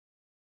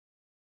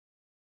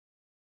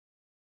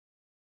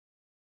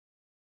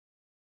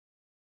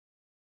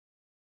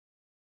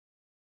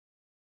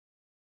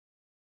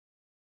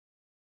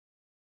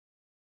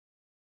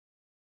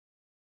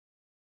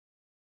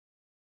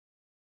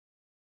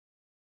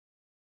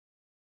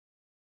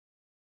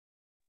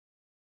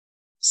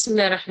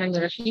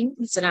Bismillahirrahmanirrahim.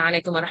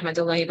 Assalamualaikum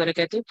warahmatullahi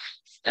wabarakatuh.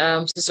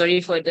 So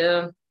sorry for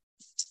the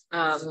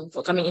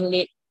for coming in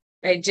late.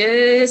 I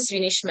just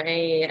finished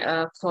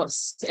my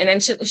course, and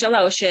then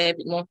inshallah I'll share a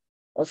bit more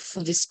of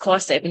this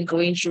course that I've been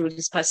going through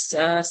this past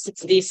 6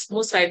 days,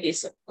 most 5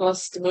 days of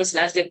course, the most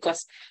last day of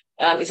course.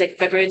 It's like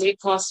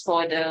preparatory course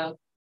for the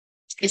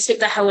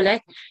Istiqta Hawlat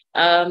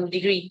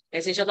degree.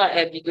 As inshallah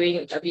I'll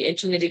be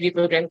entering the degree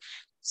program.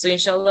 So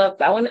inshallah,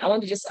 I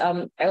want to just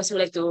I also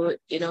like to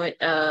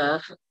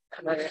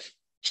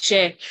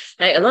share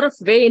like a lot of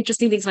very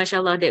interesting things,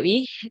 mashallah, that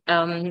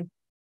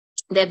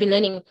I've been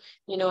learning,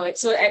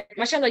 So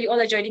mashallah, you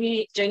all are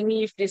joining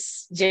me with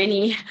this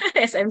journey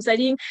as I'm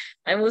studying.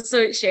 I'm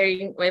also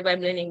sharing whatever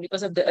I'm learning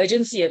because of the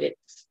urgency of it.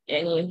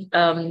 And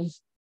I'm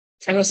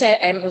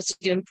also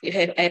given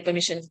I have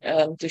permission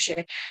to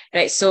share.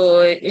 Right.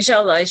 So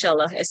inshallah,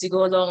 as we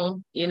go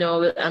along,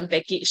 we'll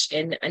unpackage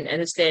and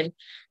understand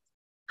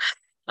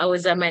our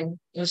zaman,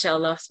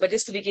 inshallah. But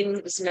just to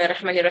begin,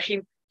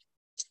 Bismillahirrahmanirrahim,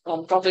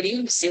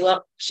 properly,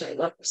 siwak,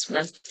 inshallah,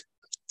 Bismillah.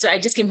 So I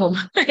just came home.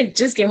 I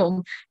just came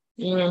home.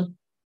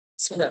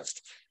 Bismillah.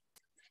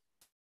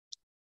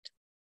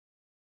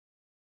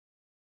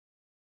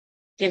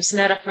 Okay,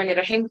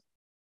 Bismillahirrahmanirrahim.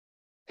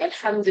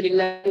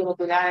 Alhamdulillah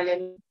Rabbil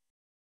Alamin.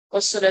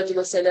 والصلاة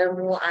والسلام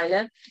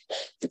على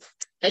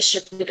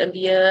أشرف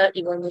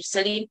الأنبياء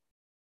والمرسلين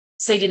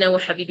سيدنا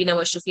وحبيبنا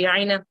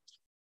وشفيعنا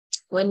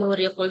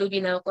ونور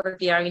قلوبنا وقرة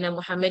أعيننا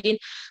محمد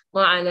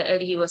وعلى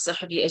آله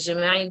وصحبه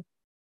أجمعين.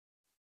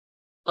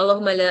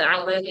 اللهم لا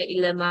علم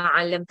إلا ما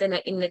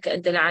علمتنا إنك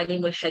أنت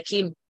العليم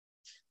الحكيم.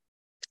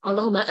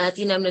 اللهم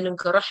آتنا من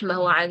لدنك رحمة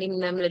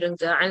وعلمنا من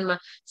لدنك علما.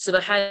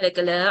 سبحانك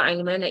لا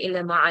علم لنا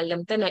إلا ما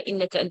علمتنا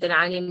إنك أنت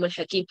العليم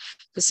الحكيم.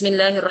 بسم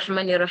الله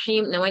الرحمن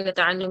الرحيم. نوينا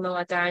تعلم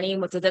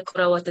وتعليم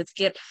وتذكر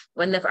وتذكير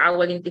والنفع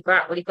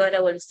والانتفاع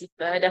والإفادة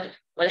والاستفادة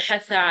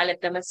والحث على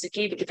التمسك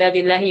بكتاب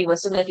الله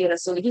وسنة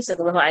رسوله صلى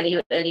الله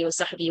عليه وآله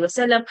وصحبه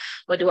وسلم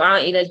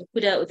ودعاء إلى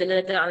الهدى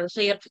ودلالة على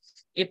الخير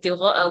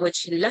ابتغاء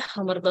وجه الله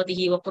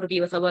ومرضاته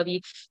وقربه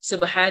وثوابه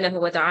سبحانه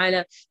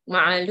وتعالى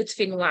مع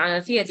لطف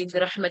وعافية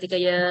برحمتك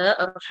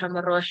يا أرحم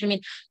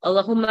الراحمين.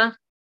 اللهم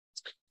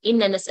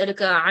إنا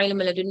نسألك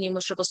علم لدني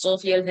مشرب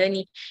الصافي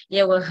الهاني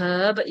يا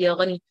وهاب يا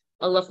غني.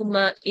 اللهم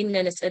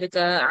إنا نسألك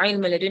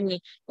علم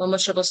لدني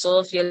ومشرب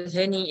الصافي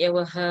الهاني يا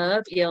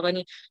وهاب يا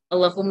غني.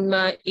 اللهم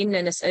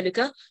إنا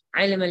نسألك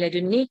علم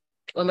لدني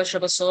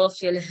ومشرب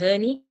الصافي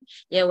الهاني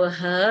يا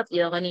وهاب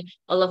يا غني.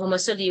 اللهم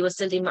صل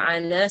وسلم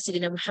على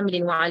سيدنا محمد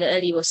وعلى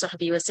آله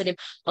وصحبه وسلم.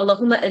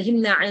 اللهم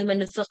ألهمنا علما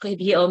نفقه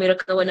به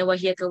أوامرك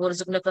ونواهيك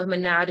وارزقنا فهما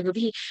نعرف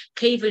به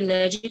كيف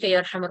ناجيك يا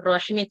أرحم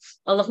الراحمين.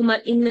 اللهم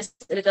إنا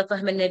نسألك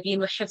فهم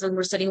النبيين وحفظ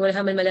المرسلين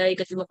والهم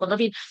الملائكة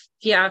المقربين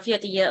في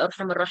عافية يا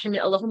أرحم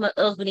الراحمين. اللهم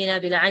أغننا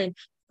بالعلم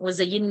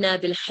وزينا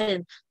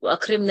بالحلم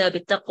وأكرمنا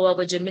بالتقوى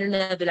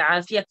وجملنا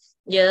بالعافية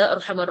يا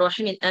أرحم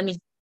الراحمين. آمين.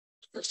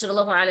 صلى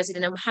الله على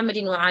سيدنا محمد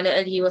وعلى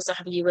آله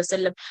وصحبه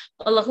وسلم.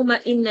 اللهم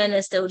إنا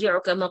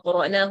نستودعك ما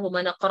قرأناه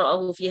وما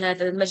نقرأه في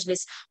هذا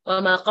المجلس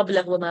وما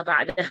قبله وما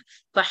بعده،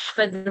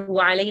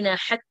 فاحفظه علينا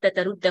حتى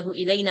ترده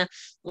إلينا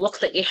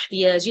وقت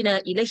احتياجنا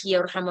إليه يا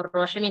أرحم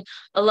الراحمين.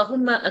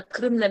 اللهم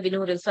أكرمنا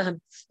بنور الفهم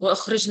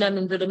وأخرجنا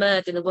من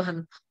ظلمات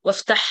الوهم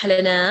وافتح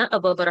لنا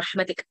أبواب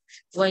رحمتك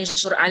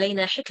وانشر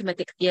علينا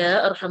حكمتك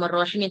يا أرحم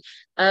الراحمين.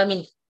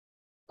 آمين.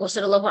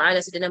 وصلى الله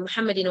على سيدنا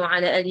محمد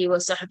وعلى آله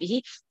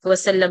وصحبه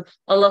وسلم.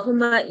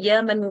 اللهم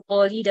يا من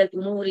مقاليد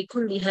الأمور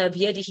كلها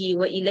بيده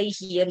وإليه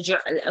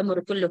يرجع الأمر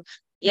كله،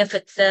 يا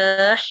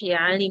فتاح يا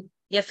عليم،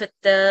 يا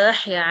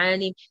فتاح يا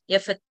عليم، يا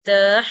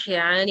فتاح يا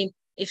عليم،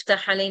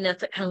 افتح علينا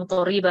فتحا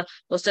قريبا.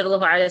 وصلى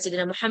الله على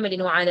سيدنا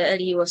محمد وعلى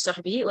آله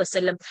وصحبه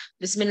وسلم.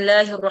 بسم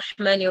الله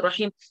الرحمن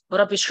الرحيم.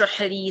 رب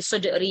اشرح لي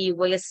صدري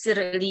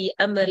ويسر لي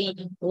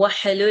أمري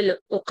واحلل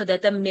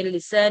عقدة من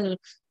لساني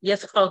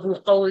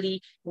يفقه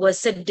قولي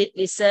وسدد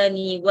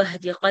لساني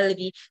واهد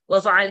قلبي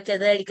وافعل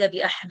كذلك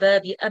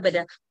بأحبابي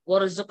أبدا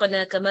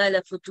وارزقنا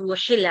كمال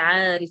فتوح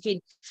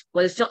العارفين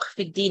والفقه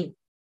في الدين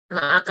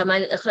مع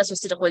كمال الإخلاص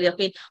والصدق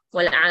واليقين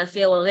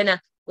والعافية والغنى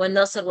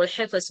والنصر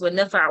والحفظ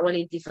والنفع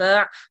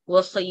والانتفاع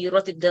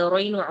وخيرات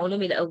الدارين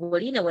وعلوم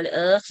الأولين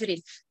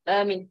والآخرين.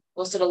 آمين.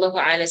 وصلى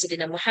الله على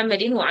سيدنا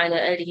محمد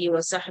وعلى آله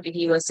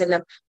وصحبه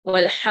وسلم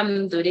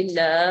والحمد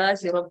لله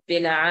رب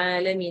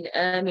العالمين.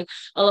 آمين.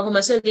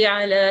 اللهم صل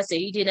على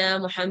سيدنا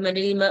محمد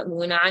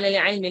المأمون على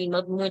العلم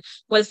المضمون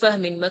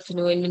والفهم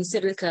المكنون من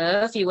سر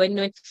الكاف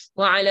والنون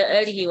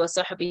وعلى آله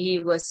وصحبه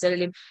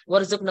وسلم.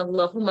 وارزقنا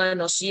اللهم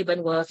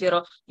نصيبا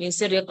وافرا من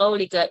سر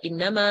قولك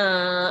إنما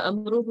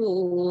أمره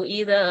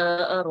إذا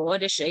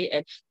أراد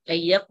شيئا أن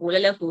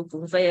يقول له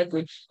كن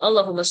فيكون.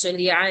 اللهم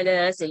صل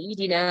على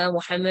سيدنا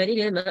محمد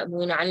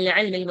المأمون على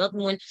العلم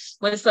المضمون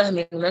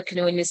والفهم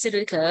المكنون من سر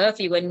الكاف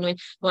والنون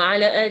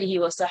وعلى آله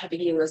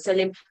وصحبه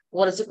وسلم.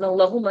 وارزقنا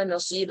اللهم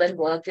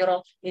نصيبا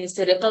وافرا من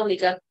سر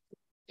قولك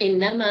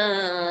إنما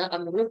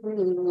أمره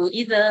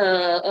إذا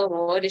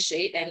أراد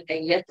شيئا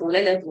أن يقول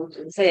له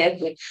كن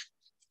فيكون.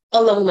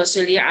 اللهم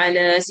صل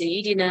على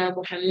سيدنا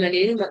محمد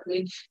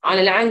المأمون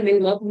على العلم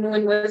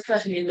المضمون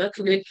والفهم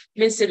المكنون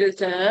من سر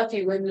الكاف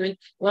والنون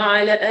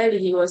وعلى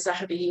آله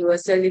وصحبه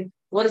وسلم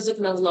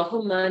وارزقنا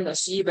اللهم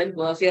نصيبا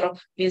وافرا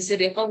من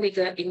سر قولك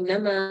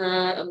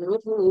إنما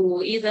أمره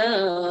إذا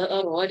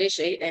أراد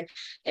شيئا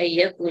أن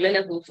يقول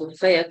له كن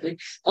فيكون.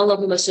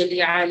 اللهم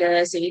صل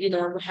على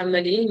سيدنا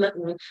محمد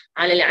المأمون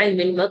على العلم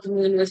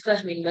المضمون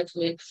والفهم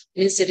المكنون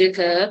من سر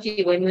الكاف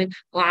والنون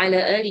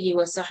وعلى آله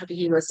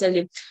وصحبه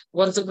وسلم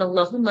وارزقنا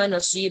اللهم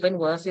نصيبا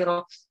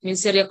وافرا من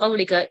سر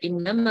قولك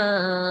إنما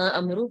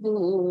أمره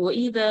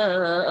إذا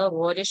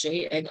أراد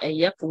شيئا أن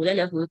يقول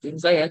له كن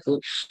فيكون.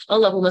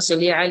 اللهم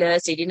صل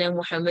على سيدنا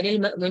محمد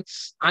المأمون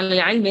على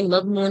العلم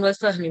المضمون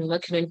والفهم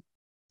المكنون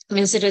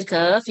من سر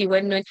الكاف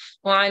والنون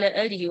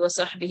وعلى آله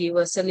وصحبه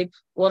وسلم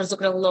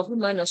وارزقنا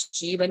اللهم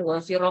نصيبا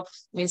وافرا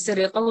من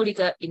سر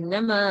قولك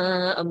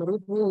إنما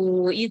أمره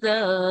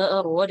إذا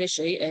أراد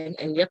شيئا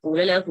أن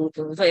يقول له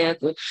كن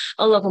فيكون.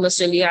 اللهم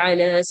صل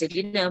على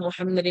سيدنا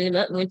محمد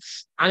المأمون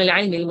على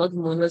العلم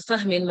المضمون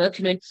والفهم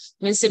المكنون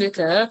من سر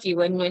الكاف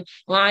والنون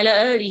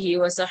وعلى آله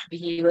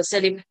وصحبه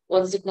وسلم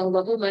وارزقنا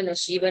اللهم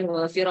نصيبا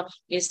وافرا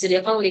من سر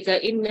قولك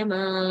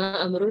إنما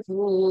أمره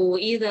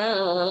إذا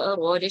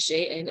أراد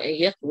شيئا أن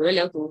يقول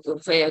له كن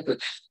فيكون.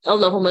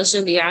 اللهم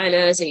صل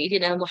على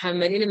سيدنا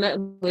محمد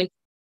المأمون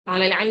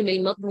على العلم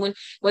المضمون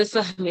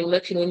والفهم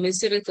المكنون من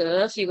سر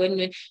الكاف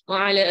والنون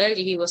وعلى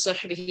آله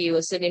وصحبه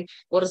وسلم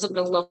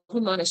وارزقنا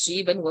اللهم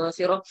نصيبا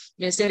وافرا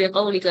من سر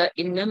قولك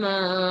إنما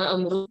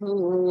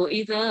أمره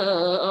إذا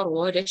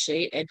أراد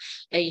شيئا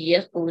أن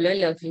يقول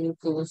له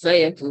كن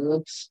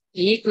فيكون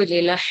في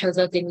كل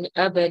لحظة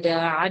أبدا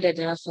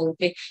عدد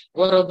خلقه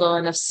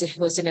ورضا نفسه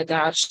وزنة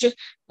عرشه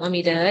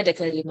ومداد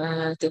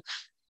كلماته.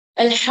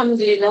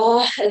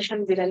 Alhamdulillah,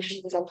 Alhamdulillah,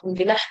 Alhamdulillah,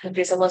 Alhamdulillah. We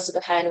praise Allah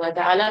subhanahu wa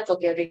ta'ala for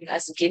gathering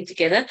us again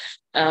together.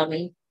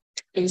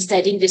 In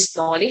studying this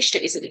knowledge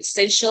that is an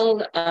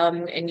essential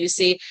and you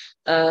say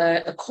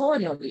a core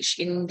knowledge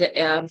in the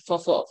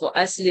for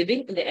us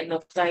living in the end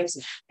of times,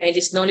 and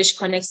this knowledge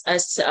connects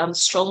us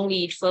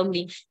strongly,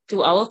 firmly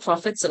to our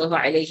Prophet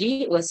sallallahu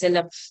alaihi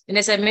wasallam. And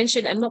as I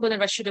mentioned, I'm not going to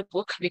rush through the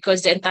book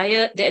because the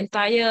entire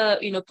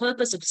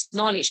purpose of this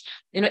knowledge,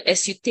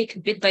 as you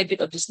take bit by bit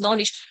of this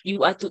knowledge,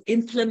 you are to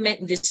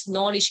implement this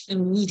knowledge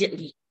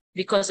immediately.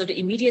 Because of the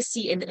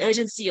immediacy and the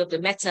urgency of the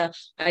matter,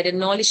 the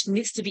knowledge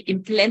needs to be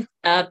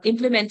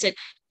implemented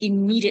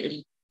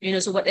immediately.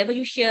 So whatever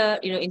you hear,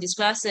 in these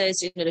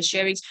classes, the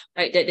sharings,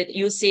 right, that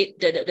you say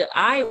the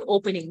eye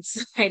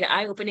openings, right, the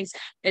eye openings,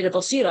 the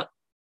basira,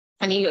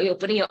 and you're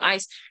opening your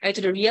eyes, right,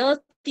 to the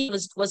reality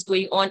of what's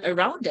going on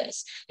around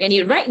us. And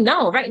right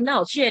now,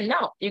 here and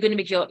now, you're gonna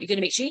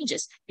make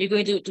changes. You're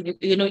going to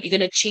you're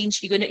gonna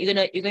change. You're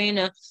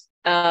gonna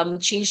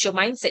change your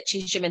mindset,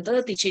 change your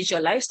mentality, change your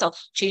lifestyle,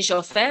 change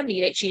your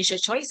family, right? Change your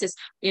choices.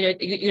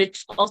 You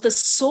alter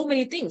so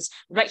many things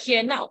right here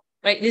and now.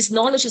 Right, this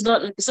knowledge is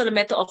not. It's not a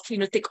matter of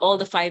take all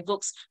the 5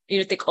 books.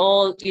 Take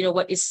all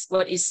what is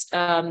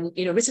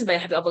written by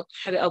Habib Abu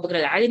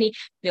Bakr al-Adani.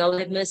 May Allah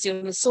have mercy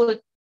on his soul.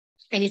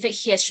 And in fact,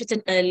 he has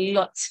written a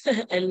lot,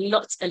 a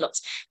lot.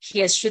 He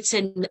has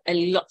written a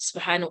lot,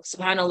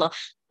 subhanallah.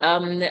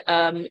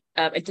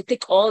 And to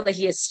take all that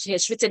he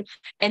has written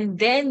and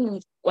then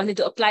wanted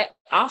to apply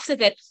after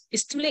that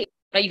is too late.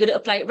 Right? You're going to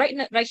apply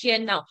right here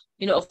and now.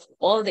 Of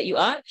all that you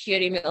are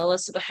hearing, may Allah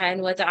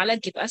subhanahu wa ta'ala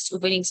give us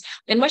openings.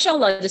 And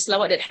mashallah, the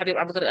salawat that Habib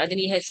Abu Bakr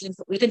al-Adani has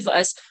written for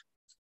us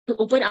to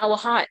open our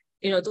heart,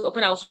 to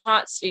open our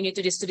hearts, to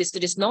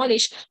this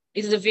knowledge.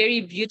 It is a very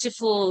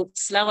beautiful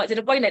salawat to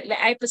the point that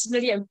I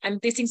personally I'm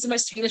tasting so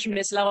much sweetness from the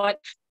salawat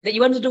that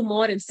you want to do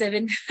more than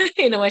 7,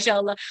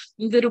 mashallah.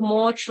 You want to do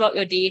more throughout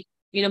your day.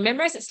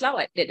 Memorize the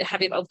salawat that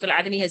Habib Abu Bakr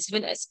al-Adani has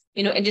given us,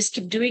 and just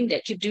keep doing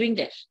that.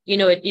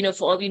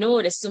 For all we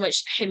know, there's so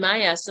much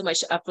himaya, so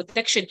much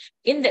protection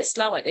in that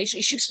salawat. It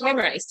should be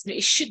memorized.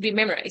 It should be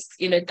memorized,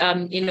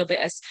 by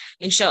us,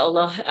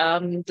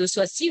 inshallah, those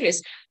who are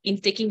serious in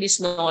taking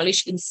this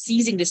knowledge, in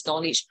seizing this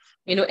knowledge,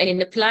 and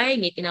in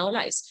applying it in our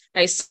lives.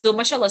 Right? So,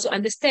 mashallah, so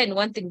understand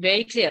one thing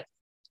very clear.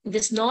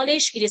 This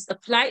knowledge, it is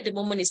applied the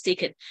moment it's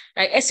taken,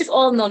 right? As if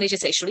all knowledge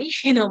is actually,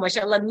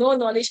 mashallah, no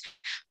knowledge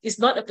is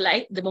not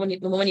applied the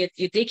moment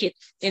you take it.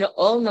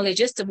 All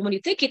knowledge is the moment you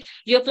take it,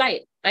 you apply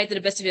it, right, to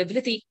the best of your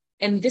ability.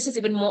 And this is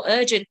even more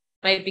urgent,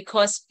 right?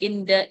 Because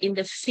in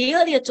the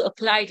failure to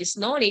apply this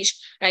knowledge,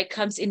 right,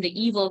 comes in the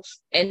evil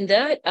and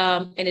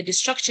the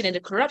destruction and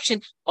the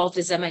corruption of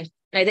the zaman.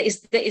 Right?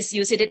 That is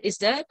you say that is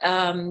the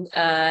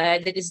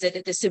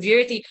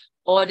severity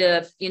or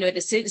the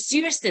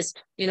seriousness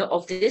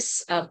of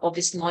this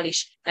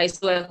knowledge. Right?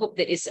 So I hope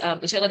that is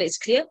inshallah that is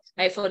clear,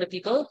 right, for the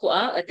people who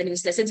are attending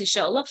this lessons,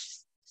 inshallah.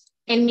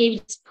 And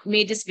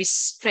may this be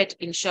spread,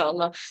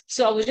 inshallah.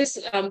 So I was just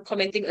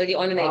commenting early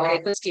on when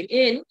I first came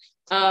in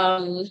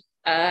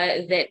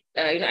that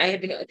I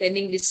have been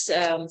attending this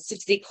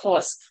 6-day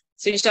course.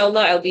 So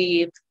inshallah I'll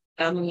be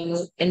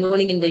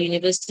enrolling in the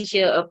university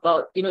here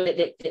about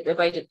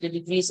whereby the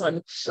degrees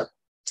on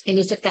in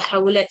effect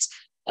tahawulat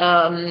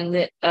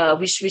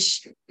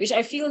which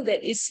I feel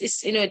that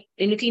is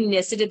in looking in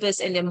their syllabus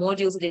and their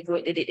modules that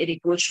they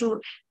go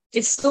through,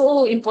 it's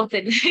so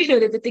important.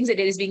 The things that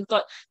is being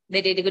taught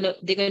that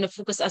they're gonna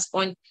focus us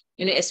on,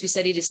 as we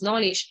study this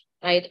knowledge,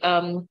 right?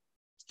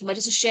 But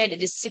just to share that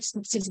this 6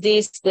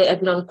 days the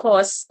Adnan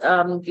course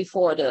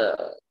before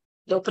the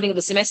opening of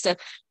the semester,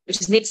 which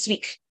is next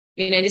week.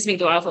 Just make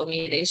dua for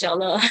me that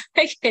inshallah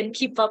I can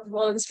keep up with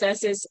all these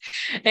classes.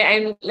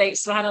 I'm like,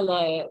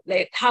 subhanAllah,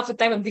 like half the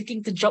time I'm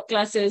thinking to drop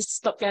classes,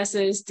 stop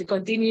classes, to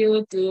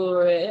continue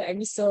to,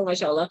 I'm so,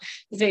 mashallah,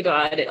 just make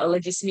dua that Allah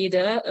gives me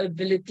the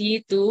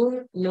ability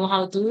to know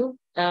how to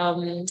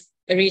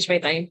arrange my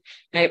time,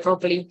 right,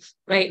 properly,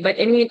 right? But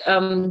anyway,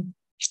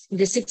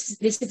 the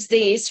 6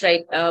 days,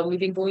 right? We've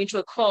been going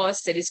through a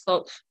course that is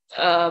called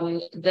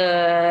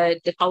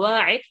the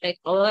qawaid. Like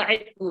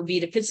qawaid will be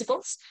the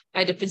principles,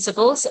 right? The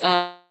principles,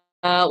 what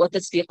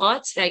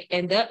tatbiqat, right?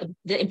 And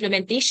the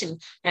implementation,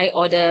 right?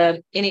 Or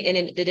the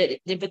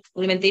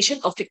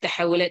implementation of fiqh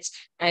tahawulat,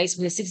 right? It's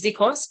been a 6 day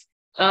course.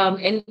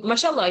 And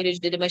mashallah,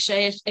 the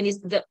mashayikh and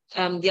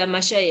the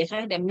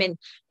mashayikh, the men,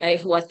 right,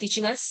 who are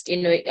teaching us,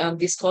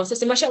 these courses.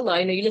 And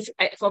mashallah,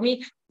 for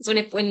me,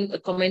 it's when a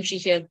commentary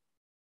here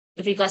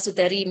with regards to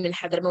Tarim and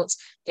Hadramaut,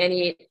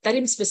 and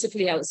Tarim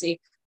specifically, I would say,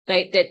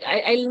 right, that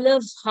I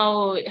love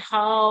how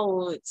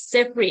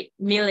separate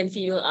male and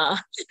female are.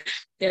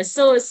 They're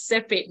so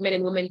separate, men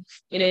and women,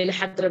 in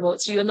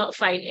Hadramaut. You will not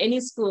find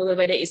any school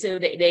where there is a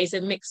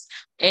mix.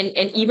 And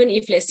even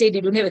if, let's say,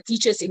 they don't have a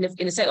teachers in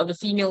the side of the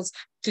females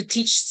to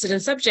teach certain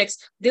subjects,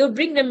 they'll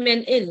bring the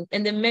men in,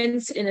 and the men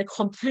sit in a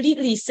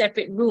completely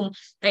separate room.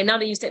 Right now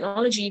they use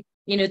technology,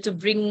 to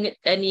bring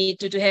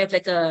to have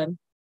like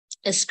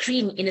a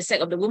screen in the side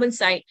of the woman's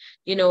side,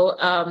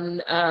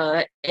 and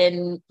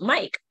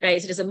mic, right?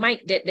 So there's a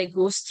mic that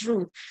goes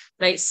through,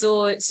 right?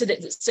 So as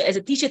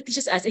a teacher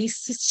teaches us, and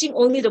he's teaching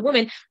only the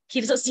woman,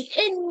 he does not see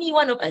any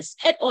one of us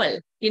at all.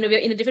 We're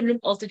in a different room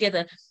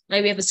altogether.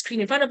 Right? We have a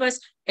screen in front of us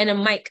and a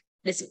mic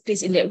that's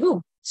placed in that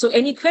room. So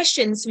any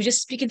questions, we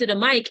just speak into the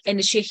mic, and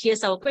the sheikh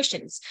hears our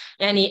questions.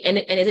 And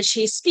as the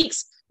sheikh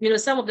speaks,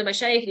 some of the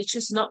mashayikh, they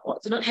choose to not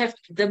have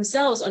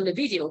themselves on the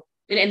video.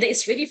 And that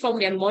is really from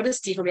their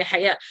modesty, from their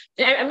haya.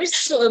 And I'm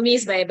just so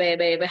amazed by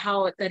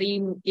how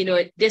Tarim,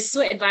 they're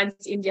so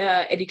advanced in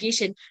their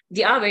education.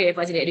 They are very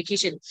advanced in their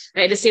education.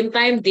 Right? At the same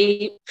time,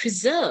 they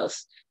preserve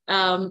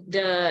I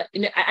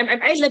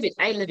love it.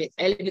 I love it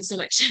so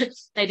much.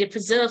 Like they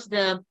preserve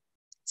the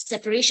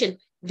separation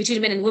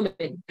between men and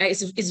women. Right?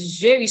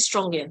 It's very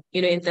strong here,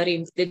 in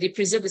Tarim. They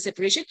preserve the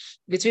separation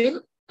between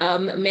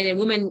men and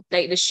women.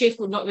 Like the sheikh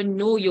would not even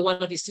know you're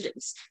one of his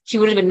students. He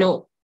wouldn't even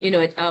know.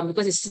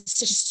 Because it's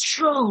such a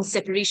strong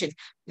separation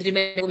between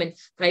men and women,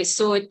 right?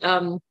 So,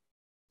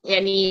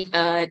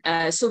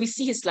 so we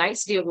see his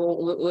slides. We're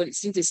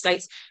listening to his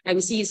slides, and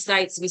we see his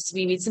slides.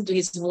 We listen to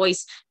his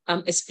voice,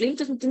 explain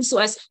things to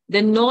us.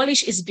 The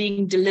knowledge is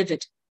being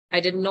delivered.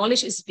 Right? The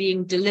knowledge is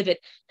being delivered,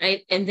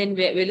 right? And then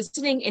we're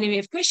listening, and if we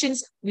have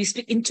questions, we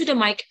speak into the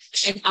mic,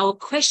 and our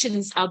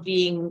questions are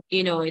being,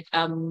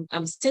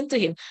 sent to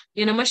him.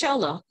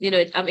 Mashallah.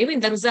 Even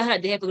in Darul Zahra,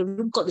 they have a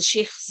room called the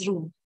Sheikh's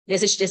room.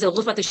 There's a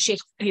ghurfa to sheikh,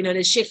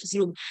 the sheikh's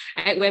room,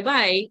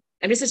 whereby,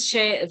 I'm just to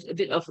share a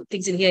bit of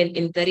things in here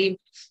in Tarim.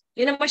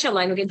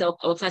 Mashallah, I'm going to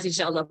our class,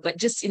 inshallah, but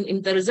just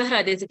in Darul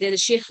Zahra, there's a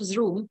sheikh's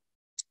room.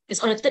 It's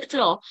on the 3rd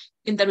floor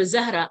in Darul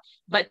Zahra,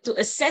 but to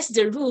access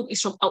the room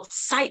is from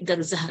outside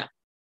Darul Zahra,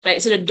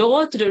 right? So the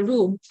door to the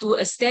room, to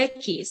a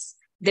staircase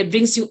that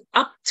brings you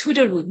up to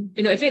the room.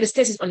 In fact, the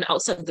stairs is on the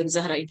outside of Darul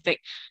Zahra, in fact,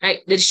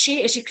 right? The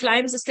sheikh, as she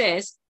climbs the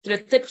stairs to the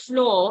 3rd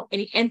floor,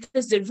 and he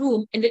enters the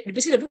room, and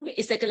basically the room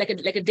is like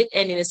a dead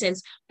end in a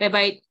sense,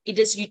 whereby he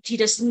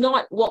does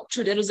not walk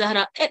through the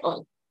Darul at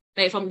all.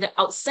 Right? From the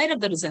outside of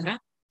the Darul,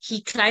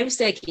 he climbs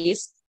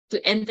staircase to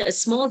enter a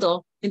small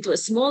door into a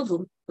small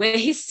room where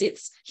he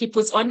sits. He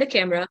puts on the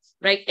camera,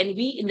 right? And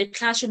we in the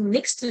classroom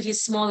next to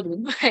his small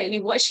room, right? We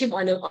watch him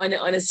on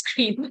a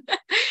screen,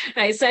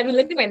 right? So I've been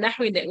learning my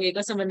nahu in that way,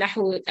 because some of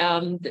nahu,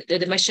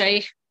 the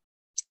mashayikh,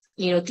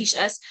 teach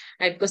us,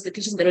 right? Because the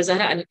teachers in the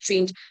Razara are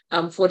trained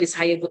for these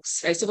higher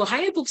books, right? So for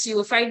higher books, you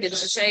will find that the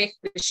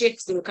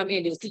sheikhs, they will come in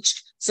and they will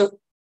teach. So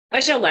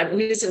mashallah, I'm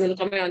really going to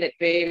comment on that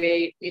very,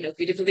 very,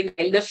 beautiful thing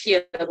I love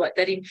here about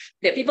Tarim,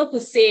 that people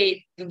who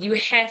say you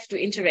have to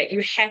interact,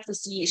 you have to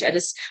see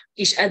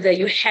each other,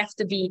 you have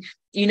to be,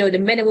 the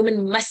men and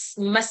women must,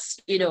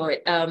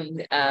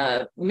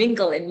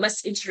 mingle and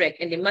must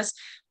interact, and they must,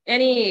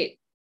 I'm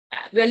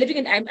living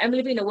in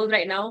a world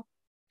right now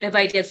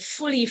whereby they're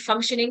fully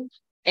functioning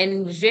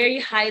and very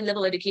high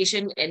level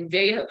education and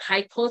very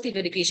high quality of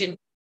education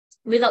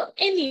without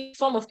any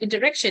form of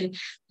interaction,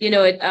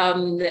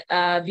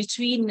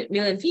 between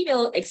male and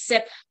female,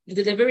 except the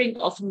delivering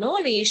of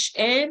knowledge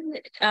and,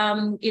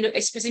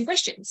 expressing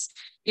questions.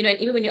 And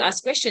even when you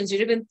ask questions, you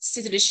don't even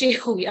say to the sheikh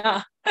who we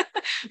are.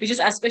 We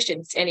just ask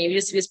questions, and we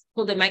just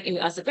pull the mic and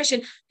we ask the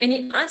question, and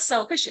he answers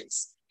our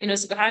questions.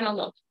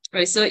 Subhanallah.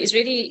 right? So it's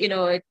really,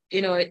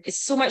 it's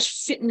so much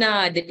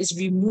fitna that is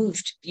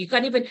removed. You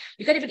can't even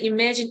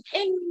imagine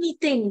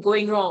anything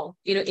going wrong,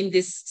 in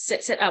this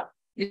setup,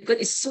 because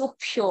it's so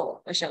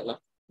pure, mashallah,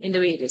 in the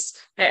way it is.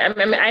 I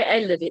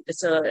love it.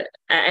 So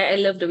I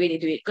love the way they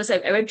do it, because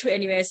I went through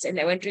NUS and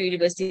I went through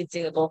university in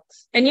Singapore,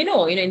 and in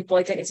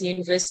polytechnics and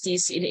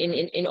universities,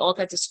 in all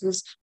kinds of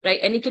schools, right?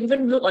 And you can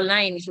even look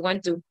online if you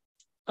want to,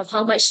 of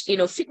how much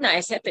fitna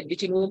has happened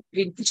between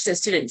teachers and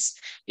students,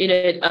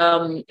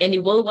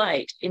 and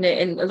worldwide, and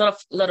a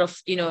lot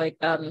of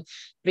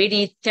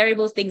really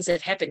terrible things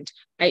that happened,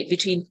 right,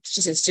 between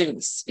teachers and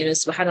students,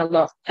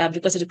 subhanallah,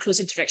 because of the close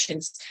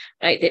interactions,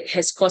 right, that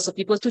has caused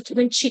people to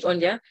even cheat on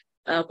their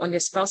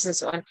spouses and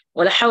so on.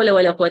 Wala hawla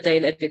wala quwwata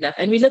illa billah.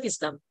 And we love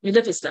Islam. We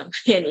love Islam.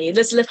 And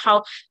let's love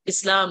how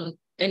Islam,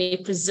 and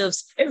it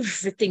preserves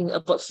everything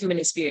about human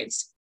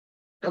experience,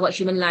 about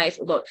human life,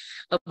 about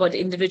the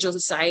individual,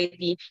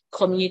 society,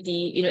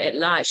 community, at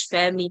large,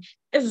 family.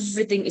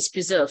 Everything is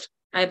preserved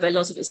by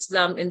laws of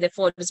Islam. And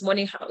therefore, this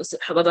morning,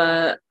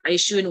 Hababa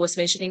Aishun was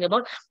mentioning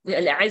about the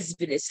al-azz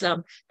bil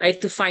Islam, right?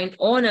 To find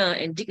honor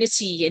and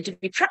dignity and to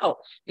be proud,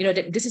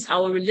 that this is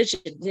our religion,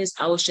 this is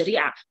our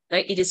Sharia,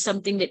 right? It is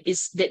something that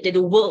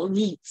the world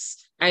needs,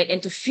 right?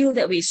 And to feel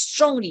that way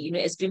strongly,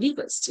 as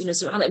believers,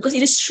 because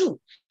it is true.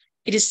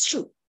 It is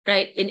true,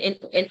 right?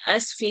 And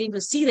us failing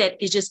to see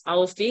that is just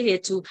our failure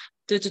to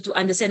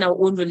understand our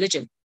own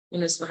religion,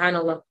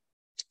 subhanallah.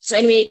 So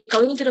anyway,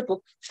 going into the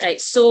book, right?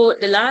 So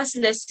the last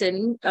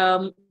lesson,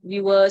 we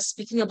were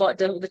speaking about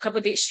the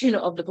cover page,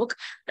 of the book,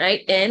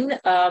 right? And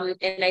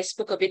I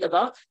spoke a bit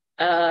about,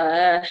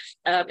 and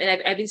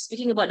I've been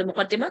speaking about the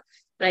muqaddimah,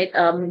 right?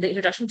 The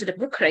introduction to the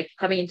book, right?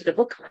 Coming into the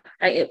book,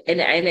 right?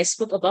 And I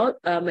spoke about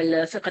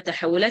al-fiqh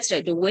at-tahawulat,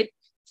 right? The word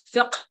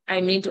fiqh,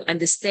 I mean to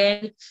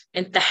understand,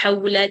 and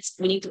tahawulat,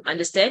 meaning to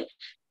understand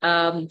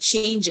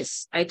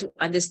changes, right? To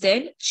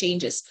understand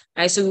changes,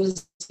 right? So we'll be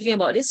speaking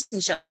about this,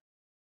 inshallah.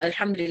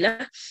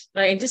 Alhamdulillah,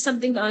 right? And just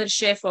something I want to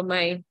share from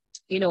my,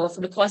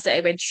 from the course that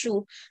I went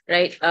through,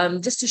 right?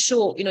 Just to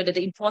show, that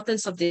the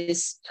importance of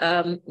this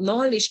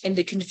knowledge and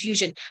the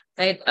confusion,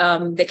 right?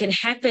 That can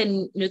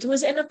happen,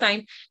 towards the end of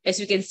time, as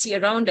we can see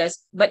around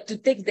us, but to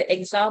take the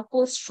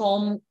examples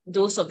from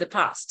those of the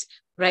past,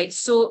 right?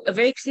 So a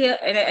very clear,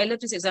 and I love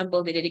this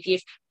example that they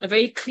gave, a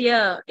very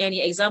clear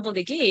any example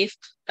they gave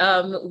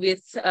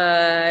with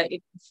the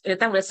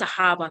time of the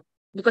Sahaba.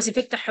 Because if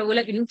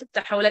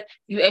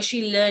you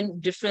actually learn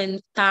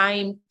different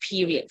time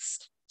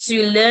periods. So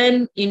you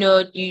learn,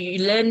 you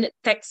learn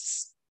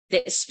texts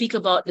that speak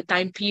about the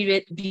time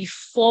period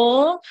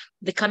before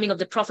the coming of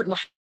the Prophet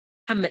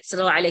Muhammad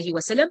sallallahu alaihi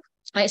wasallam.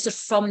 Right? So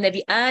from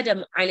Nabi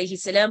Adam alayhi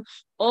salam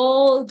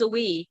all the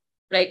way,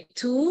 right,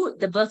 to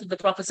the birth of the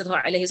Prophet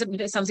sallallahu alaihi wasallam.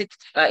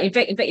 In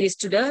fact, it is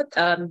to the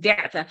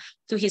bi'atha,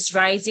 to his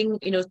rising,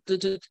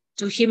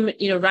 to him,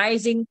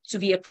 rising to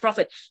be a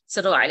prophet,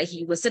 sallallahu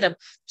alaihi wasallam.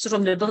 So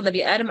from the birth of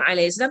Nabi Adam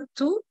alayhi salam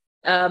to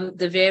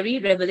the very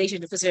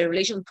revelation, the first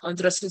revelation on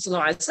the Rasul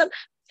sallallahu alaihi wasallam,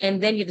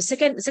 and then you have the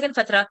second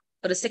fatra,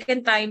 or the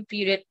second time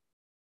period,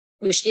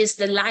 which is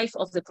the life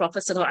of the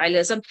Prophet sallallahu alaihi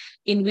wasallam,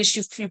 in which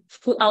you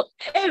pull out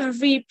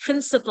every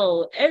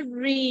principle,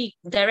 every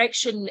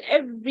direction,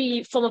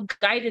 every form of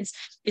guidance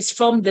is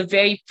from the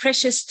very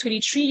precious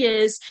 23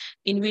 years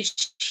in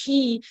which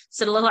he,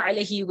 sallallahu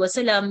alaihi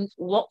wasallam,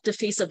 walked the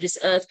face of this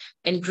earth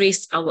and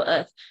graced our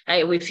earth,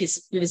 right, with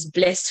his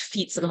blessed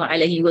feet, sallallahu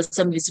alaihi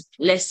wasallam, with his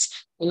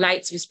blessed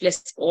lights, with his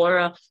blessed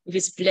aura, with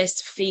his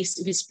blessed face,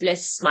 with his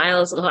blessed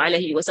smiles, with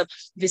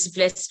his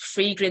blessed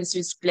fragrance,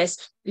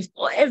 with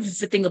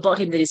everything about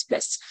him that is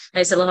blessed.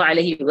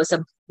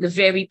 The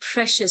very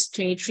precious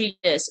 23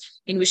 years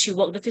in which he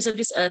walked the face of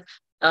this earth.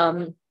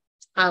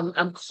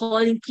 I'm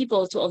calling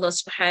people to Allah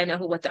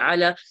subhanahu wa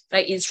ta'ala,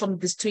 right? It's from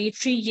these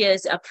 23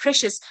 years are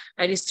precious,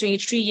 and these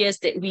 23 years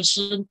that we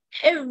learn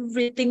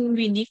everything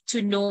we need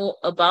to know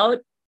about,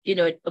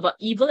 about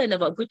evil and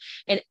about good,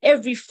 and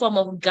every form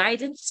of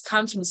guidance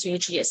comes from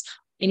 23 years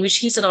in which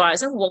he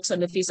walks on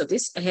the face of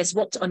this and has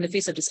walked on the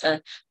face of this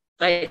earth,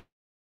 right?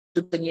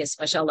 Golden years,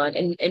 mashallah.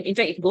 And in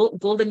fact,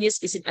 golden years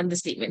is an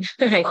understatement,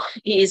 right?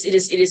 It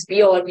is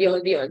beyond.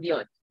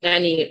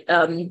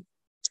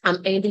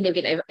 And anything that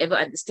we can ever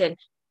understand.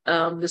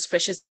 Those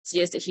precious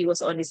years that he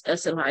was on his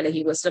earth,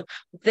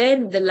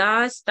 then the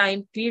last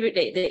time period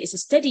that there is a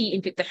study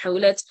in fiqh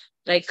tahawulat,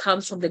 like,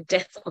 comes from the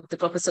death of the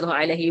Prophet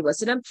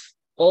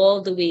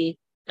all the way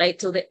right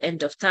till the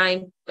end of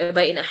time,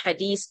 whereby in a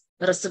hadith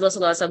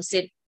Rasulullah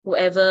said,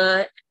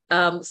 whoever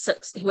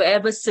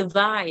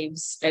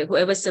survives, right,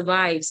 whoever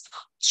survives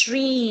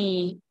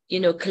three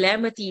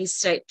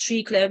calamities, right,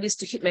 three calamities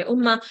to hit my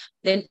ummah,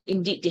 then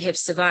indeed they have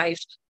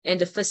survived. And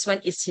the first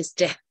one is his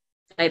death,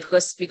 right?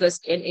 Because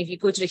and if you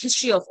go to the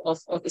history of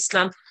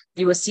Islam,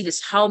 you will see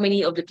this, how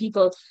many of the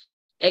people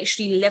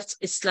actually left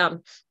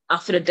Islam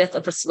after the death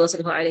of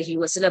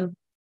Rasulullah.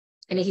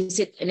 And he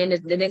said, and then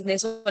the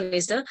next one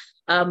is the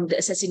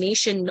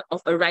assassination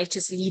of a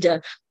righteous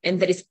leader, and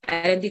that is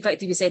identified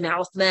to be Sayyidina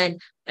Uthman.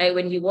 Right?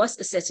 When he was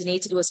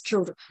assassinated, he was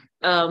killed.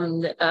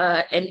 And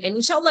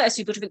inshallah, as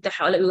we go to the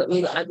Hawla,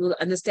 we'll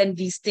understand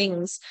these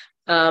things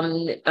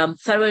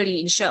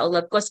thoroughly,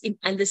 inshallah, because in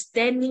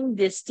understanding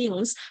these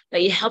things,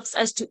 it helps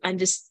us to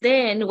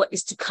understand what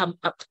is to come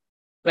up,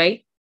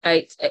 right?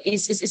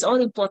 It's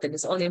all important.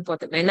 It's all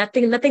important. And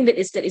nothing that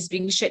is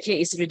being shared here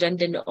is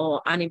redundant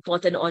or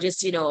unimportant or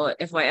just,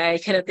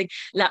 FYI kind of thing.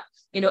 Like,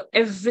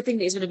 everything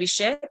that is going to be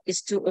shared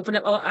is to open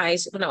up our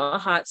eyes, open up our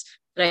hearts,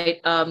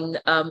 right? And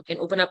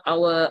open up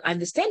our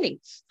understanding,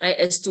 right,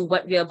 as to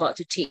what we are about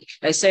to take.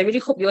 Right? So I really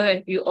hope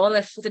you all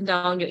have written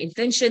down your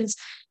intentions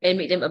and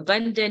make them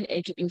abundant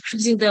and keep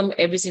increasing them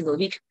every single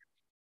week.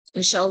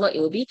 Inshallah, it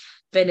will be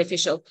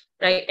beneficial,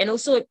 right? And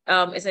also,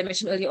 as I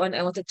mentioned earlier on,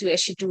 I wanted to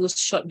actually do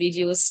short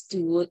videos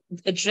to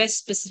address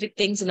specific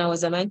things in our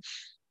zaman,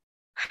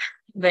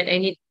 but I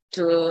need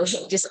to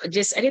just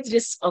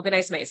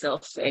organize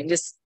myself and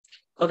just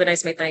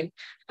organize my time.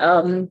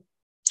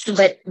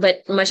 But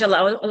mashallah,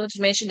 I want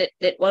to mention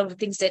that one of the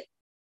things that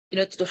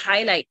to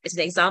highlight as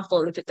an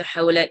example of the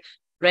Hawlat,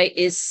 right,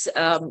 is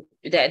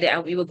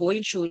that we were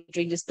going through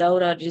during this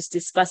dawrah,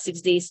 this past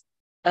 6 days,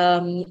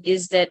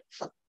 is that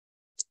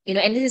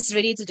and this is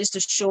really to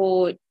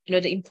show,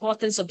 the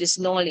importance of this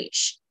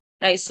knowledge,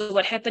 right? So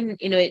what happened,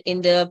 in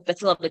the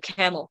Battle of the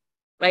Camel,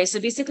 right? So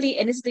basically,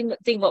 and this thing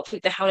about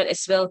the Hawlat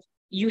as well,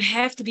 you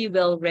have to be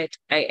well read,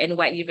 right, and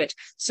widely read.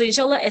 So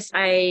inshallah, as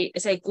I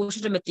go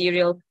through the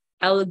material,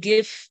 I'll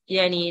give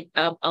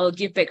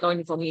background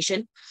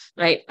information,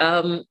 right?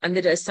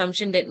 Under the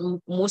assumption that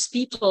most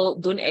people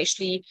don't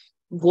actually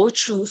go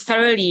through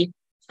thoroughly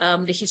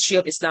the history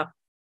of Islam.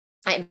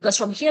 Right, because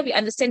from here we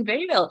understand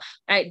very well,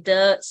 right,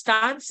 the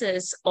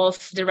stances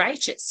of the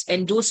righteous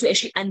and those who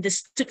actually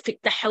understood fiqh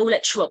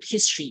tahawulat throughout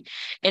history.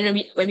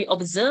 And when we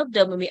observe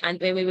them, when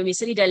we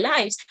study their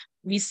lives,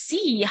 we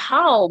see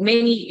how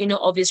many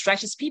of these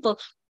righteous people,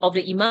 of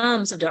the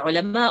imams, of the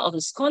ulama, of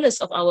the scholars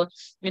of our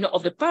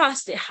of the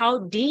past, how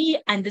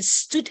they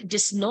understood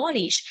this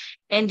knowledge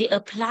and they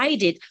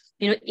applied it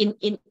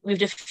in with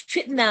the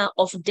fitna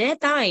of their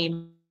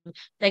time.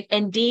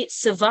 And they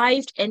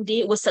survived and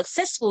they were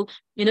successful,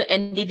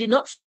 and they did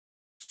not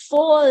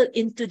fall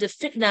into the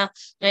fitna,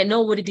 right,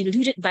 nor were they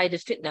deluded by the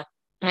fitna,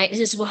 right? This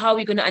is how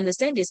we're going to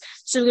understand this.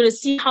 So we're going to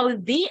see how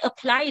they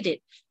applied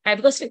it, right?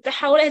 Because the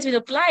Hawla has been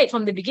applied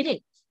from the beginning,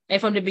 right?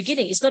 From the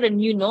beginning, it's not a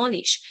new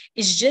knowledge.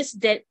 It's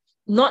just that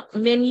not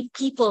many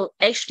people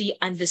actually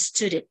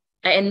understood it.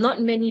 And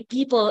not many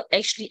people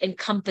actually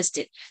encompassed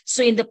it.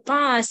 So in the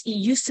past, it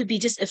used to be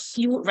just a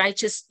few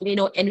righteous,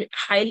 and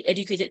highly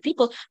educated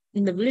people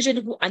in the religion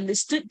who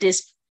understood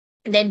this.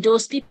 And then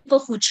those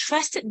people who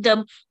trusted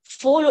them,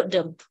 followed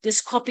them,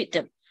 just copied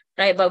them,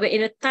 right? But we're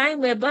in a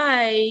time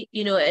whereby,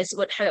 as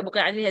what Abu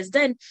Bakr Ali has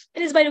done,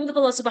 it is by the will of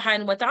Allah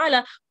subhanahu wa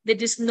ta'ala, that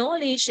this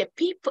knowledge, that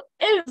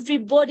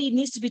everybody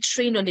needs to be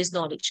trained on this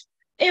knowledge.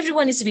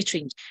 Everyone needs to be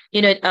trained,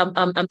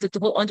 to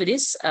hold on to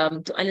this,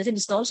 to understand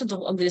this knowledge, and to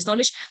hold on to this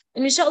knowledge.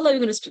 And inshallah, we're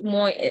going to speak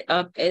more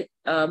with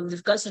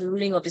regards to the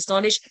ruling of this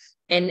knowledge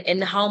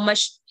and how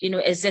much,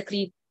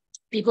 exactly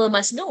people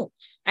must know,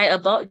 right,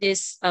 about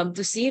this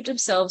to save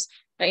themselves,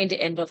 right, in the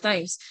end of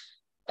times.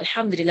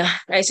 Alhamdulillah.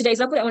 Right. So the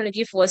example I want to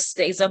give was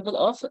the example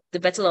of the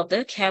Battle of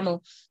the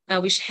Camel,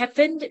 which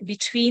happened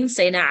between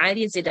Sayyidina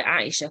Ali and Sayyidina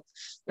Aisha.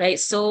 Right.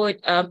 So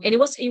and it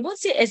won't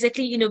say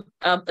exactly, them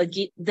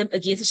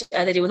against each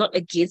other. They were not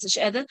against each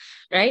other,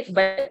 right?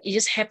 But it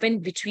just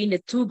happened between the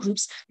two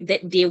groups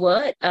that they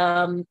were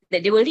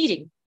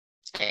leading.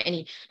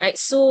 Right.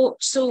 So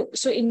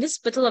in this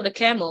Battle of the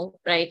Camel,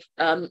 right,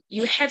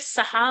 you have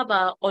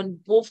Sahaba on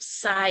both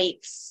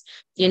sides,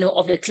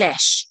 of the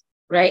clash.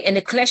 Right, and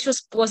the clash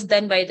was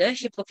done by the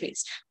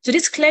hypocrites. So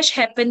this clash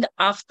happened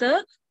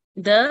after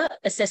the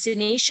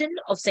assassination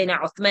of Sayyidina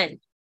Uthman,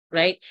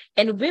 right?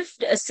 And with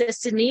the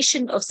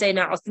assassination of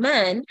Sayyidina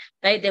Uthman,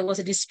 right, there was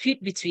a dispute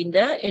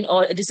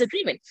or a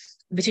disagreement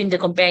between the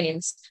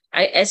companions,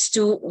 right, as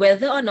to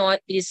whether or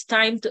not it is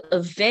time to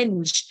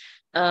avenge,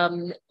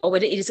 or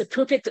whether it is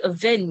appropriate to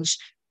avenge,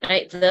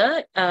 right,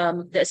 the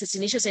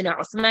assassination of Sayyidina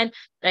Uthman,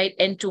 right,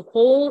 and to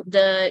hold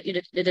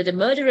the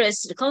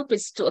murderers, the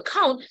culprits, to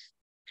account.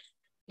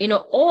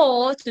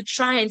 Or to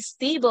try and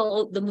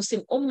stable the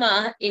Muslim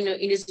Ummah in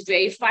this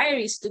very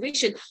fiery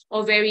situation,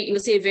 or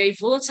very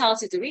volatile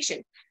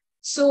situation.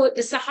 So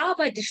the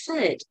Sahaba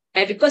differed,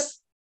 right?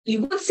 Because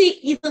you won't say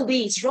either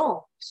way is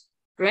wrong,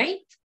 right?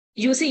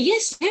 You say,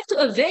 yes, you have to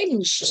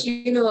avenge,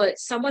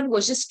 someone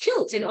was just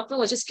killed, and Uthman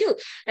was just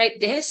killed, right?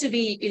 There has to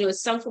be,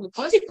 some form of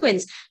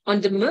consequence on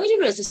the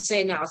murderers of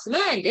Sayyidina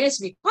Uthman. There has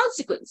to be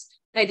consequence,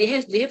 right? They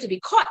have to be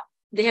caught.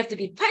 They have to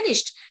be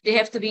punished. They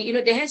have to be,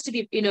 there has to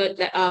be,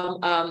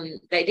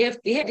 like they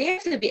have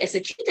to be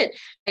executed,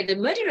 like the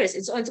murderers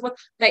and so on and so forth.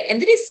 Like,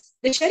 and that is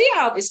the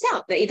Sharia of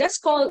Islam. Like, let's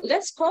call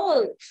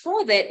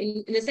for that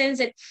in the sense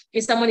that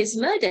if someone is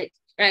murdered,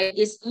 right,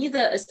 it's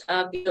either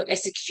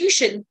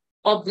execution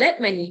or blood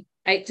money,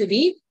 right, to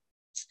be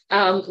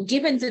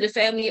given to the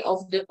family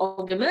of the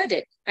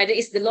murdered. And it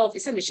is the law of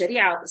Islam, the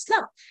Sharia of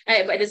Islam.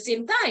 But at the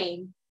same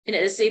time,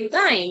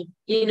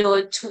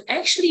 to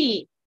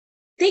actually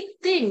take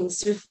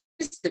things with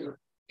wisdom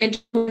and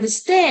to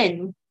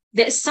understand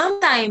that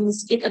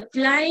sometimes in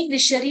applying the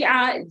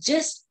Sharia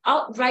just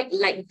outright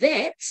like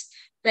that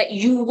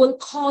you will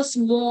cause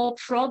more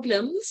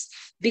problems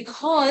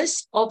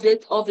because of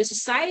the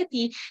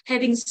society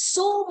having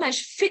so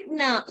much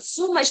fitna,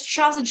 so much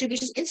trials and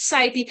tribulations in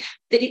society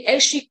that it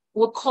actually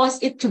will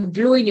cause it to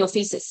blow in your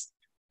faces.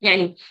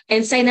 And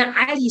Sayyidina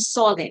Ali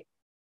saw that.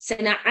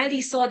 Sayyidina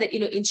Ali saw that,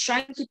 in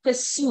trying to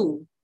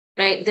pursue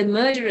the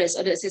murderers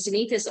or the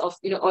assassinators of,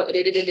 or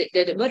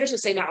the murderers of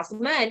Sayyidina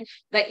Uthman,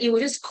 it will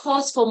just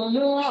cause for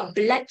more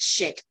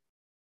bloodshed.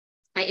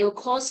 It will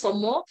cause for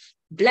more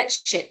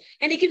bloodshed.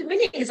 And they give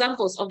many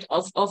examples of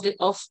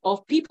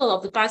people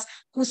of the past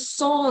who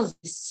saw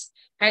this.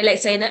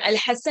 Like Sayyidina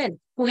Al-Hassan,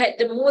 who had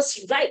the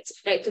most right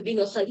to being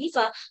a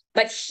Khalifa,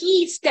 but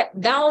he stepped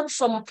down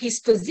from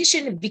his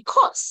position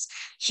because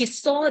he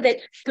saw that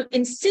to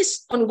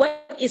insist on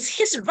what is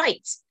his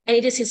right, and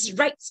it is his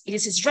right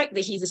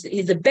that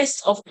he's the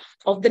best of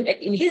them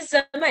in his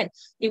zaman.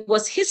 It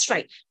was his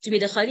right to be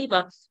the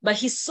Khalifa, but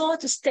he saw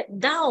to step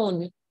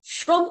down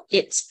from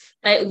it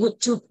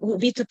would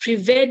be to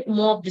prevent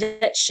more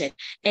bloodshed,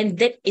 and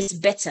that is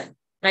better.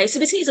 Right?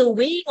 So basically, it's a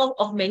way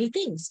of many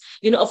things,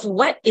 of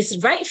what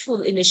is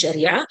rightful in the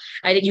Sharia.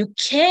 And you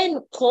can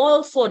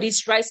call for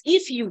these rights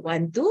if you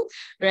want to,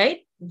 right?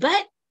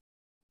 But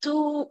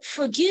to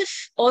forgive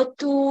or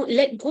to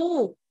let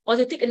go or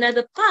to take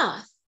another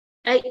path,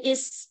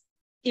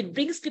 it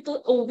brings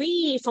people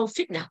away from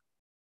fitna.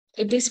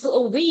 It brings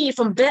people away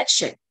from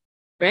bloodshed,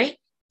 right?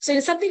 So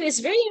it's something that's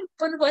very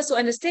important for us to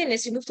understand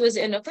as we move towards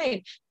the end of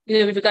time,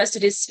 with regards to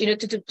this,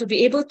 to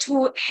be able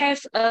to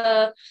have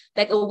a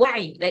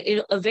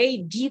very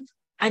deep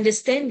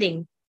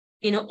understanding,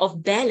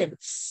 of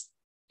balance,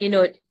 in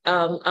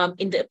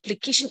the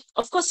application.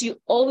 Of course,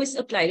 you always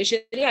apply the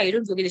Sharia, you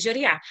don't forget the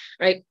Sharia,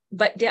 right?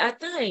 But there are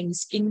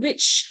times in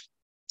which,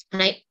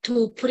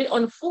 to put it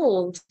on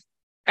hold,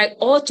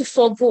 or to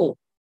forego,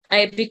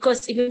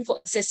 because even for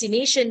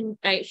assassination,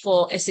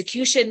 for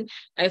execution,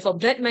 for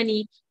blood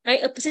money,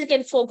 a person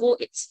can forego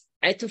it.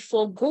 To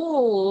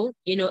forego,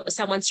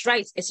 someone's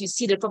rights, as you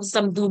see the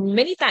Prophet do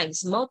many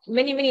times,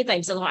 many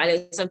times.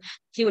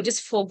 He would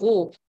just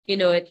forego,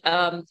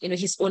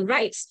 his own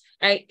rights.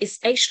 It's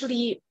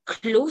actually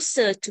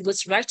closer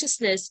towards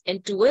righteousness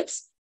and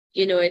towards,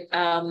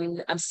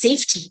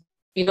 safety,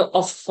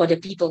 for the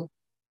people.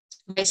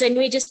 So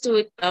anyway, just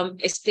to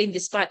explain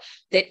this part,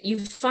 that you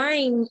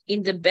find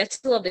in the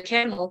Battle of the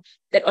Camel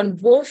that on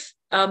both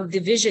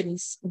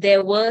divisions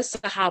there were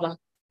Sahaba,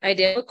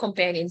 there were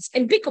companions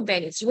and big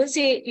companions. You would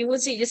say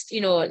just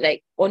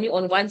only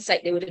on one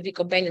side there would be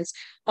companions.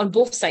 On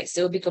both sides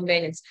there would be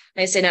companions.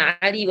 And Sayyidina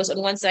Ali was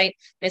on one side,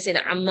 and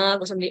Sayyidina Ammar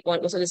was on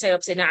the side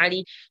of Sayyidina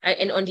Ali,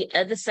 and on the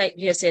other side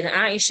we have Sayyidina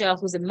Aisha,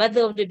 who's the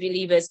mother of the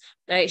believers.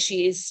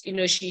 She is,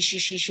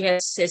 she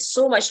has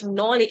so much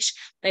knowledge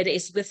that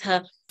is with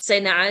her.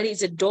 Sayyidina Ali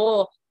is a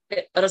door.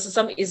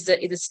 Rasulullah is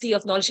the city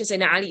of knowledge.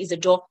 Sayyidina Ali is a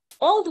door.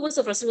 All the words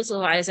of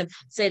Rasulullah,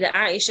 Sayyidina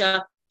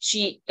Aisha,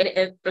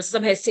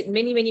 Rasulullah has said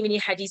many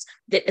hadiths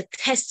that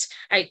attest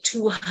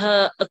to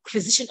her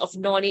acquisition of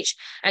knowledge.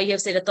 You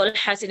have said Talha,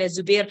 Sayyidina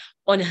Zubair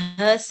on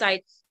her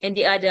side, and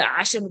they are the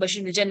Ashram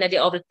Mubashirin bil Jannah. They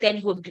are the 10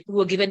 who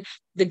were given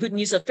the good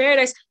news of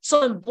paradise.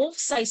 So on both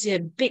sides you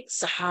have big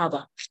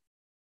Sahaba,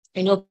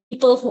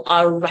 people who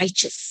are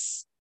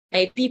righteous,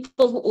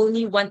 people who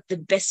only want the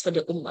best for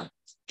the Ummah,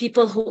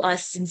 people who are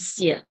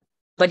sincere,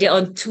 but they're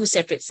on two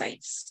separate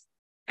sides.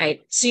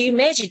 So you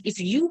imagine if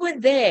you were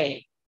there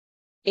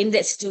in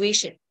that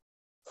situation,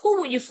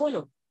 who would you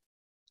follow?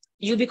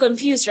 You'll be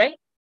confused, right?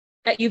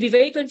 You'll be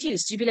very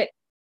confused. You'll be like,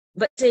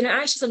 but Sayyidina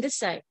Aisha is on this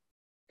side,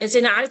 and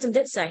Sayyidina Ali is on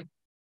that side.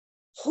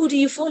 Who do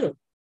you follow?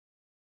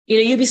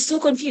 You'll be so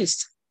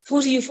confused.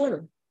 Who do you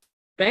follow?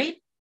 Right?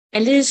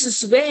 And this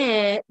is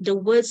where the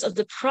words of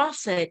the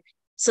Prophet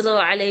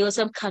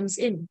ﷺ comes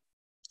in.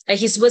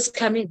 His words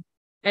come in.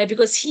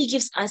 Because he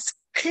gives us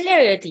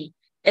clarity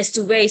as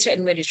to where is right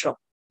and where is wrong.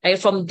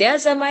 From their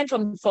zaman,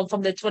 from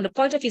the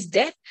point of his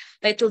death,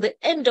 till the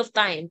end of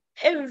time,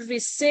 every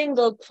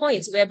single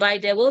point whereby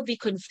there will be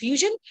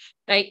confusion,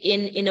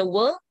 in a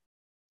world,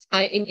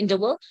 in the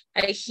world,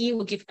 he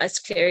will give us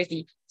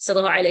clarity,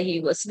 sallallahu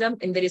alaihi wasallam,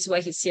 and that is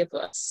why he's here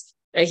for us.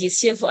 He's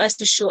here for us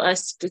to show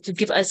us, to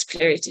give us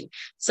clarity,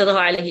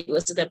 sallallahu alaihi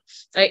wasallam.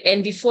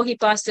 And before he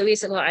passed away,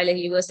 sallallahu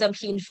alaihi wasallam,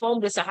 he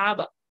informed the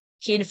Sahaba,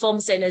 he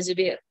informed Sayyidina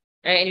Zubair.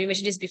 And we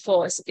mentioned this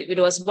before. It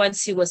was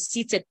once he was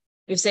seated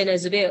with Sayyidina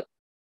Zubair,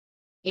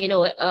 and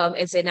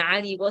Sayyidina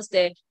Ali was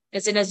there.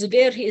 And Sayyidina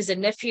Zubair, he is the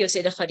nephew of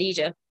Sayyidina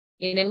Khadija.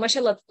 And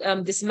mashallah,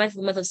 this month,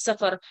 the month of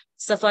Safar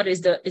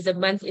is the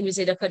month in which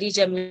Sayyidina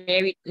Khadija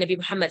married Nabi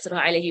Muhammad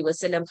sallallahu alaihi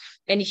wasallam.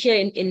 And here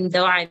in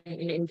Dawan,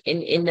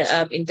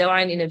 in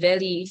Dawan, in a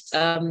valley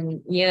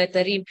near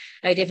Tarim,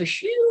 they have a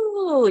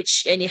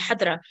huge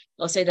hadra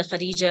of Sayyidina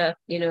Khadija,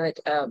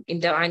 in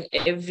Dawan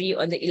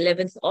on the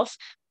 11th of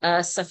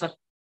Safar.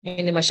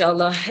 And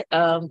mashallah,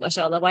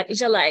 mashallah,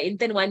 inshallah, I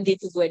intend one day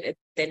to go and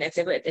attend. I've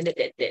never attended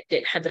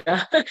that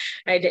hadra,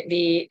 right? That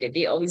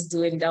they always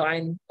do in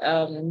Dawan,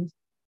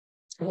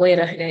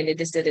 Huwairah,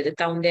 the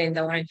town there in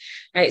Dawan,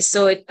 right?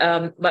 So,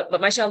 but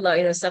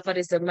mashallah, Safar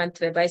is the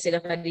month whereby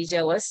Sayyidah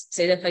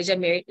Khadija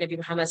married Nabi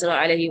Muhammad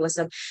sallallahu alaihi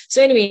wasallam.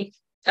 So anyway,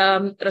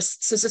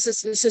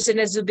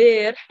 Sayyidina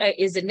Zubair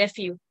is the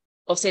nephew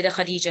of Sayyidah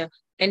Khadija.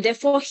 And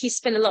therefore, he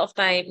spent a lot of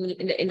time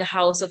in the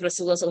house of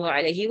Rasulullah sallallahu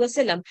alaihi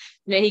wasallam.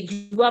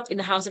 He grew up in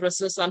the house of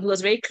Rasulullah, who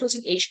was very close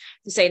in age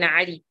to Sayyidina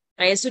Ali.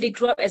 And so they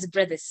grew up as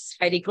brothers.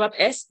 Right? They grew up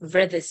as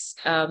brothers,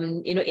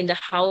 in the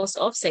house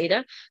of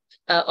Sayyidah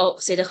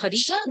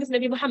Khadija with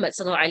Nabi Muhammad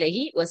sallallahu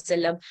alaihi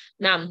wasallam.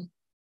 Now,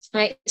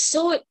 right.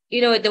 So,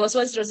 there was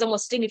once Razam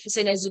was sitting with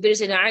Sayyidina Zubair,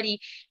 Sayyidina Ali,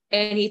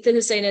 and he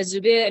turned to Sayyidina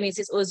Zubair and he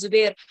says, "Oh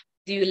Zubair,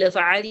 do you love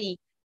Ali?"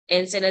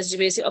 And Sayyidina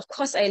Zubair said, "Of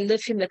course I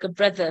love him like a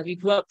brother. We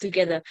grew up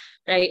together."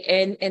 Right.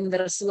 And the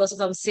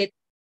Rasulullah said,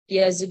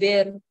 "Yeah,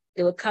 Zubair,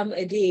 there will come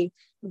a day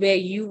where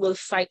you will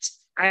fight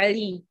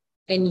Ali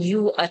and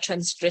you are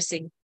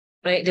transgressing."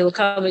 Right? There will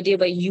come a day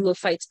where you will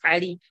fight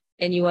Ali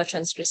and you are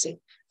transgressing.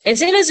 And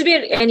Sayyidina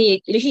Zubair, and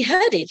he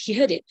heard it,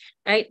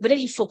 right? But then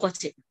he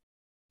forgot it.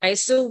 Right?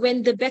 So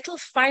when the battle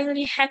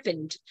finally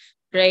happened,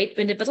 right?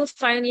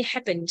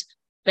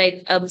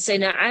 Right,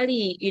 Sayyidina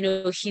Ali, he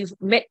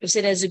met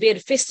Sayyidina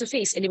Zubair face to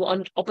face, and they were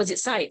on opposite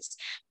sides.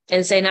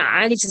 And Sayyidina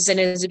Ali said,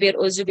 Sayyidina Zubair,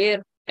 "Oh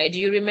Zubair, do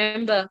you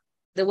remember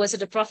the words of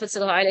the Prophet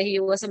sallallahu alaihi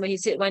wasallam? He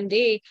said one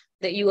day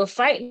that you will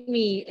fight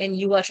me and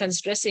you are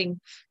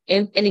transgressing."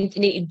 And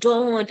it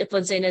dawned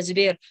upon Sayyidina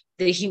Zubair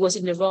that he was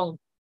in the wrong.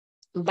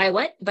 By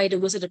what? By the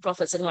words of the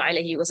Prophet sallallahu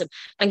alaihi wasallam.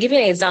 I'm giving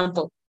an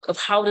example of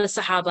how the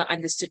Sahaba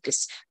understood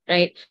this,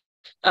 right?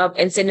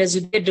 And Sayyidina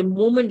Zubair, the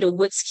moment the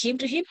words came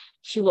to him,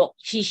 he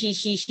walked.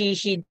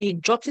 He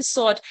dropped his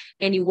sword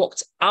and he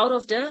walked out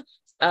of the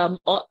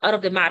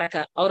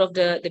ma'araka, out of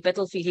the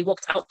battlefield. He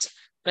walked out,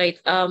 right?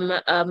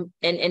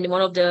 And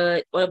one of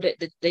the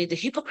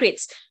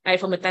hypocrites, right,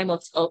 from the time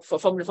of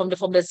from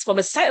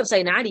the side of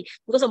Sayyidina Ali,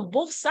 because on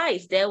both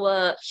sides there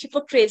were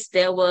hypocrites,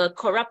 there were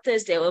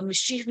corruptors, there were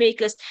mischief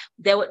makers,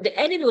 the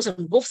enemy was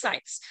on both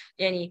sides.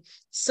 And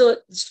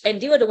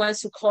they were the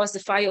ones who caused the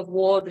fire of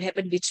war to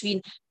happen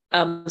between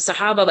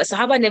Sahaba, but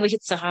Sahaba never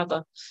hit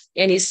Sahaba.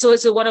 And so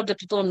one of the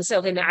people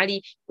himself, and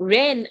Ali,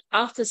 ran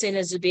after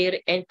Sayyidina Zubair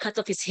and cut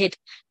off his head,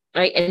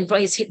 right, and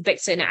brought his head back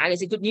to Sayyidina Ali. He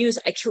said, "Good news,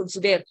 I killed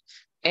Zubair."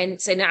 And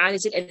Sayyidina Ali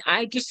said, "And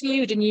I give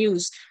you the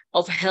news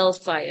of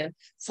hellfire,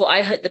 for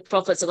I heard the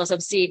Prophet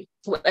say,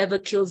 whoever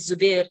kills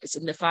Zubair is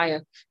in the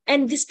fire."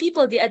 And these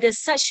people, they're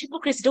such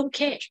hypocrites, they don't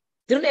care.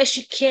 They don't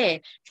actually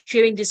care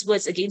hearing these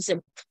words against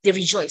them. They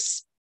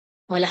rejoice.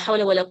 Right? And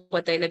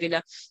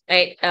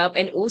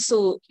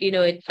also,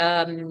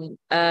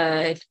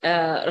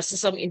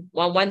 Rasulullah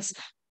once,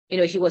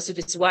 he was with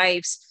his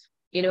wives,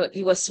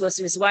 he was with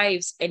his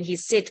wives, and he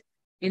said,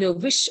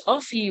 "Which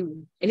of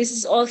you," and this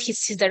is all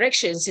his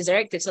directions, his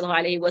directives,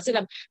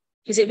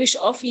 he said, "Which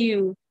of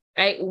you,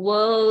 right,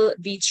 will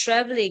be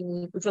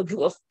traveling with a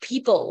group of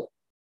people,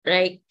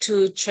 right,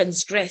 to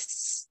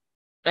transgress,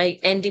 right,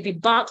 and they be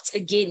barked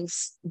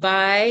against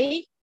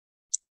by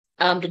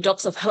the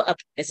dogs of Hawab,"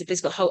 as a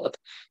place called Hawab.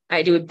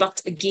 Right, they were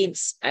bucked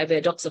against by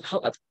the dogs of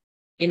Hawab.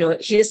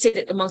 He said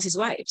it amongst his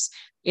wives.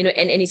 And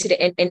he said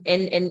it, and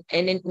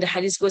the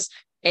hadith goes,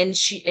 and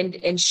she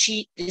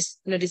this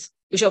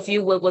which of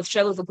you will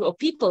travel with a group of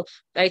people,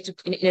 right,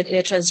 in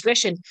a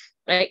transgression,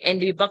 right, and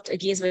they be bucked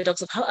against by the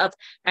dogs of Hawab,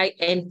 right,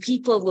 and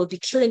people will be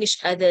killing each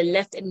other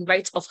left and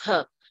right of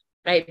her,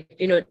 right,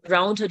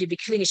 around her, they'll be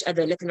killing each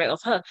other left and right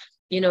of her.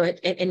 And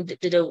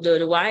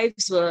the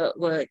wives were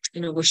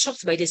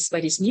shocked by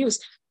this news.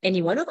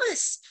 Any one of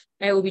us,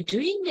 right, will be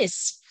doing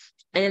this.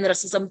 And then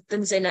Rasulullah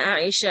turned to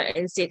Aisha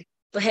and said,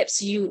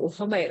 "Perhaps you, or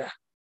Humaira."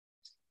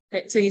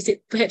 Right? So he said,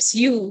 "Perhaps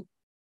you,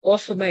 or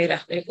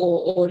Humaira," right?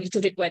 or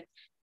little bit what,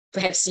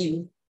 "Perhaps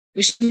you,"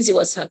 which means it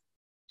was her.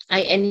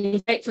 And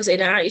in fact, for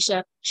Sayyidina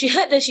Aisha, she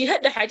heard the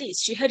hadith,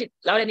 she heard it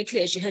loud and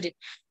clear, she heard it,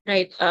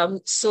 right?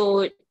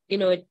 So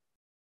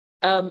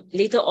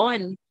later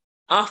on,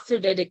 after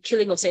the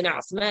killing of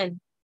Sayyidina Uthman,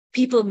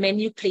 people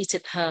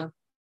manipulated her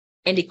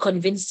and they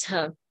convinced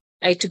her,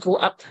 right, to go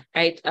up,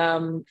 right,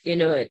 and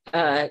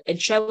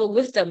travel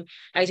with them,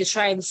 right, to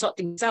try and sort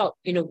things out,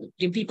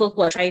 the people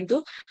who are trying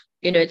to,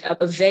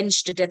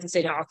 avenge the death of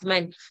Sayyidina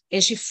Uthman.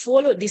 And she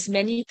followed these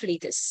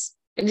manipulators.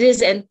 And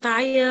this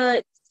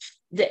entire,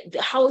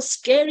 how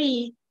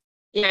scary,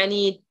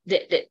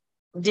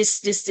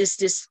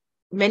 this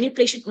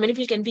manipulation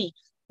can be.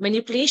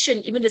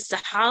 Manipulation, even the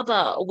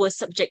Sahaba were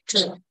subject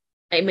to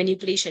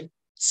manipulation.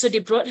 So they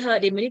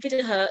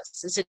manipulated her,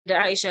 Sister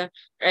Aisha,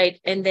 right?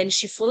 And then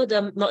she followed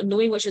them, not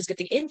knowing what she was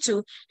getting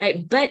into,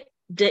 right? But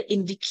the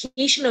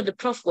indication of the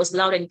Prophet was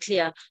loud and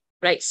clear,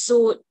 right?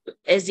 So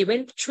as they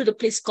went through the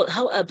place called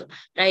Hawab,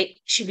 right,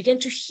 she began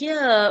to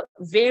hear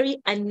very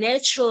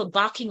unnatural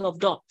barking of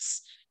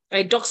dogs,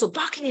 Right? Dogs were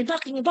barking and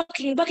barking and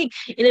barking and barking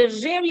in a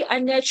very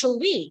unnatural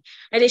way.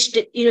 And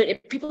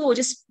people were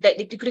just like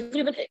they couldn't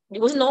even,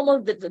 it wasn't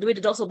normal the way the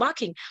dogs were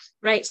barking,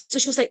 right? So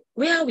she was like,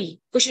 "Where are we?"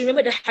 Because she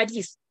remembered the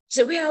hadith. She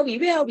said, "Where are we?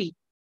 Where are we?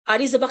 Are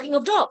these the barking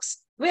of dogs?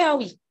 Where are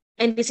we?"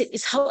 And they said,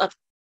 "It's how up."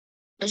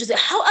 And she said,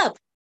 "How up?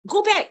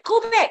 Go back,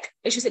 go back."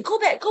 And she said, "Go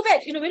back, go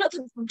back. We're not,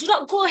 do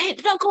not go ahead,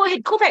 do not go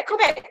ahead, go back, go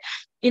back."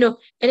 And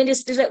then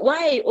they're like,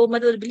 "Why, oh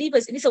mother of the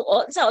believers?" And these are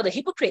all the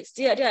hypocrites.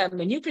 They are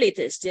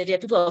manipulators. They are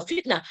people of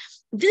fitna.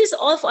 This is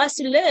all for us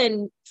to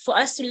learn,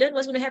 what's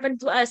going to happen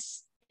to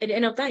us at the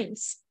end of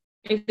times.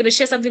 I'm going to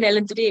share something I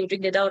learned today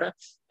during the Dawrah.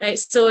 Right.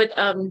 So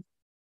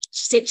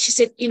she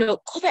said,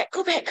 go back,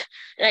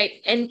 right?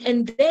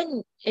 And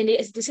then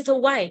they said, "Oh,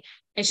 why?"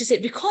 And she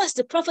said, "Because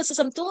the Prophet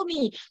told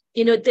me,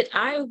 that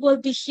I will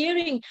be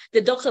hearing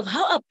the dogs of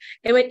Ha'ab.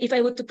 And if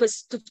I were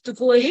to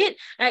go ahead,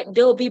 right,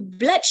 there will be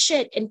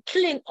bloodshed and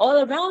killing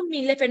all around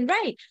me, left and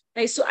right.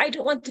 Right? So I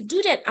don't want to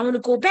do that. I want to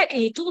go back."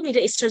 And he told me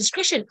that it's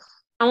transgression.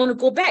 I want to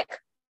go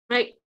back.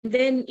 Right? And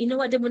then you know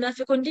what the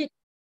Munafiqun did?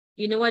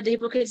 You know what the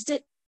hypocrites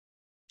did?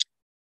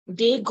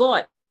 They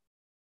got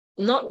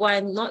not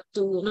one, not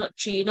two, not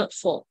three, not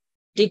four.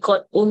 They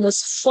got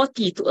almost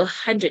 40 to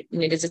 100.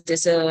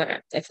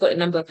 I forgot the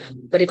number,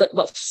 but they got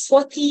about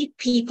 40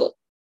 people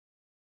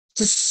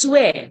to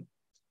swear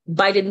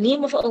by the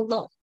name of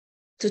Allah,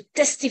 to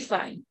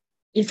testify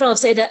in front of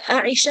Sayyidah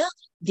Aisha,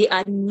 they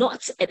are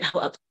not at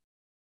Hawab.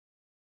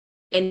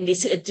 And they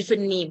said a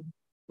different name.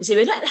 They said,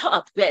 "We're not at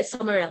Hawab, we're at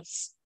somewhere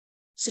else."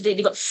 So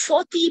they got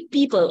 40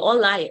 people, all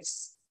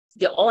liars.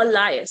 They're all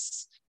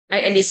liars.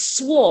 Right? And they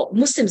swore,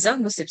 Muslims.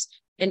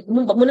 And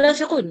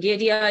Munafiqun,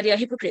 they are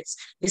hypocrites.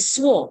 They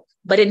swore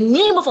by the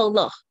name of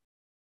Allah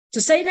to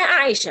Sayyidah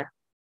Aisha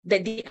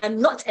that they are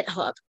not at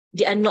Hawab.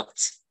 They are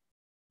not.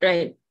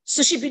 Right?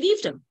 So she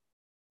believed them.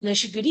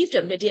 She believed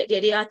them that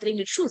they are telling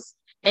the truth.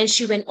 And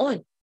she went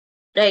on.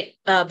 Right?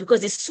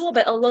 Because they swore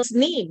by Allah's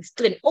name,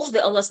 to an oath by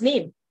Allah's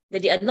name,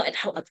 that they are not at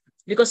Hawab.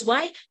 Because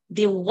why?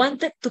 They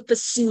wanted to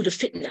pursue the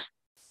fitna.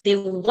 They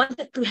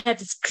wanted to have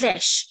this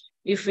clash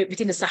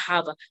between the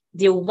Sahaba.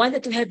 They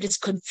wanted to have this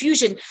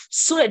confusion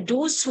so that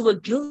those who were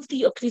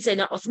guilty of killing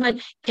Sayyidina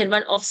Uthman can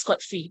run off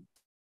scot-free.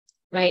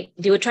 Right?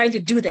 They were trying to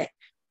do that.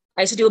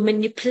 Right? So they were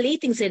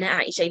manipulating Sayyidina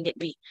Aisha in that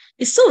way.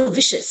 It's so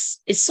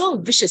vicious. It's so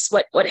vicious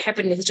what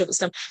happened in the history of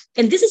Islam.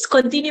 And this is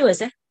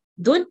continuous.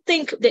 Don't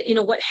think that,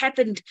 what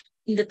happened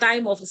in the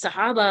time of the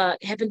Sahaba,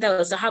 happened to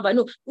the Sahaba.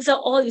 No, these are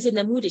all in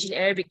Namudaj in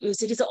Arabic.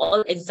 So these are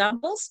all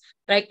examples,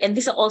 right? And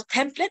these are all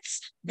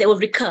templates that will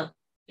recur.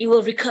 It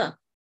will recur.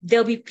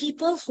 There'll be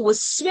people who will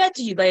swear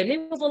to you by the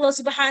name of Allah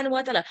subhanahu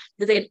wa ta'ala,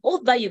 that they can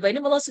oath by you by the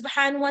name of Allah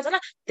subhanahu wa ta'ala,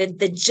 that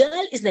the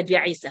Dajjal is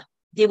Nabi Isa.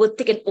 They will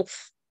take an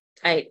oath.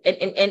 Right?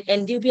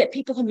 And they'll be like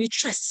people whom you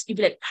trust. You'll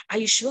be like, "Are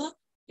you sure?"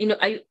 And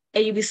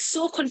you'll be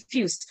so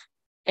confused.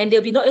 And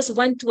there'll be not just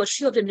one, two, or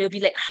three of them. There'll be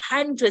like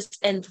hundreds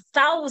and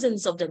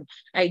thousands of them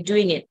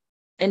doing it.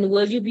 And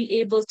will you be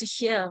able to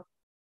hear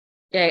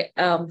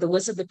the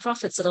words of the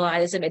Prophet at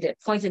that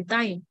point in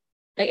time,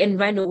 and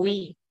run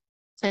away?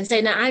 And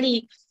Sayyidina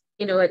Ali,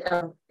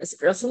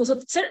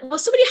 Rasulullah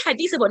was so many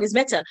hadiths about this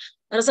matter.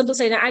 And Rasulullah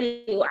said,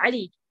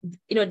 Ali,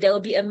 there will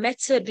be a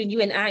matter between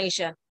you and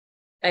Aisha.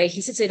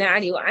 He said to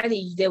Ali,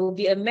 there will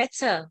be a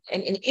matter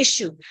and an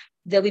issue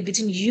that will be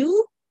between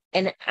you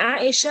and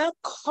Aisha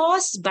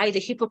caused by the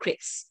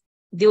hypocrites.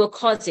 They will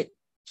cause it.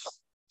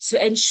 So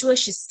ensure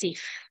she's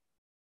safe.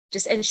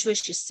 Just ensure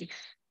she's safe.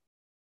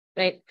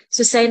 Right?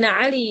 So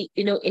Sayyidina Ali,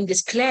 in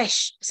this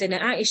clash,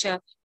 Sayyidina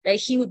Aisha,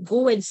 he would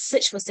go and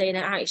search for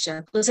Sayyidina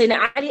Aisha. So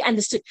Sayyidina Ali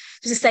understood.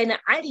 So Sayyidina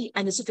Ali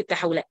understood the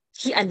tahawla.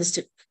 He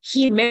understood.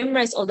 He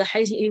memorized all the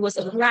hadith. He was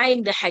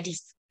applying the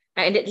hadith.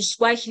 And that is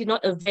why he did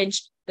not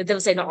avenge the death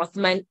of Sayyidina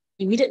Uthman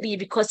immediately,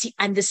 because he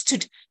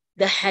understood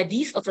the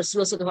hadith of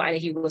Rasulullah sallallahu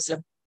alaihi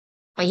wasallam.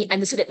 And he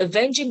understood that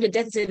avenging the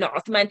death of Sayyidina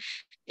Uthman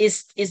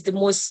is the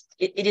most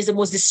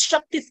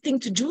destructive thing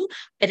to do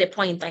at that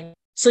point in time.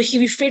 So he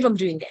refrained from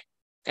doing that.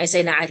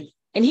 Sayyidina Ali.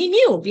 And he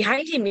knew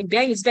behind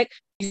his back,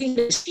 using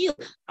the shield,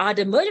 are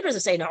the murderers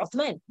of Sayyidina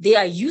Uthman. They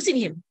are using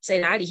him,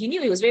 Sayyidina Ali. He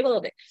knew, he was very well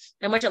of it.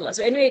 And mashallah.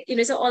 So anyway,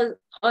 so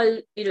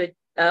all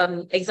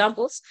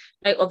examples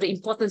of the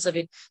importance of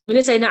it. When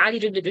Sayyidina Ali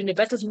during the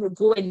battle, he would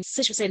go and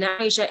search for Sayyidina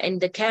Aisha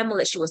and the camel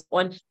that she was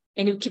on,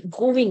 and he would keep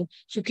going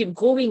to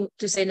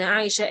Sayyidina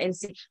Aisha and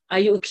say, "Are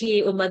you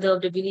okay, O mother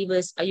of the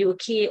believers? Are you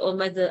okay, O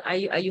mother? Are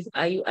you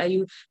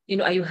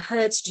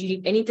hurt? Do you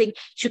need anything?"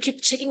 She would keep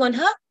checking on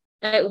her.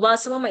 While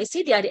someone might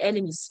say they are the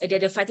enemies,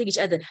 they're fighting each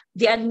other,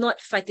 they are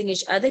not fighting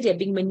each other. They're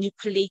being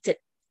manipulated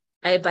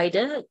by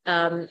the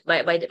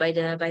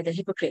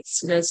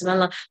hypocrites.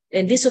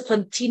 And this will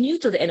continue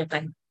till the end of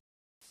time.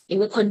 It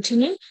will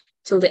continue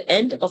till the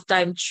end of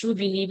time. True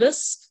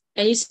believers,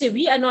 and you say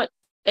we are not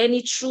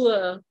any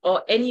truer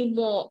or any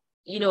more,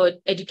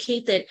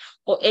 educated,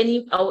 or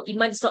our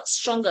iman is not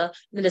stronger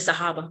than the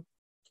Sahaba.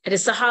 And the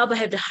Sahaba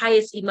have the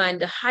highest iman,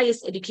 the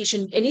highest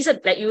education. And he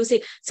said, like you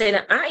say,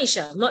 Sayyidina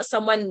Aisha, not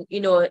someone,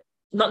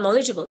 not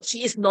knowledgeable.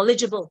 She is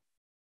knowledgeable,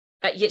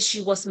 but yet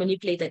she was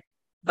manipulated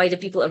by the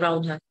people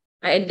around her.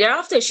 And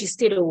thereafter, she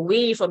stayed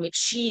away from it.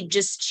 She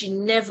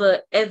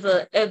never,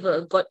 ever,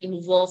 ever got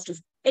involved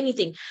with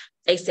anything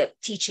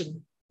except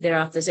teaching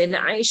thereafter. So in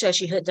Aisha,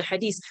 she heard the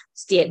hadith,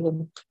 stay at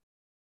home,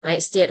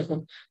 right? Stay at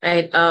home,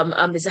 right?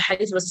 There's a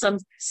hadith was some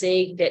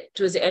saying that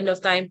towards the end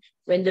of time,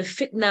 when the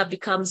fitna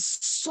becomes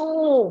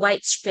so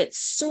widespread,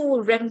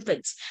 so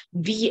rampant,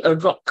 be a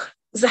rock.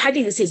 There's a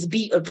hadith that says,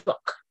 be a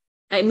rock,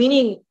 right?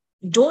 Meaning,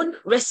 don't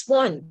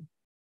respond,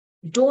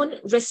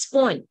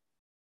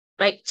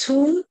 right,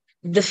 to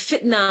the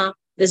fitna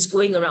that's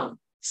going around.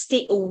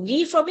 Stay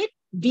away from it.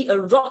 Be a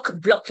rock.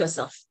 Block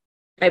yourself.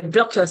 Right?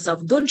 Block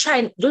yourself. Don't try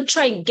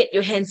and get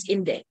your hands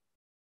in there,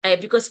 right?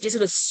 Because it's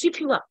going to sweep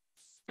you up,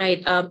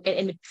 right?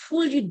 And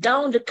pull you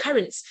down the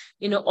currents,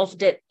 of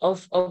that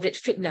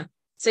fitna.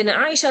 So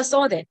now Aisha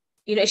saw that,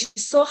 she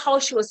saw how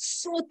she was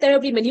so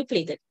terribly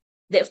manipulated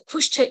that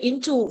pushed her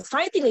into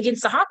fighting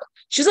against Sahaba.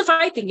 She wasn't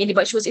fighting,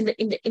 but she was in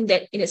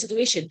that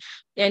situation.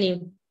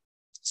 And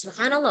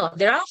SubhanAllah,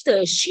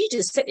 thereafter, she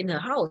just sat in her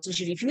house. So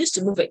she refused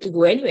to move back to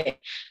go anywhere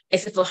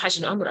except for Hajj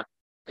and Umrah.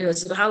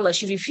 SubhanAllah,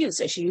 she refused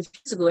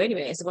to go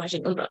anywhere except for Hajj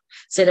and Umrah.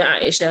 Said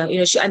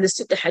Aisha, she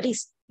understood the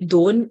hadith.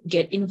 Don't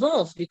get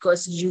involved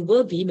because you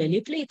will be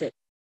manipulated.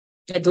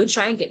 Don't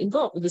try and get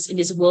involved in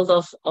this world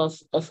of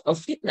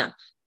fitna.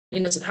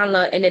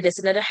 SubhanAllah. And then there's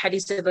another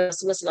hadith that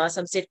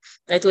Rasulullah said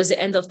that towards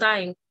the end of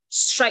time,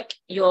 strike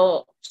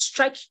your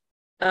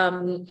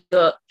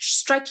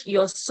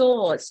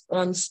swords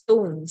on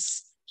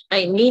stones.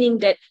 Meaning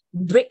that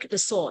break the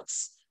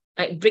swords.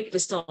 Break the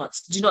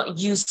swords. Do not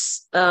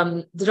use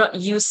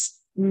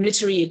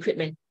military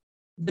equipment.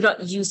 Do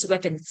not use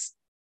weapons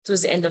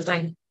towards the end of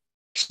time.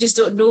 You just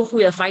don't know who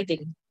you're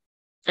fighting.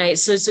 Right.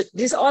 So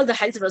these are all the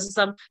hadith of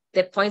Rasulullah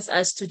that points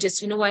us to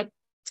just,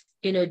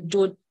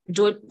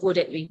 don't go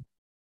that way.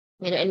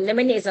 And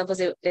many examples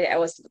that I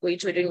was going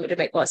through during the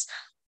mic was,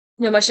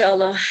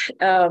 mashallah,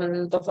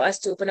 but for us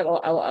to open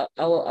up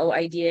our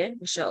idea,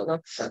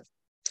 mashallah.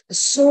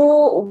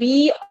 So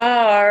we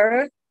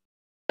are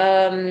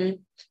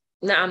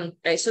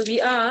right, so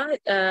we are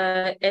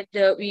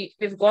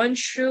we've gone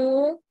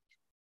through,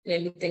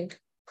 let me think,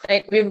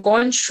 right, we've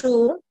gone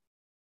through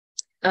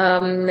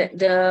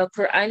the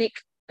Quranic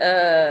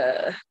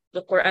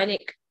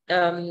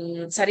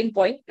starting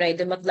point, right,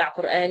 the Matla'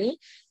 Qur'ani,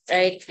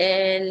 right,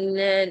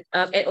 and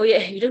oh yeah,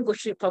 you didn't go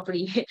through it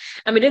properly.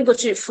 We didn't go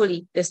through it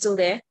fully. They're still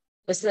there.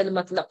 We're still in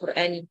the Matla'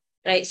 Qur'ani.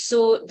 Right,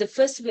 so the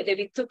first bit that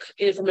we took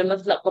from the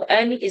Matla'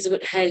 Qur'ani is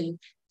with hal,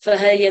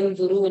 فَهَلْ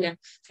يَنْظُرُونَ,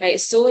 right,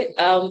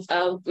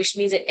 so which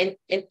means that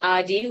and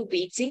are they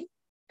waiting?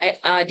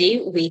 Are they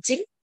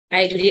waiting?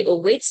 Right, do they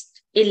await?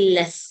 إِلَّا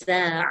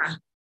السَّاعَةِ,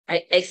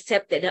 right,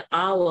 except that the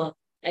hour,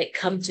 right,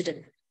 come to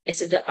them.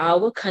 Except the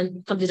hour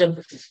come to them.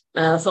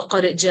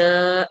 فَقَدْ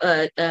جَاءَ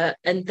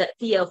أَنْ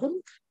تَأْتِيَهُمْ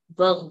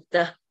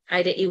بَغْتَةً,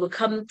 right, that it will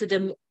come to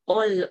them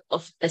all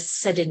of a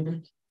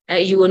sudden.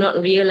 You will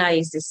not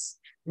realize this.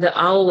 The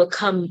hour will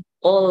come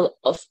all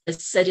of a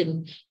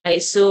sudden,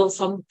 right? So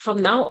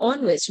from now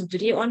onwards, from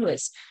today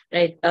onwards,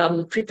 right?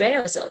 Prepare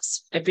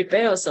yourselves,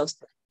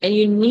 and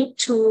you need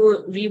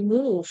to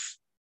remove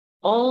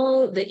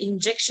all the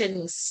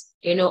injections,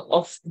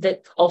 of the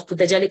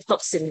Dajjalic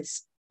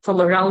toxins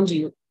from around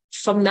you.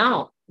 From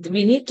now,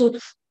 we need to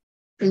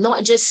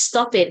not just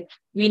stop it.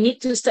 We need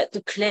to start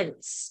to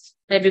cleanse,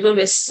 right? Because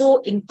we're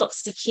so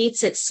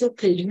intoxicated, so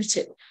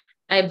polluted,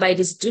 right, by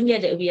this dunya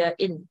that we are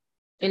in.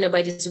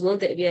 By this world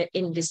that we are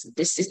in, this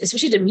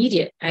especially the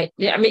media, right?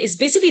 It's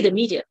basically the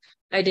media,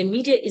 right? The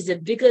media is the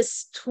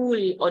biggest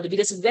tool or the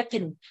biggest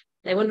weapon.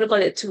 I want to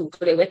call it a tool,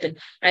 call it a weapon,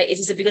 right? It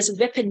is the biggest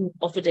weapon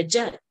of the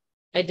Dajjal.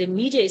 Right? The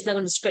media is not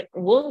going to spread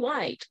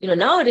worldwide.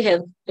 Now they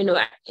have,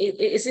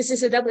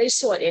 it's a double-edged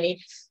sword,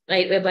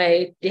 right?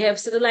 Whereby they have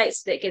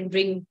satellites that can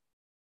bring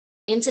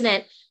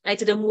internet, right,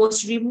 to the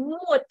most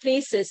remote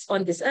places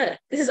on this earth.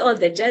 This is all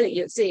Dajjal,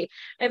 you'd say.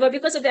 Right? But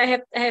because of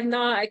that,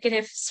 I can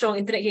have strong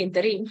internet here in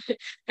Tarim.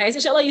 Right? So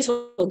inshallah, use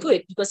for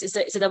good because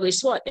it's a double-edged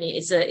sword.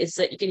 You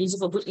can use it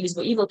for good, you can use it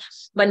for evil.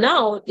 But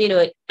now,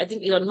 I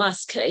think Elon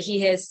Musk, he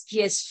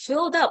has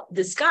filled up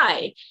the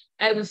sky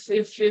with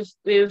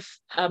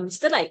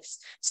satellites.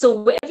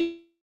 So wherever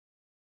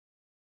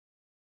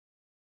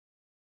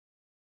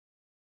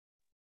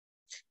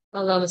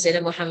Allahumma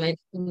salli Muhammad.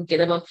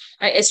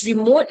 As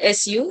remote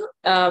as you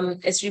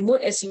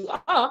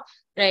are,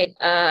 right?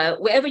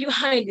 Wherever you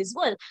are in this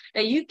world,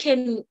 you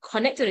can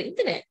connect to the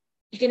internet.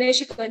 You can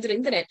actually connect to the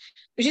internet,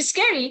 which is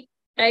scary.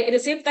 Right? At the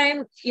same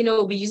time,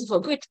 we use it for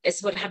good,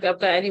 as what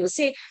Habib Abdul will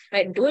say.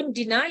 Right? Don't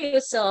deny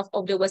yourself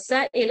of the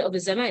wasa'il of the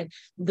zaman.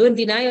 Don't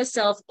deny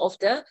yourself of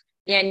the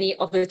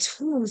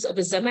tools of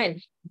the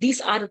zaman. These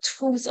are the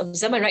tools of the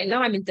zaman. Right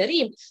now, I'm in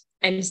Tarim.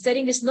 I'm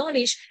studying this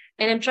knowledge.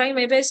 And I'm trying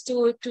my best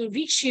to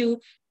reach you,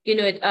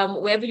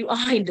 wherever you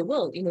are in the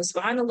world,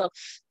 subhanAllah,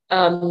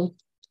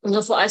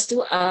 for us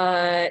to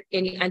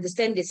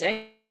understand this,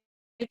 right?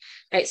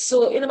 Right.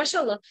 So,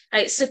 mashallah,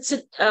 right. So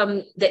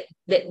that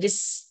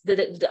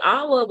the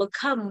hour will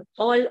come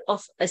all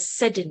of a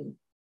sudden.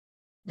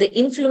 The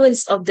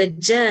influence of the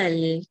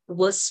Dajjal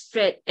will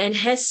spread and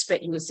has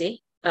spread, you will say,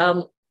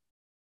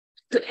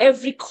 to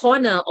every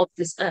corner of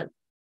this earth.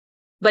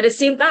 But at the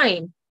same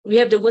time, we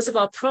have the words of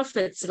our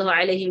Prophet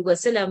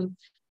ﷺ,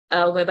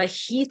 whereby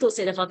he told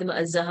Sayyidina Fatima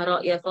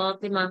al-Zahra, Ya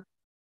Fatima,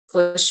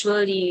 for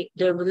surely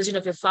the religion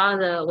of your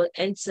father will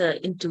enter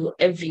into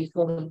every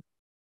home.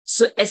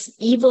 So as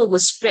evil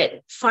was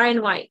spread far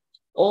and wide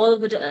all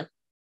over the earth,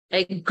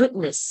 like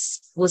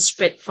goodness was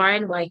spread far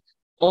and wide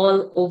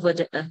all over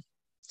the earth.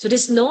 So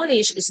this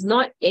knowledge is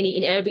not any,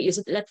 in Arabic,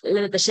 is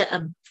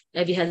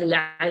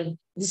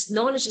this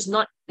knowledge is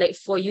not like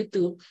for you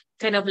to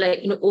kind of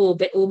like, oh,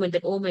 bad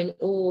omen,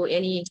 oh,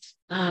 any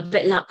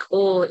bad luck,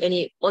 oh,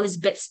 any, all this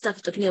bad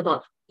stuff talking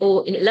about,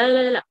 oh, la,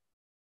 la, la, la.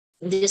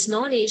 This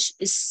knowledge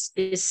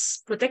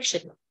is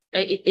protection,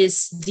 right? It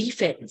is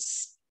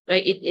defense,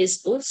 right? It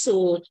is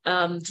also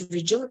to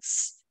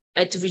rejoice,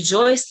 to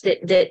rejoice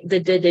that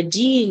the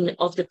deen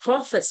of the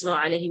Prophet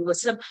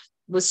ﷺ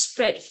was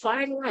spread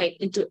far and wide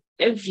into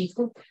every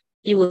home.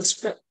 He will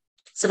spread,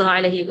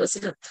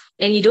 ﷺ.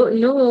 And you don't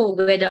know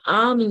where the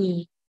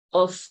army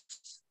of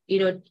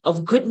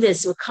of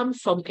goodness will come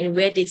from and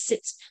where they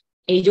sit.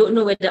 And you don't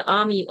know where the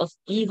army of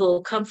evil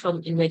will come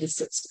from and where they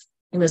sit.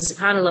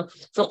 Subhanallah,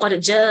 فَقَدْ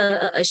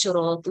جَاءَ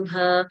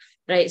أَشْرَاطُهَا,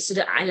 right? So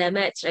the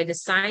alamat, right? The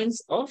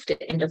signs of the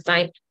end of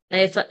time.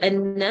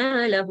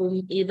 فَأَنَّا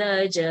لَهُمْ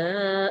إِذَا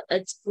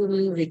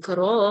جَاءَتْهُمْ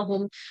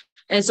ذِكْرَاهُمْ.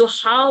 And so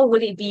how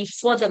will it be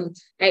for them,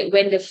 right?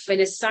 When the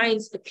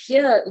signs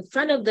appear in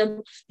front of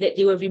them, that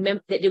they will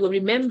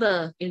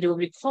remember and they will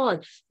recall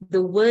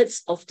the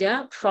words of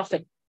their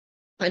prophet.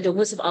 And the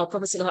words of our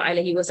Prophet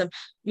ﷺ.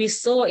 We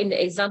saw in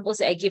the examples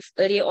that I gave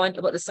earlier on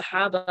about the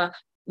Sahaba,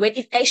 when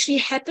it actually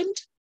happened,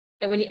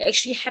 and when it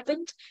actually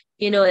happened,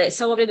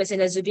 some of them, like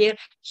Sayyidina Zubair,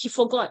 he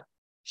forgot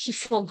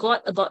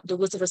about the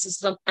words of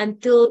Rasulullah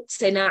until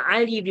Sayyidina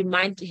Ali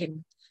reminded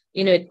him.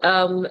 It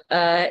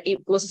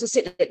was also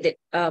said that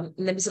Nabi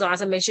Sallallahu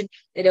Alaihi Wasallam mentioned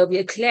that there will be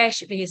a clash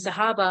between his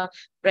Sahaba,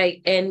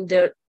 right, and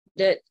the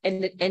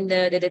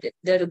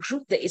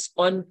group that is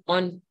on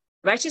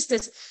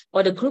righteousness,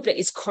 or the group that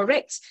is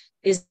correct,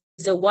 is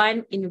the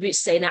one in which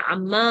Sayyidina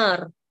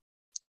Ammar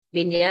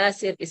bin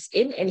Yasir is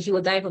in, and he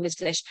will die from his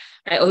flesh,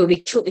 right, or he will be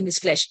killed in his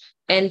flesh.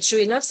 And true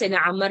enough,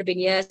 Sayyidina Ammar bin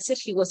Yasir,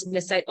 he was in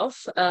the side of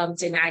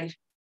Sayyidina Ali.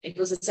 It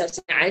was the side of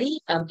Sayyidina Ali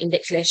in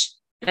that flesh.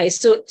 Right?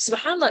 So,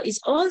 subhanAllah,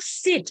 it's all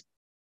Sid.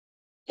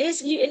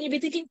 And you'll be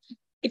thinking,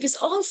 if it's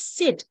all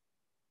Sid,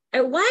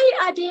 why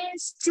are there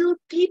still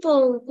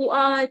people who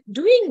are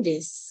doing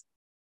this?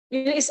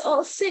 It's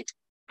all Sid.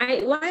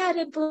 Why are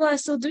the people who are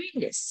still doing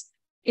this?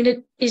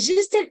 It's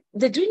just that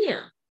the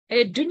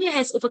dunya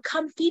has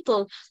overcome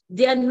people.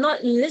 They are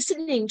not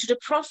listening to the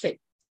Prophet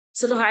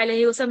Sallallahu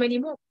Alaihi Wasallam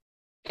anymore.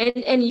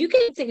 And you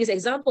can take this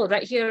example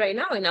right here, right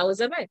now in our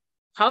Zaman.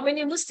 How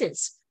many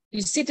Muslims?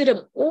 You say to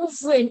them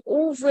over and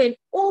over and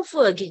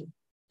over again,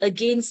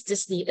 against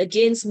Disney,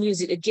 against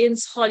music,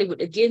 against Hollywood,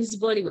 against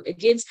Bollywood,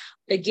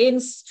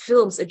 against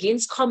films,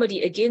 against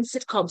comedy, against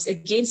sitcoms,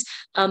 against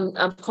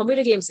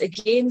computer games,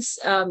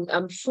 against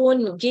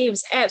phone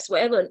games, apps,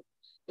 whatever.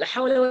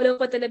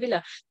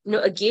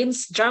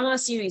 Against drama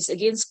series,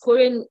 against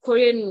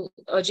Korean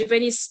or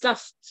Japanese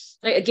stuff,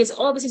 like against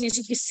all these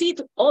things. You see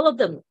all of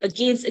them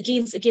against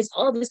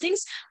all these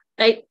things.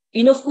 Like,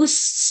 who's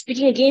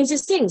speaking against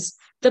these things?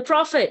 The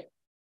Prophet,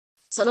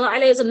 Sallallahu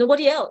Alaihi Wasallam,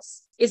 nobody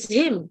else. It's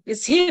him.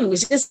 It's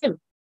just him.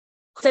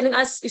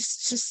 It's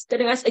just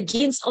telling us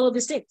against all of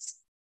these things.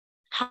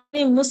 How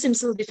many Muslims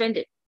still defend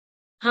it?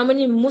 How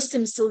many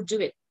Muslims still do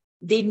it?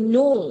 They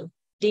know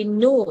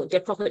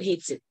their Prophet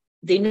hates it.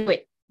 They know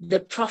it. The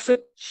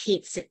Prophet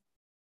hates it.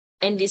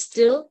 And they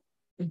still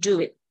do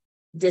it.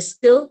 They're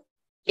still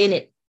in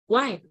it.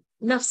 Why?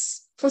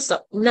 Nafs, full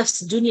stop.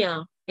 Nafs,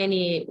 dunya,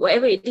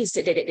 whatever it is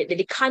that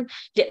they can't,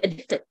 they're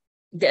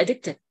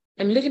addicted.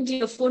 I'm looking to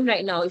your phone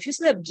right now. If you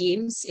still have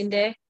games in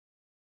there,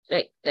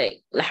 like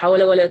la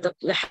hawla wala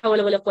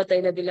quwwata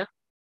illa billah.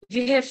 If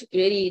you have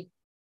really,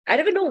 I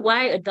don't even know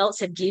why adults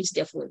have games in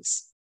their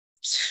phones.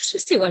 Just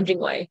still wondering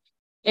why.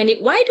 And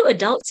why do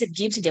adults have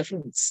games in their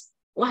phones?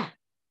 Why?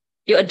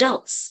 You're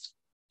adults.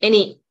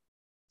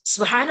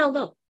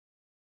 Subhanallah.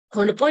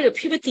 On the point of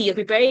puberty, you're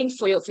preparing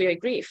for your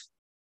grave,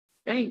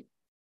 right?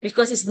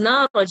 Because it's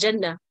nar or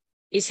Jannah,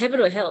 it's heaven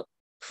or hell.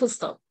 Full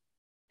stop.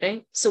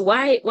 Right? So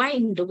why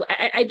in the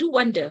I do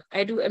wonder.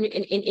 I mean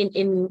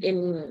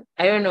in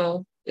I don't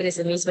know, it is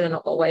amusement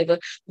or whatever,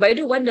 but I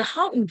do wonder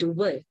how in the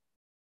world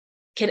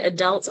can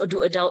adults, or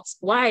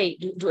why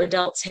do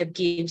adults have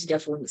games in their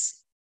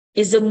phones?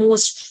 It's the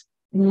most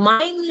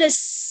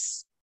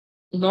mindless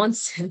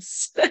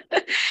nonsense.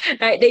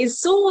 Right? There is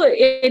so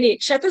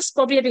Shatter's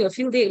probably having a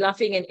field day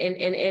laughing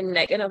and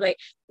like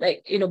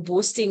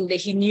boasting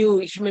that he knew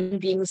human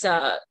beings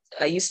are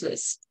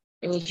useless.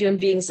 I mean, human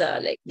beings are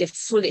like, they're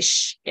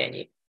foolish.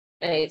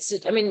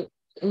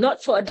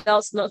 Not for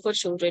adults, not for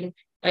children.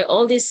 Like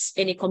all these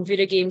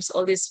computer games,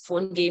 all these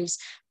phone games,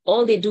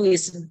 all they do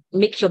is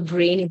make your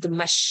brain into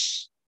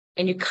mush,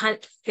 and you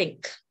can't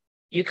think.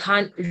 You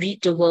can't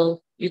read the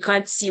world. You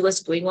can't see what's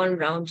going on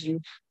around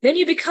you. Then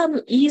you become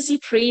easy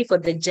prey for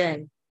the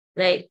Dajjal.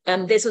 right?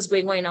 This was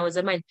going on in our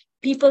zaman.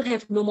 People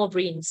have no more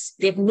brains.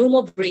 They have no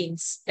more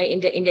brains, right,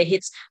 in their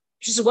heads,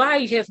 which is why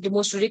you have the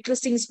most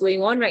ridiculous things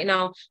going on right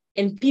now,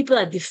 and people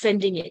are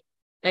defending it.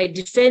 Right?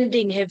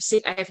 Defending, have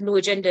said, I have no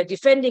agenda.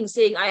 Defending,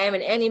 saying I am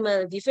an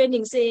animal.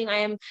 Defending, saying I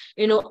am,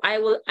 I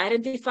will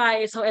identify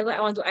as however I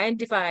want to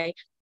identify.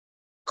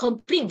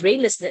 Complete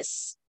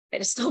brainlessness.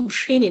 There's no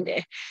brain in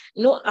there,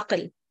 no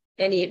akal.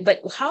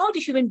 But how do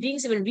human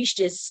beings even reach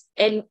this?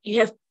 And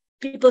you have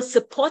people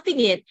supporting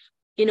it,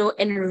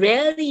 and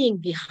rallying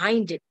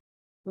behind it.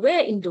 Where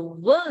in the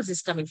world is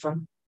this coming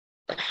from?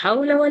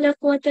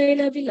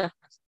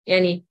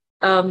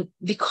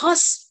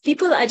 Because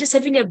people are just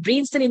having their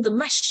brains turned into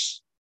mush.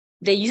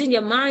 They're using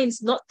their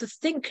minds not to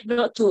think,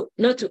 not to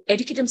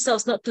educate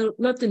themselves, not to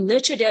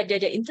nurture their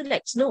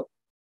intellects. No,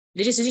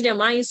 they're just using their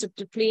minds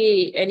to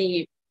play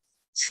any,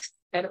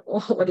 I don't know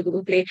what do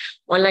people play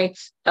online.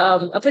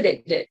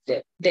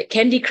 The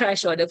Candy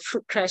Crush or the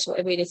Fruit Crush,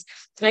 whatever it is.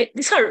 Right?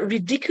 These are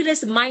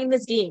ridiculous,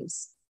 mindless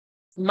games.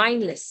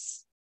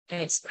 Mindless.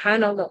 Right?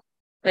 Subhanallah.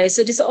 Right?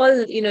 So this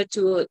all,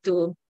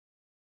 to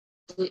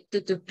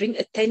bring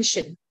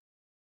attention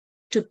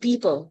to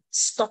people.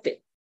 Stop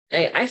it.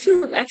 I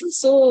feel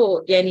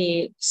so,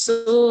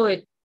 so.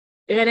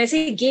 When I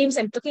say games,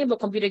 I'm talking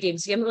about computer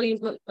games. I'm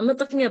not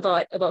talking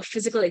about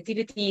physical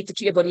activity to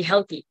keep your body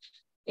healthy.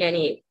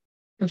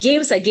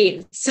 Games are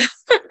games.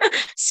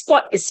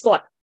 Sport is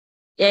sport.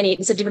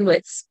 It's a different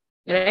words.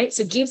 Right?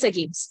 So games are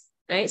games.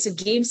 Right? So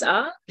games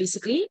are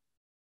basically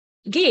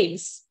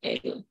games.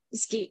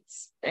 It's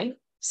games. Right?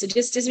 So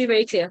just be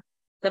very clear.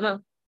 What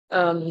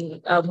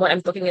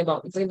I'm talking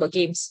about. I'm talking about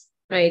games.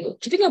 Right?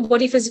 Keeping our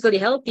body physically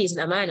healthy is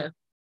an amana.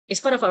 It's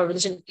part of our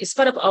religion. It's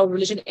part of our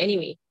religion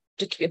anyway,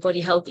 to keep your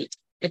body healthy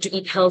and to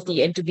eat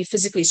healthy and to be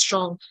physically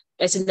strong.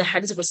 As in the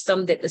hadith of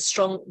Islam, that a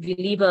strong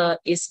believer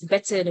is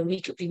better than a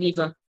weak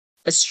believer.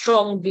 A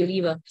strong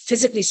believer,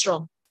 physically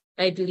strong,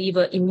 a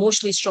believer,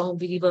 emotionally strong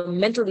believer,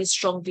 mentally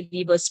strong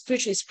believer,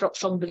 spiritually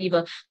strong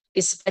believer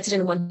is better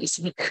than one who is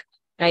weak.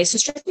 Right? So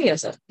strengthen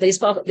yourself. That is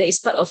part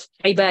of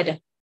ibadah,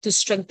 to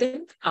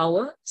strengthen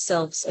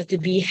ourselves, to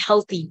be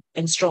healthy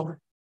and strong.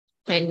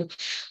 And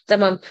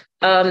tamam.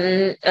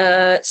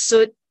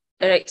 So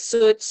all right,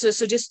 so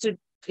just to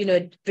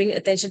bring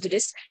attention to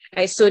this,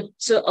 right? So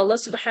Allah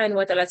subhanahu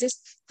wa ta'ala says,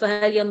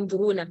 فَهَلْ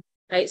يَنْظُرُونَ,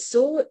 right?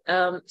 So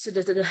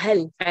the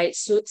hell, right?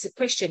 So it's a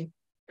question,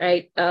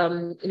 right?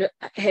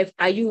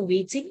 Are you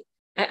waiting?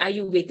 Are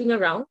you waiting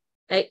around?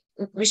 Right?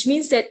 Which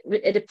means that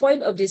at the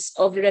point of the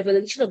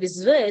revelation of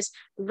this verse,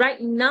 right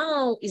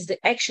now is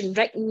the action.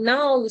 Right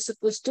now you're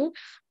supposed to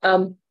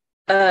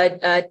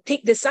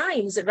take the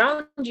signs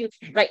around you.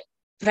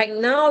 Right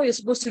now you're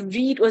supposed to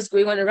read what's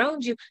going on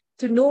around you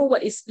to know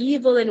what is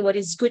evil and what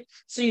is good,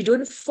 so you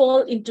don't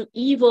fall into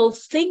evil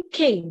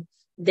thinking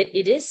that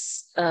it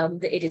is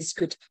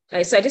good.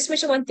 Right? So I just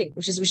mentioned one thing,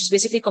 which is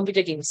basically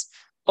computer games.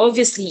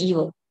 Obviously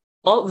evil.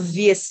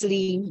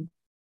 Obviously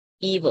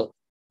evil.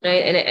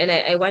 Right? And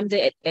I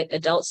wonder at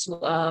adults who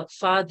are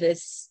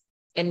fathers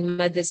and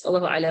mothers,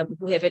 Allahu Alam,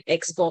 who have an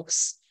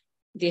Xbox.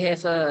 They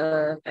have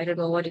I don't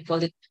know what you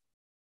call it.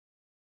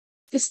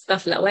 This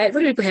stuff like what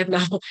do people have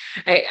now?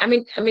 I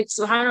mean,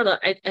 subhanallah,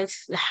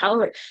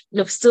 how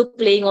still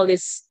playing all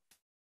these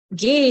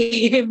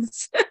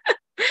games.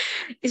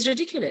 It's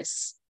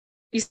ridiculous.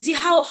 You see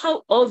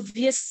how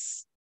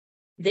obvious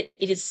that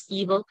it is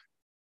evil.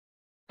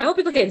 I hope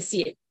people can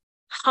see it.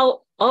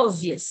 How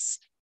obvious.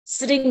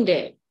 Sitting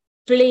there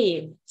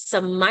playing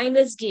some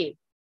mindless game,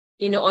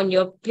 on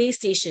your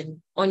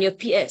PlayStation, on your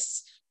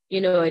PS,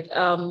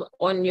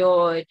 on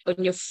your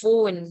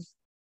phone,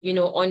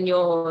 on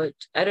your,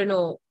 I don't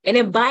know, and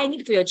then buying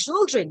it for your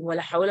children.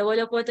 Wala hawla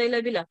wala quwwata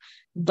illa billah.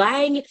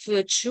 Buying it for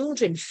your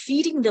children,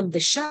 feeding them the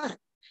shar,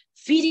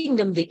 feeding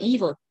them the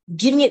evil,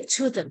 giving it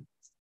to them.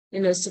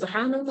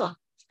 Subhanallah.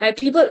 Right?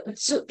 People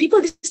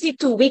just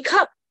need to wake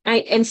up,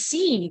 right, and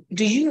see,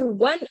 do you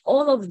want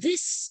all of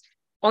this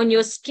on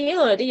your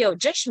scale or your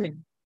judgment?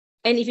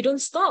 And if you don't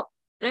stop,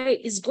 right,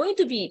 it's going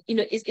to be,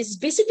 it's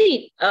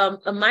basically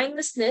a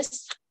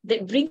mindlessness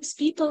that brings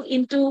people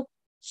into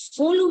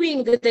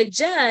following the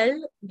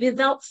Dajjal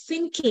without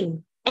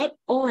thinking at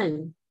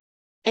all.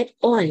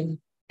 Subhanallah.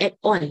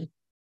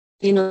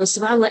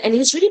 And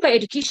it's really by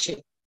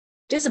education.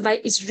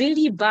 It's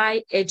really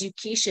by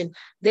education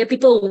that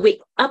people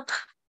wake up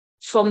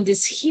from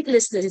this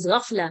heedlessness, this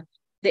ghafla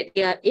that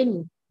they are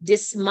in,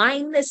 this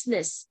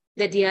mindlessness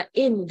that they are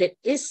in, that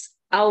is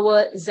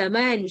our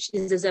zaman, which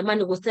is the zaman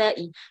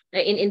ghutha'i.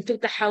 In fiqh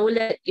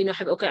tahawulat,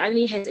 Habib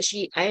Ali has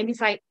actually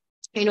identified,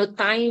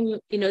 time,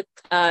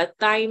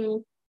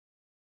 time,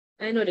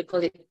 I know what they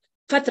call it,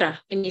 fatra,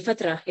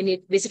 and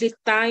it basically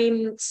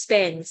time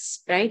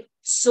spans, right?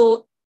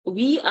 So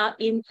we are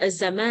in a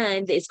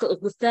zaman that is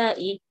called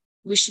ghutha'i,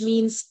 which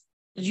means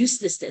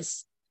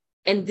uselessness.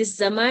 And this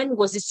zaman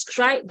was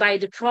described by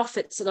the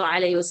Prophet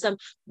ﷺ,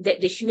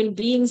 that the human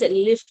beings that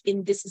live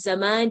in this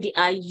zaman, they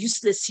are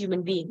useless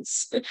human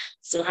beings.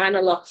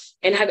 Subhanallah.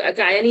 And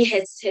Aqani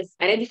has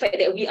identified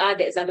that we are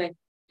that zaman.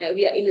 That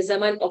we are in the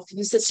zaman of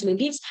useless human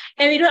beings.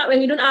 And we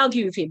don't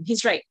argue with him.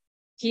 He's right.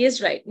 He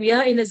is right. We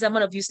are in a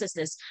zaman of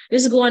uselessness.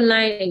 Just go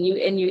online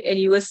and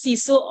you will see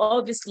so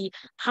obviously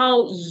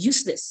how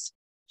useless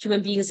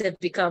human beings have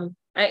become.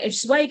 Right?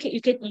 It's why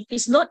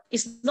it's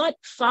not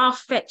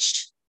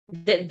far-fetched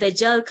that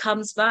Dajjal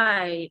comes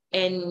by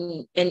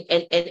and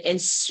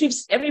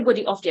sweeps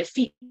everybody off their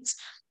feet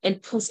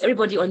and pulls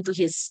everybody onto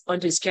his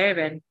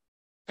caravan.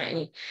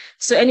 Right?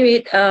 So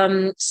anyway,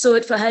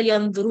 فهل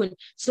ينظرون.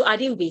 So are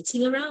they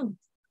waiting around?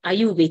 Are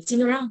you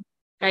waiting around?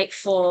 Right?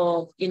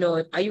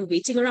 Are you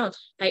waiting around?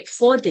 Right?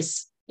 For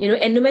this.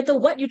 And no matter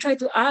what you try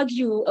to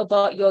argue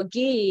about your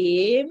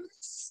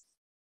games,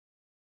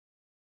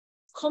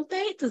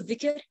 compare it to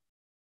dhikr,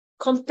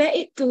 compare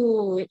it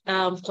to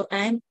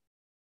Quran.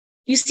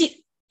 You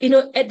see,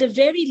 at the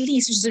very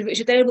least, which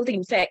is a terrible thing,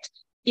 in fact,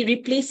 it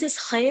replaces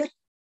khair.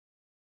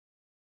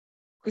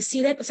 You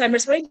see that? So I'm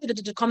referring to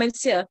the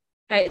comments here.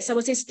 Right?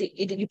 Someone says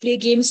you play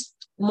games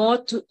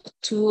more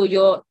to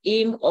your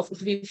aim of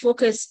being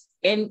focused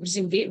and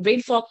using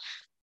brain fog.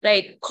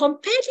 Right?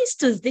 Compare this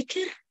to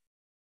dhikr.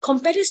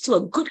 Compare this to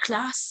a good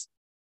class.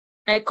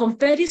 Right?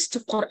 Compare this to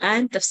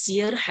Quran,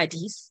 tafsir,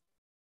 hadith.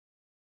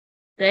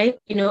 Right?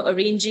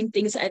 Arranging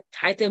things at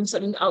items,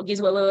 sorting out games,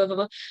 blah, blah, blah,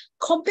 blah.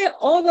 Compare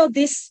all of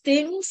these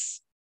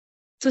things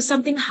to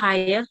something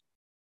higher.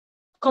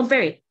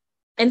 Compare it.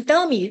 And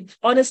tell me,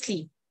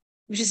 honestly,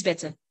 which is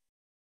better?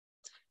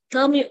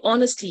 Tell me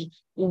honestly,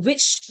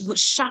 which would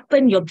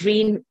sharpen your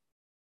brain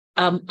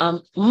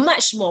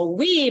much more,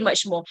 way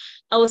much more.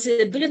 I would say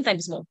 1 billion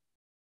times more.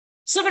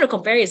 It's not going to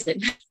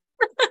comparison.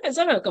 It's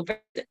not going to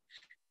comparison.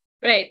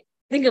 Right?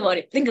 Think about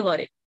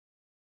it.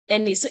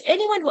 And so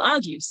anyone who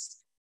argues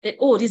that,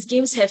 these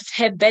games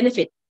have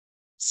benefit,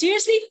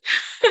 seriously?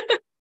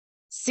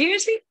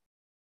 Seriously?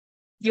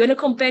 You want to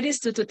compare this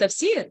to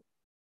tafsir?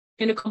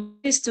 You want to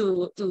compare this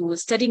to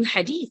studying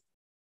hadith?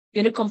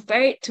 You want to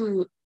compare it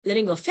to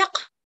learning of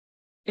fiqh?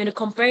 You want to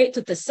compare it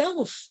to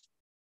tasawwuf?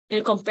 You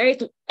want to compare it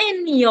to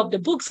any of the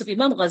books of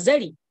Imam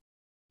Ghazali,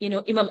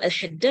 Imam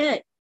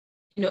al-Haddad,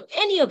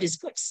 any of his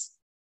books?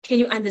 Can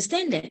you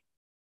understand that?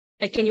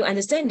 Can you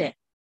understand that?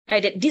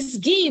 Right? That these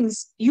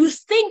games, you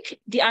think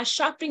they are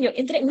sharpening your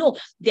intellect. No,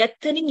 they are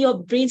turning your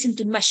brains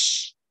into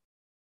mush.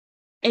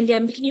 And they are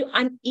making you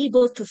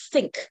unable to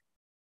think.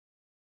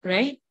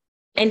 Right?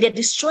 And they're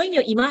destroying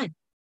your iman.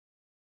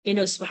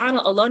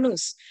 Subhanallah, Allah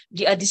knows.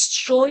 They are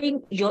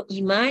destroying your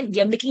iman.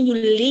 They are making you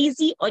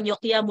lazy on your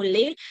qiyamul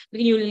layl,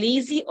 making you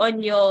lazy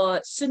on your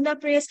sunnah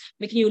prayers,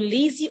 making you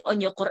lazy on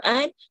your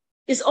Quran.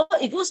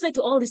 It goes back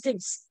to all these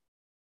things.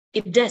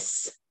 It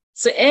does.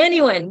 So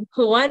anyone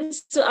who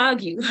wants to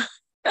argue,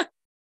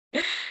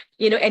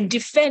 and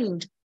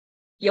defend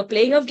your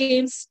playing of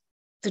games,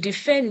 to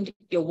defend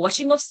your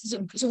watching of,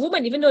 so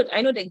women, even though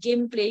I know that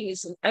game playing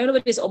is, I don't know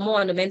if it's more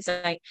on the men's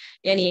side,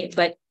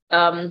 but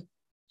on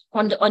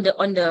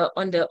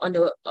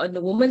the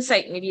woman's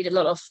side, maybe a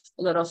lot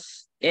of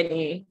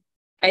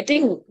I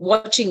think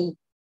watching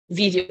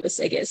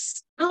videos, I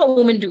guess. How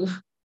women do.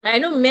 I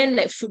know men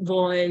like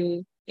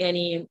football,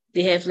 they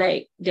have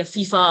like their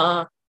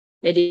FIFA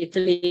that they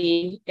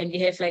play, and they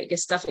have like the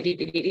stuff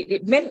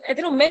that men, I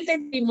don't know, men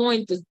tend to be more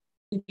into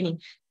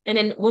gaming. And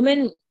then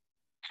women,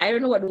 I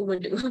don't know what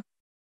women do.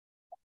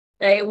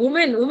 Like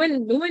women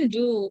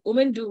do,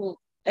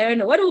 I don't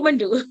know, what do women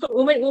do?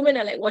 women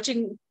are like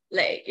watching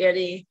like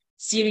the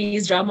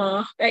series,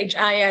 drama, right?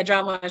 Yeah,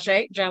 dramas,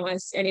 right?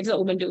 Dramas, and it's what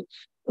women do.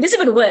 This is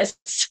even worse.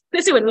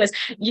 It's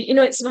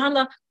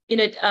subhanAllah,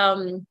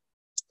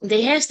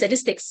 they have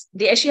statistics.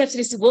 They actually have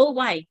statistics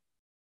worldwide,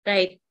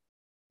 right?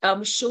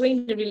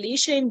 Showing the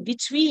relation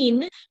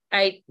between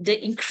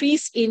the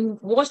increase in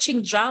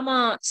watching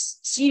drama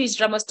series,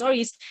 drama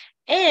stories,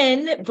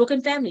 and broken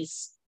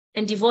families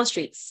and divorce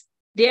rates.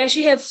 They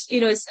actually have,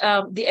 studies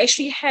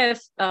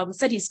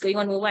going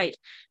on worldwide.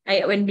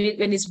 When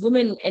these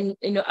women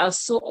are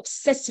so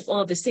obsessed with all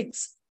of these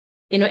things,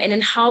 and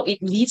then how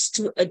it leads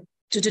to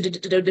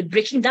the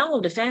breaking down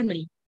of the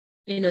family,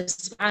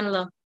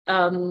 subhanAllah.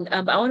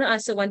 But I want to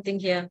answer one thing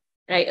here,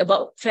 right,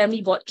 about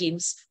family board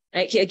games.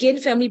 Right, again,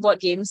 family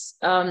board games.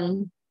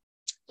 Right.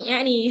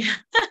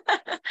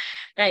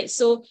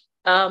 So,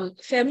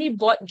 family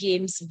board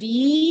games.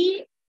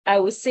 I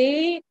would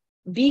say,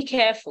 be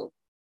careful.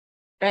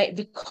 Right?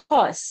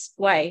 Because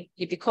why?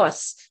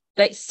 Because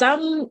like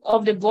some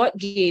of the board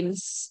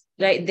games,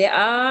 right, there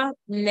are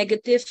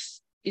negative,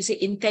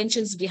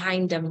 intentions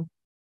behind them.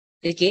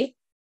 Okay,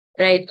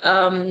 right?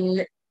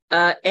 And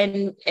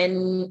in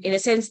a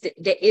sense,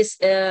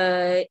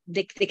 there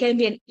can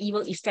be an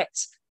evil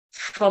effect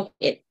from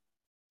it.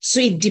 So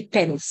it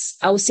depends.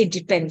 I would say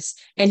depends.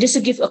 And just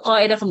to give a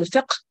qaida from the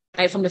fiqh,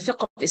 right, from the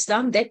fiqh of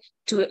Islam, that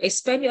to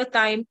spend your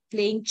time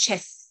playing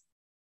chess.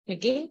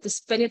 Okay, to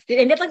spend it,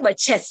 and they're talking about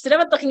chess. So they're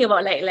not talking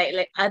about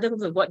like other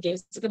board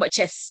games. They're talking about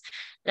chess,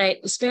 right?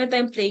 To spend your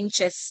time playing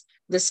chess,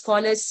 the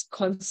scholars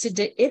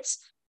consider it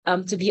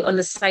to be on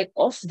the side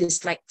of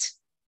disliked,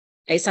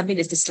 right? Something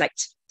that's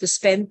disliked. To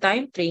spend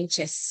time playing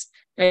chess,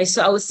 right?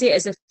 So I would say,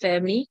 as a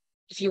family,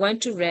 if you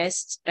want to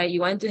rest, right,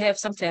 you want to have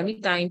some family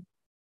time,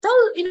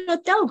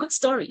 tell good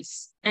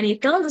stories. And he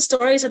tell the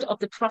stories of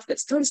the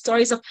prophets, tell the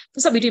stories of,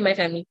 that's what we do in my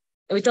family.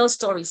 And we tell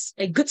stories,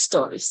 like good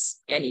stories.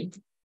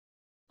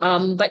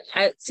 But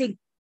I'd say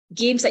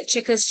games like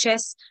checkers,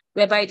 chess,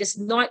 whereby there's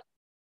not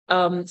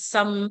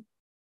some,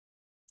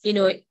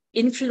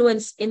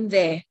 influence in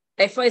there.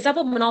 Like for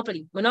example,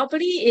 Monopoly.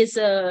 Monopoly is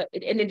and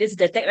it is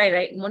the tagline,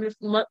 right?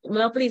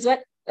 Monopoly is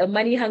what? A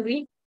money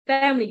hungry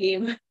family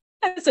game.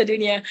 So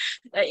dunya,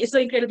 it's so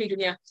incredibly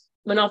dunya.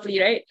 Monopoly,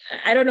 right?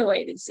 I don't know why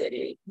it is, so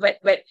if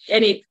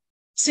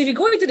you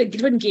go into the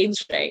different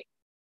games, right,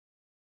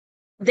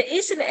 there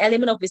is an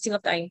element of wasting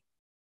of time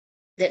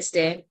that's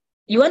there.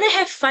 You want to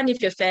have fun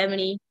with your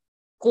family,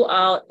 go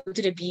out, go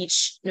to the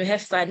beach,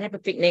 have fun, have a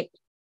picnic,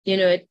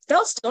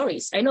 tell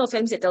stories. I know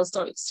families that tell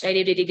stories,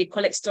 right? They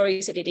collect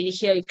stories that they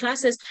hear in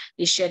classes,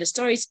 they share the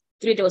stories.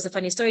 Today there was a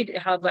funny story,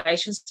 how about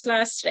Aisha's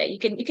class, right? You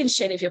can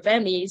share it with your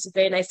family. It's a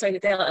very nice story to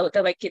tell. I would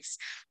tell my kids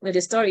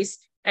the stories.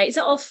 Right? It's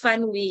all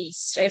fun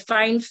ways, right?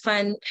 Find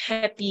fun,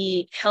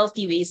 happy,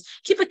 healthy ways.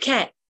 Keep a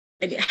cat.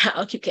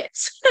 I'll keep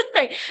cats.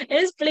 Right? And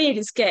just play with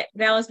this cat.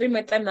 Now I was spending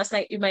my time last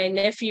night with my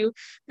nephew,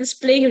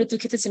 just playing with the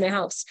two kittens in my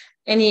house.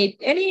 And he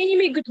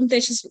made good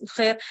intentions.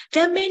 There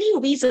are many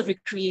ways of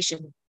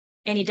recreation.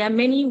 There are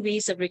many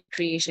ways of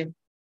recreation.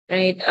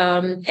 Right?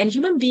 And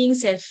human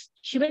beings have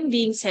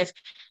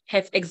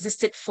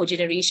existed for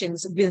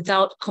generations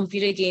without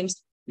computer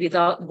games,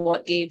 without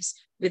board games,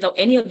 without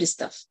any of this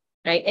stuff.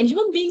 Right? And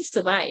human beings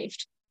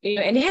survived,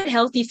 and they had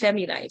healthy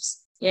family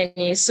lives.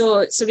 Yeah,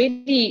 so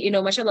really,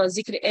 mashallah,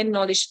 zikr and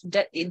knowledge,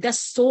 that it does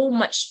so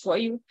much for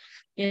you,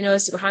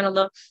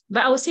 subhanallah.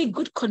 But I would say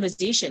good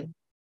conversation.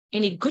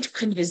 Any good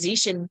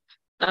conversation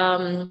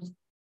with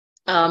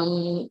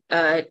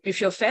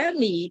your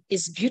family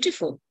is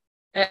beautiful.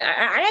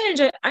 I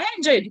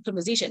enjoy a good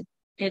conversation.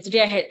 And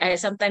today I had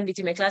some time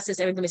between my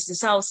classes. I went to my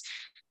sister's house,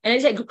 and I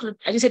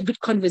just had good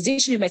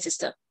conversation with my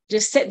sister.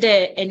 Just sat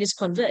there and just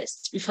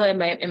conversed with her and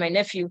my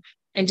nephew,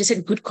 and just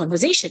had good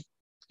conversation.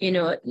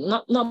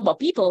 Not about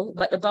people,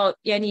 but about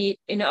I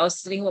was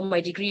studying about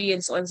my degree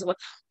and so on and so forth.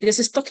 This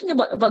is talking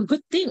about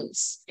good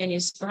things, and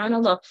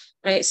subhanallah,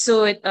 right?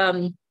 So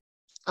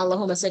Allahumma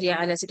salli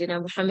ala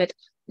Sayyidina Muhammad.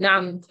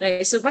 Naam,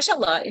 right? So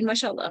mashallah,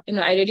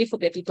 I really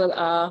hope that people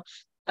are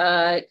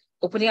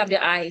opening up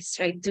their eyes,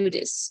 right, to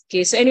this.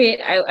 Okay, so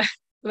anyway, I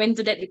went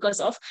to that because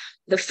of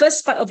the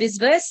first part of this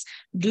verse.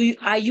 Why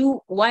are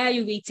you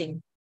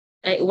waiting?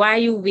 Right? Why are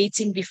you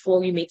waiting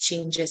before we make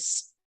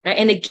changes? Right?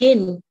 And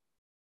again,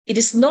 it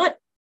is not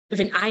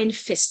with an iron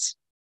fist,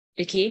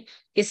 okay?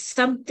 It's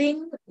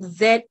something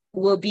that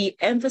will be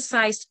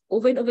emphasized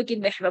over and over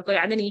again by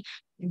Quran,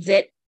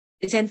 that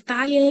this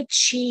entire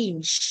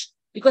change,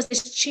 because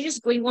there's changes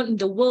going on in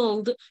the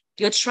world,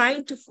 you're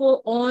trying to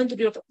fall on to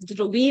the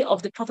way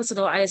of the Prophet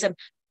Sallallahu Alaihi Wasallam.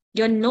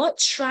 You're not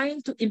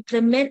trying to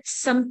implement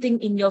something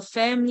in your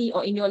family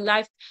or in your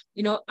life,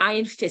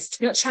 iron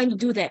fist. You're not trying to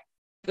do that.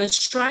 You're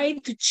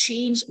trying to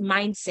change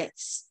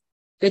mindsets.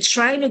 You're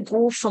trying to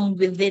go from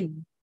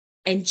within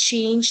and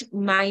change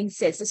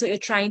mindsets. That's what you're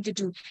trying to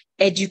do.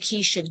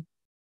 Education.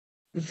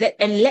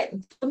 And let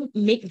them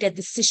make their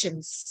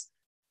decisions,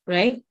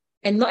 right?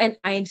 And not an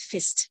iron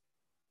fist.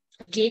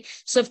 Okay.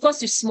 So of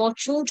course, with small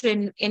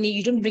children, and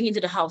you don't bring it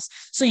into the house.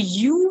 So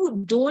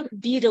you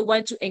don't be the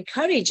one to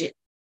encourage it,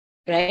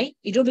 right?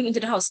 You don't bring it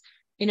into the house.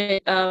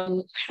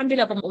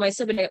 Alhamdulillah,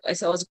 myself,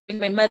 as I was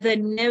going, my mother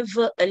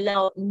never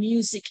allowed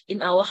music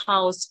in our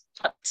house.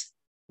 But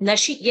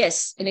nasheed,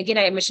 yes. And again,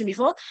 I mentioned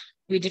before,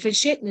 we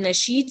differentiate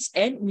nasheeds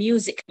and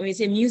music. When we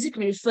say music,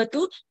 we refer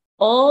to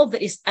all that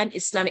is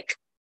un-Islamic,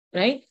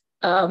 right?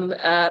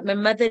 My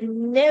mother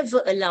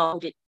never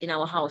allowed it in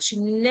our house. She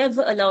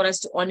never allowed us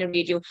to on a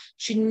radio.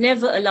 She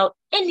never allowed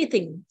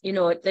anything.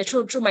 The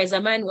true my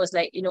zaman was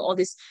like, all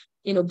this,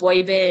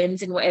 boy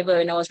bands and whatever.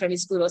 When I was primary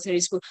school or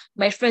secondary school,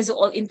 my friends were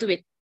all into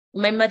it.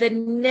 My mother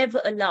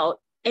never allowed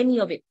any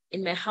of it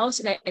in my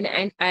house,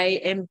 and I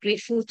am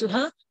grateful to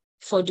her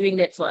for doing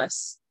that for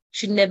us.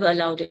 She never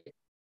allowed it.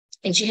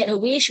 And she had a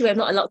way she would have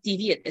not allowed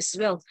TV as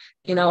well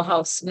in our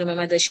house. My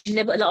mother, she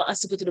never allowed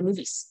us to go to the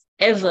movies,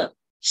 ever.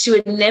 She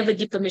would never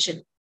give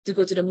permission to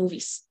go to the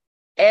movies,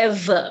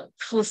 ever,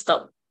 full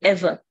stop,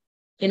 ever.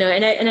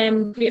 And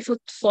I'm grateful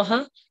for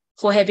her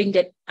for having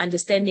that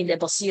understanding, that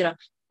basira,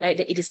 right,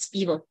 that it is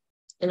evil.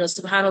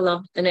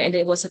 Subhanallah, and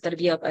it was a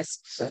tarbiyah of us.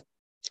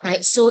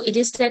 Right, so it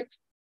is that,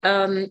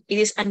 it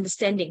is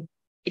understanding.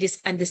 It is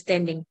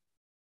understanding.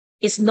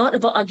 It's not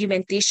about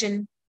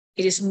argumentation.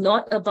 It is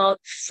not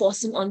about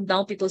forcing on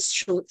down people's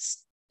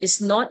throats.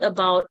 It's not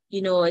about,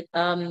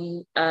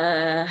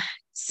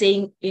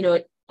 saying,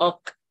 or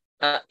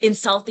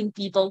insulting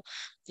people,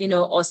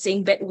 or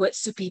saying bad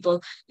words to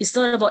people. It's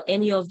not about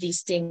any of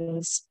these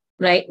things,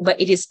 right?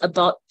 But it is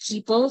about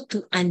people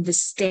to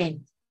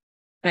understand,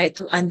 right?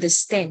 To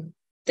understand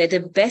that the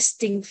best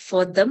thing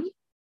for them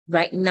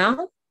right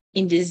now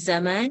in this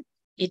zaman,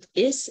 it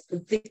is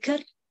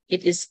dhikr,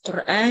 it is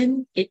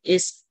Quran, it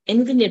is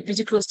anything that brings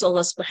you close to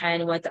Allah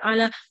subhanahu wa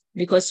ta'ala,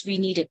 because we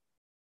need it,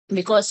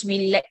 because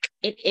we lack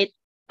it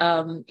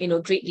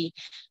greatly.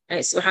 Right?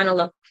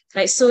 Subhanallah.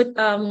 Right. So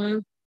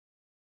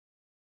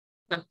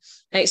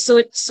Right.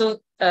 So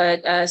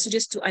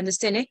just to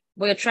understand it,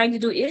 what you're trying to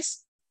do is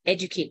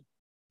educate.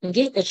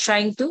 Okay, you're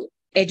trying to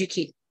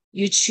educate.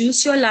 You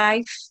choose your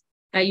life,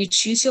 you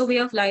choose your way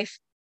of life,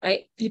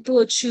 right? People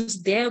will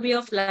choose their way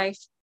of life,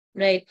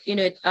 right?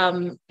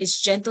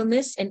 It's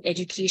gentleness and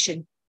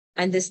education.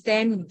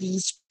 Understand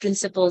these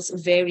principles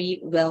very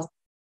well.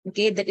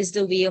 Okay, that is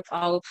the way of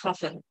our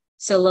Prophet.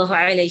 Sallallahu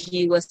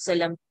Alaihi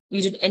Wasallam.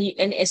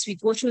 And as we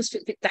go through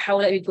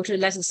Tahawla, we go through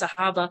the lives of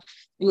Sahaba,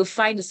 we will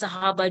find the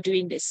Sahaba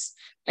doing this.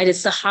 And the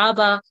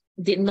Sahaba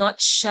did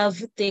not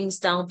shove things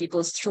down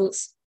people's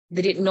throats.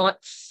 They did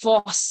not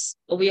force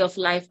a way of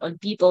life on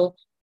people.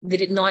 They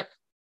did not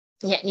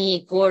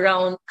go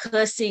around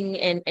cursing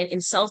and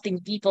insulting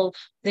people,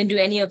 didn't do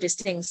any of these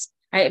things.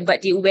 Right?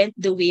 But they went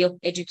the way of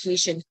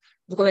education.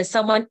 Because when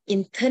someone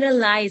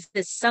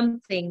internalizes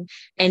something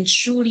and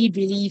truly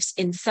believes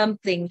in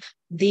something,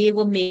 they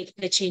will make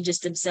the changes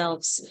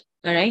themselves.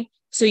 All right.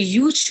 So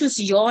you choose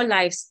your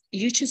lives,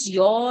 you choose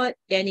your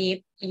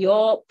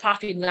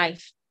path in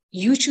life.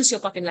 You choose your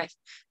path in life.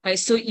 Right.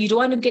 So you don't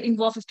want to get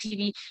involved with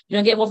TV, you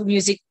don't get involved with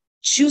music.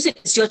 Choose it.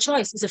 It's your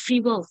choice. It's a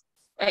free will.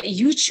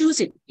 You choose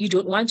it. You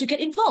don't want to get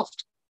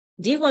involved.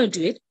 They want to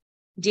do it.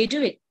 They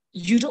do it.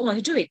 You don't want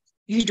to do it.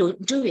 You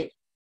don't do it.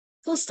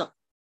 Full stop.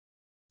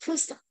 Full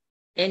stop.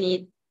 And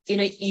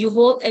you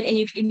hold and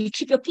you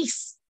keep your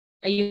peace.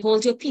 And you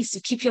hold your peace.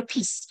 You keep your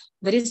peace.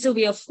 That is the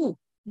way of who?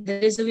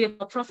 That is the way of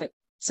our Prophet.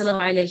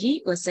 Sallallahu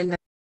Alaihi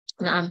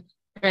Wasallam.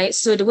 Right.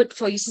 So the word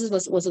for uses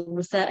was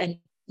wutha and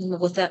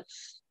wutha.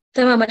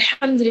 Tamam,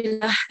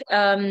 alhamdulillah.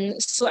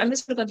 So I'm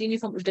just going to continue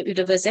from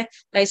the verse.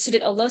 Right, so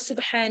that Allah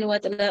subhanahu wa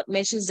ta'ala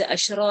mentions the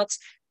ashrat,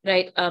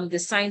 right? The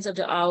signs of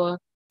the hour,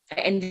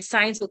 and the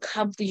signs will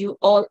come to you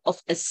all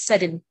of a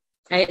sudden.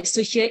 Right.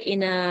 So here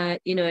in a,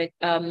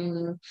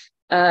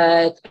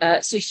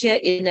 so here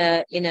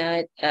in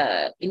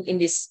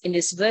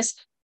this verse,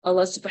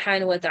 Allah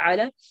subhanahu wa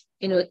ta'ala,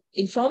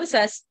 informs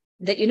us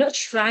that you're not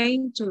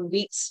trying to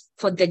wait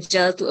for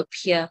Dajjal to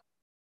appear.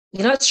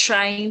 You're not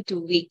trying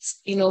to wait,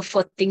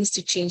 for things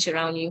to change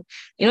around you.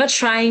 You're not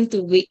trying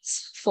to wait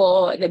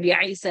for Nabi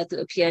Isa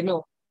to appear.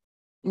 No,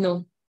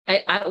 no.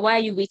 Why are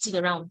you waiting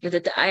around? The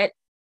ayat,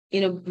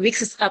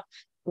 wakes us up.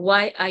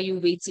 Why are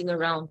you waiting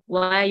around?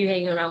 Why are you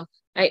hanging around?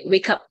 Right?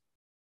 Wake up.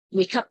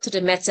 Wake up to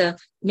the matter.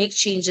 Make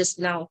changes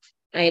now.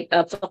 Right?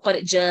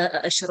 فَقَدْ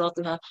جَاءَ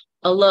أَشْرَاطُهَا.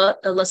 Allah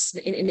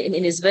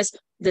in His verse,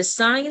 the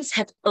signs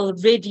have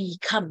already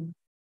come.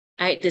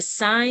 Right? The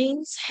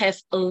signs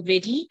have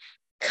already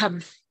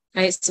come.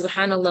 Right,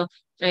 subhanallah.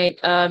 Right,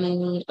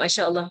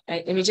 mashallah.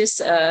 Right, let me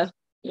just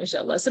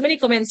mashallah. So many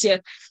comments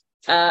here.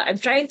 I'm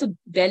trying to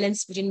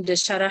balance between the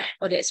sharah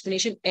or the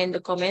explanation and the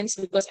comments,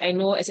 because I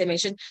know, as I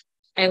mentioned,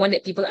 I want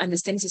that people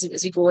understand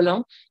as we go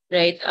along,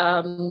 right?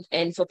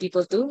 And for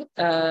people to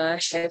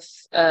have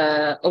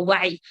a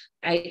wa'i.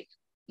 Right?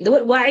 The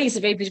word wa'i is a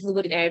very beautiful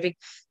word in Arabic,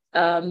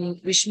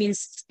 which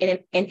means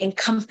an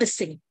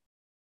encompassing.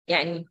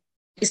 Yeah,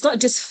 it's not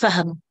just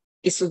fahm,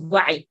 it's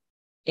wa'i.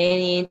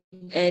 I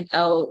don't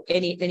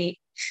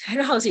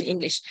know how to say in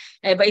English,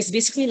 but it's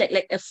basically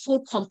like a full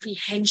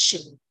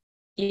comprehension,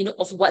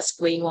 of what's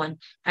going on.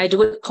 The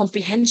word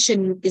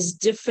comprehension is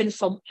different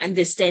from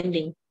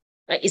understanding.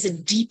 Right? It's a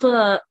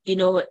deeper,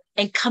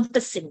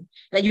 encompassing.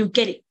 Like you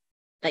get it.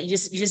 Like you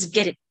just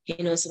get it.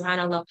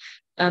 Subhanallah.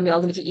 May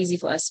Allah make it easy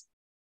for us.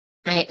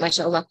 Right,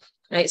 mashallah.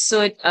 Right.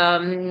 So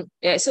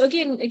so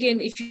again,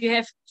 if you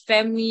have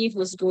family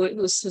who's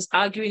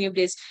arguing with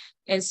this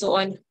and so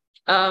on,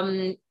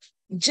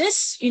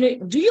 just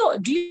do your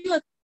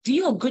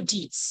good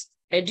deeds,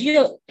 do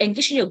your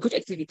engage in your good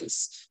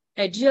activities,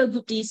 do your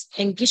good deeds,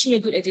 engage in your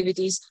good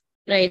activities,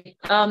 right?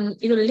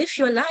 Live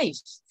your life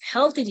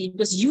healthily,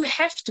 because you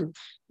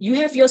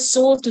have your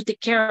soul to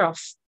take care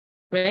of,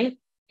 right?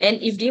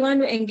 And if they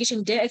want to engage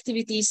in their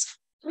activities,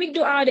 make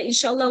dua that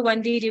inshallah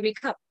one day they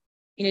wake up.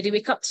 They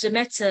wake up to the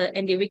matter,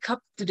 and they wake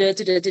up to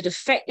the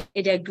fact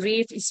that their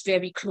grave is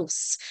very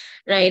close,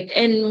 right?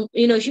 And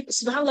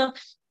subhanallah,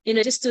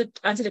 just to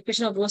answer the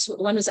question of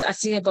one who's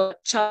asking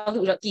about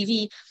childhood without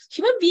TV,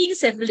 human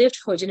beings have lived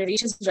for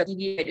generations without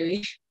TV, by the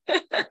way.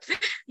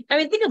 I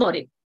mean, think about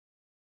it.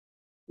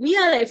 We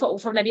are like from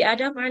Nabi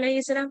Adam,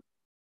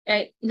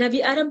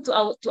 Nabi Adam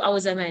to our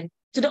zaman,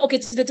 to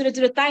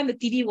the time the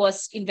TV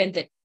was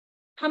invented.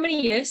 How many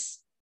years?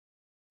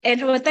 And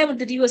from the time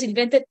the TV was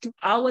invented to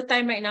our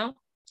time right now,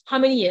 how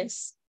many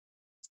years?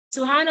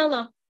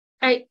 Subhanallah.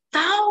 Right,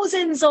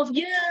 thousands of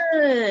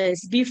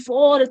years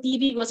before the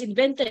TV was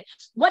invented,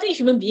 what did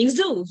human beings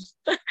do?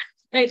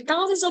 Right,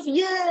 thousands of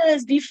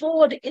years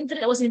before the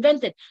internet was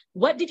invented,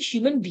 what did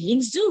human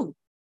beings do?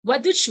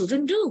 What do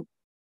children do?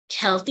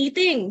 Healthy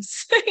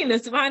things.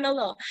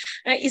 Subhanallah.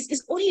 Right,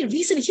 it's only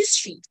recent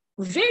history,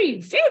 very,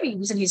 very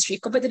recent history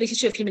compared to the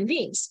history of human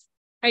beings.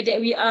 Right,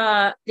 that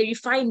we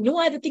find no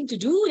other thing to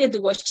do than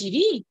to watch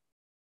TV.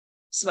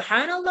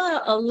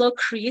 Subhanallah, Allah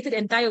created the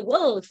entire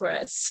world for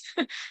us.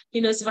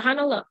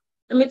 Subhanallah.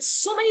 I mean,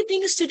 so many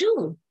things to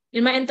do.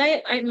 In my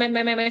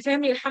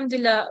family,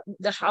 alhamdulillah,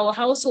 our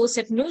households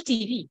have no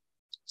TV.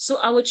 So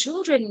our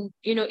children,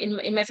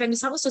 in my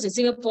family's households in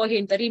Singapore here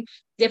in Tarim,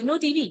 they have no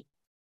TV.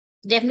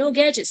 They have no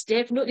gadgets.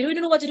 They don't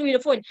know what to do with the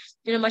phone.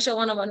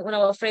 Mashallah, one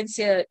of our friends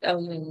here,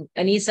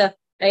 Anisa,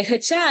 like her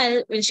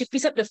child, when she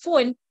picks up the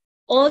phone,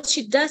 all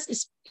she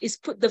does is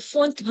put the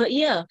phone to her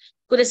ear.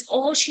 But that's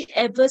all she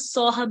ever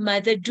saw her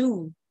mother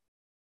do.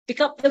 Pick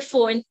up the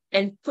phone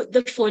and put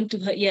the phone to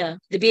her ear.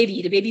 The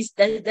baby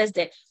does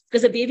that.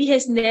 Because the baby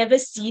has never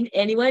seen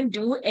anyone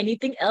do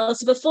anything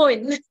else with a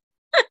phone.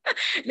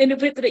 Then you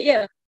put it to the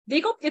ear.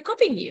 They're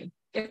copying you.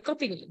 They're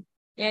copying you.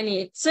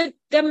 And so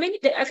there are many,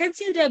 I can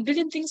see there are a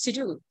billion things to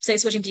do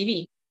besides watching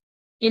TV.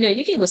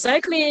 You can go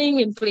cycling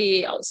and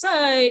play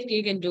outside.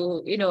 You can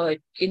do,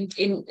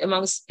 in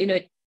amongst,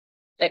 like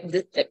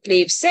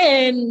play with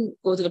sand,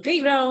 go to the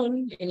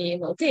playground, any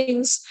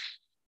things.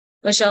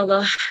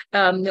 MashaAllah,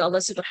 may Allah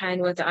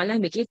subhanahu wa ta'ala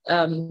make it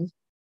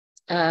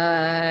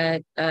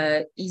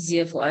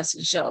easier for us,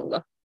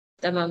 inshallah.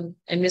 Tamam.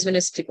 I'm just going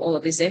to skip all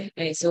of this.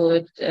 Right,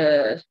 so,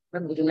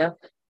 alhamdulillah.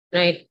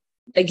 Right.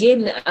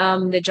 Again,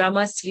 the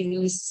drama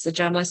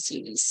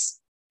series,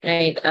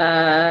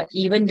 right?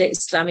 Even the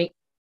Islamic,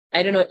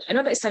 I don't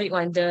know the Islamic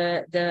one,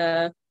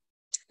 the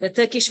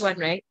Turkish one,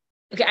 right?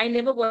 Okay, I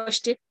never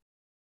watched it,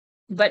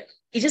 but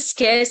it just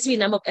scares me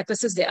the number of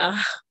episodes there are.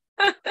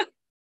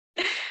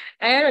 I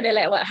don't know, they're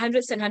like what,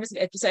 hundreds and hundreds of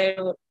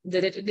episodes.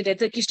 The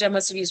Turkish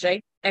drama series,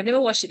 right? I've never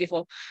watched it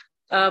before.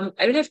 I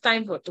don't have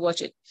time to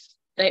watch it,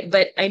 right?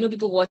 But I know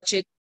people watch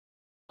it.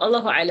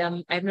 Allahu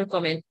alam, I have no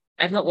comment.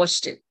 I've not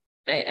watched it.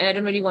 Right? And I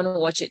don't really want to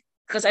watch it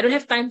because I don't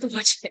have time to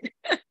watch it.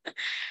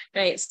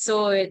 Right.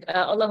 So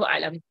Allahu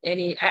alam.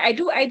 I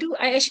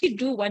actually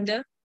do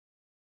wonder,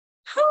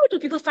 how do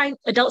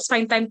adults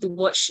find time to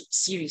watch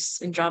series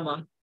and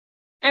drama?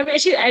 I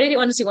really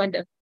honestly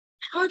wonder,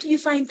 how do you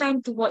find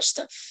time to watch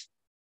stuff?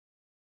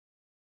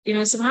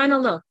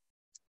 Subhanallah.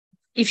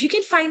 If you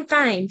can find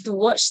time to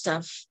watch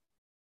stuff,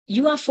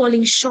 you are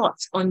falling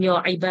short on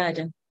your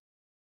ibadah.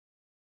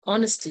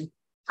 Honestly.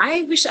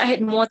 I wish I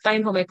had more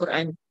time for my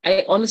Quran.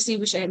 I honestly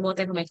wish I had more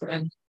time for my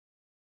Quran.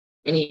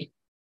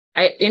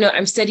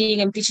 I'm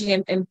studying, I'm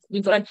teaching, I'm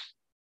doing Quran.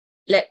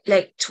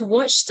 Like to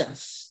watch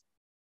stuff.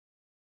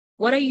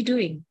 What are you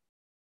doing?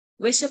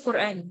 Where's your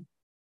Quran?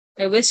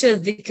 Where's your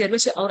dhikr?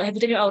 Have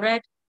you done your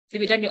awrad?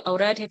 Have you done your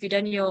awrad? Have you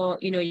done your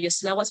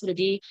salawats for the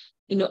day?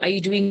 Are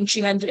you doing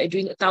 300? Are you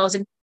doing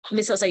 1,000? How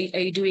many salawats are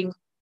you doing?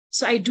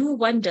 So I do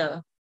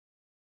wonder,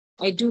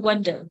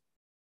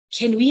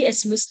 can we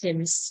as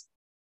Muslims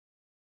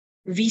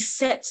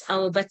reset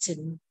our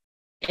button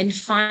and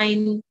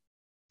find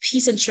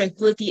peace and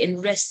tranquility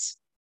and rest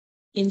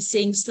in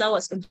saying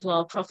salawats unto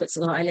our Prophet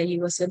sallallahu alaihi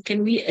wasallam?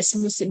 Can we as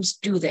Muslims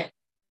do that?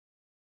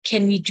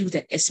 Can we do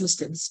that as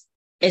Muslims?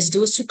 As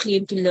those who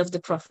claim to love the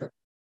Prophet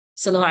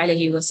sallallahu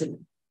alaihi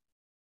wasallam?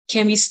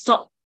 Can we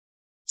stop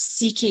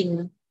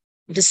seeking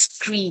the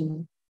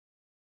screen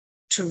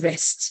to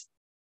rest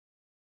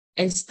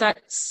and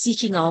start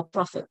seeking our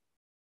Prophet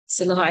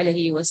sallallahu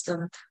alaihi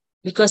wasallam?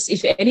 Because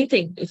if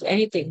anything,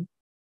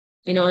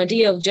 on the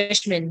day of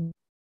judgment,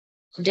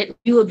 that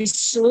we will be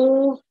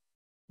so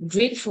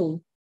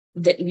grateful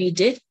that we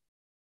did,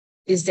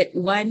 is that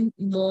one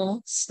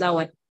more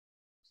salawat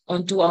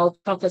onto our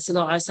Prophet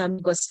sallallahu alaihi wasallam,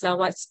 because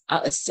salawats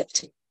are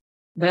accepted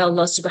by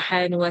Allah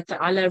subhanahu wa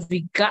ta'ala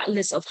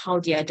regardless of how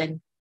they are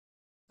done.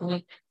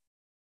 Okay.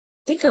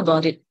 Think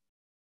about it.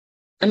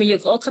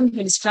 You've all come to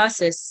these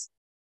classes.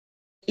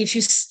 If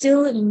you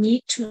still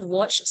need to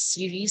watch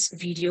series,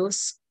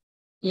 videos,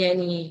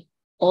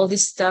 all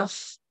this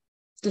stuff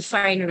to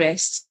find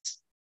rest,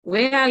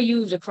 where are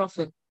you, the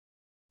Prophet?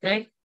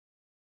 Right?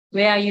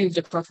 Where are you,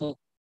 the Prophet?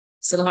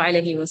 Sallallahu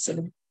alaihi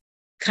wasallam.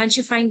 Can't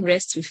you find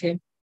rest with him?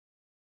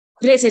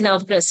 Let's say now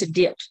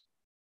Siddiq,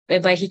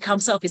 whereby he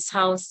comes out of his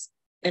house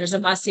and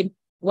Rasul asked him,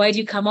 why do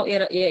you come out,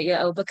 Ya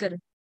Abu Bakr?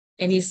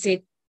 And he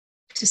said,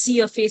 to see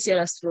your face, Ya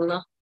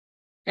Rasulullah.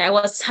 I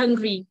was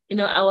hungry,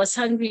 and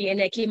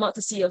I came out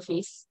to see your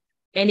face.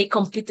 And it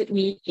completed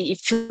me, it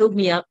filled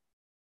me up.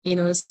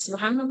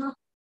 Subhanallah.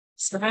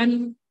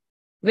 Subhanallah.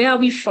 Where are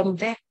we from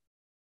that?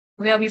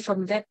 Where are we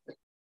from that?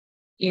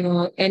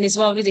 And it's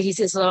one of he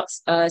says,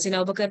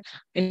 Sayyidina Abu Bakr,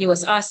 when he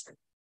was asked,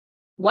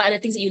 what are the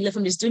things that you learn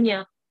from this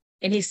dunya?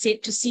 And he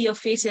said, to see your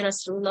face, Ya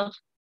Rasulullah.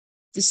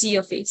 To see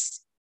your face.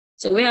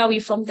 So where are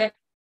we from that?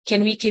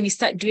 Can we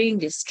start doing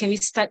this? Can we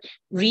start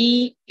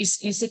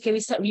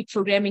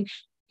reprogramming,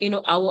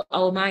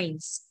 our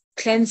minds,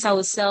 cleanse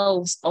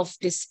ourselves of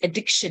this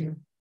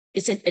addiction?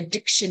 It's an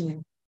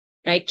addiction,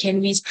 right? Can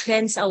we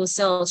cleanse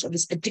ourselves of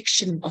this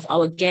addiction of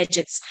our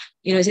gadgets?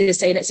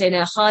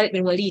 Sayyidina Khalid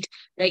bin Walid,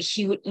 right?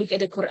 He would look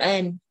at the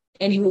Quran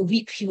and he would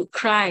weep, he would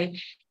cry,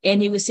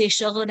 and he would say,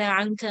 Shaghna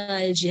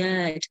anka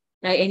al-jihad,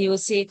 right? And he would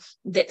say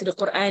that to the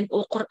Quran,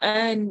 oh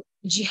Quran,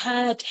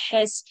 jihad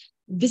has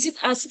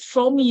visited us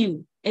from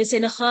you. And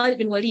Sayyidina Khalid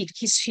bin Walid,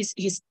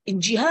 he's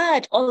in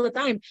jihad all the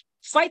time.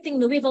 fighting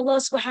the way of Allah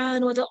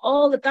subhanahu wa ta'ala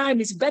all the time.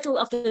 It's battle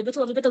after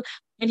battle after battle.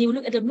 And he will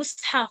look at the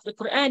Mus'haf, the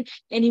Quran,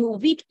 and he will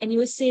weep and he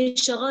will say,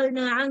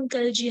 Shagalna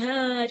anka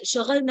al-jihad,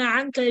 Shagalna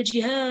anka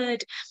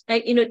al-jihad.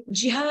 Like,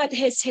 jihad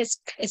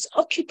has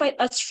occupied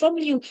us from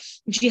you.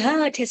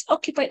 Jihad has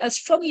occupied us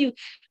from you.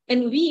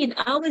 And we in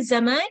our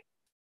zaman,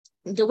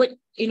 the word,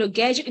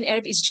 gadget in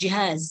Arabic is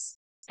jihaz.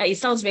 It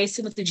sounds very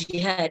similar to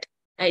jihad.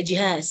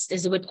 Jihaz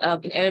is the word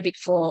in Arabic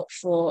for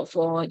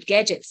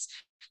gadgets.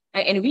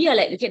 And we are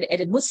like looking at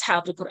the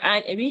Mus'haf, the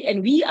Quran,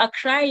 and we are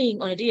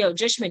crying on the day of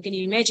judgment. Can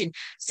you imagine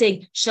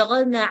saying,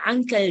 Shagalna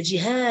anka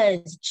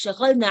al-jihaz,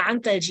 Shagalna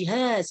anka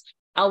al-jihaz.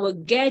 Our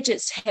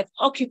gadgets have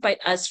occupied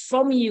us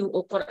from you,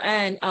 O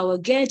Quran. Our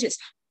gadgets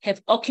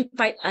have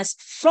occupied us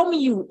from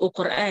you, O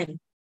Quran.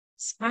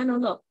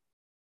 SubhanAllah.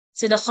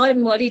 So the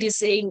Khalim Walid is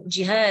saying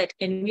jihad,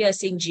 and we are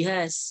saying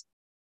jihaz.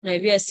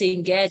 Like, we are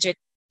saying gadget,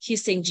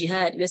 he's saying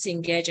jihad, we are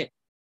saying gadget.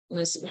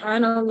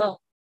 SubhanAllah.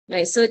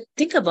 Like, so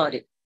think about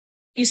it.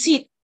 You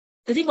see,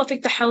 the thing of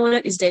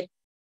tahawulat is that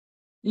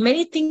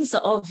many things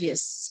are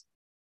obvious.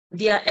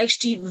 They are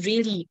actually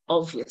really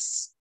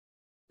obvious.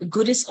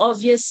 Good is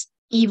obvious,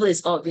 evil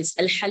is obvious.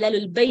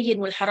 Al-halal al-bayyin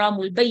wal-haram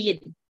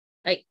al-bayyin.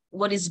 Like,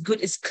 what is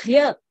good is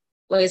clear.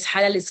 What is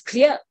halal is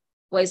clear.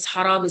 What is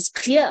haram is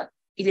clear.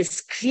 It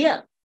is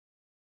clear.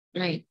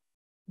 Right?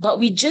 But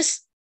we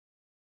just,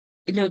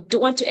 don't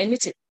want to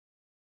admit it.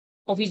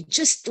 Or we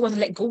just don't want to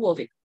let go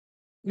of it.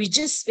 We're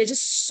just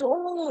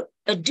so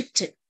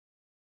addicted.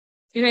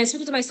 I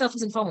speak to myself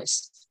first and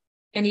foremost.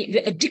 And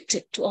we're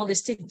addicted to all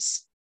these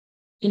things.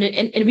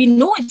 And we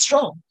know it's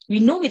wrong. We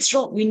know it's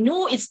wrong. We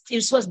know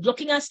it's what's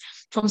blocking us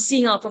from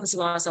seeing our Prophet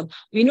ﷺ.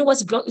 We know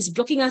what's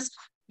blocking us,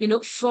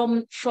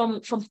 from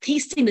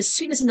tasting the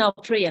sweetness in our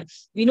prayer.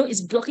 We know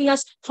it's blocking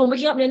us from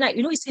waking up in the night.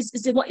 We know it's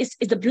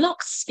the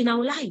blocks in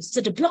our lives.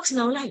 It's the blocks in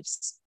our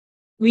lives.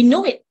 We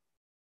know it.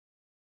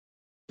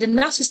 The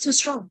nafs is too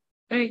strong,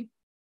 right?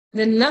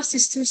 The nafs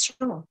is too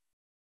strong.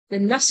 The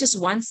nafs just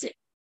wants it.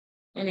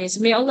 And it's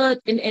may Allah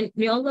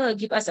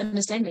give us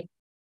understanding.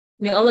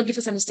 May Allah give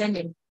us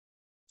understanding.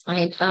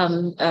 And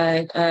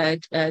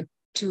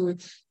to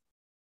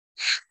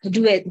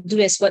do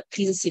as what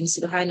pleases Him,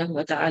 subhanahu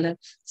wa ta'ala.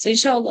 So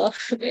inshallah,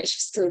 she's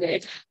still there.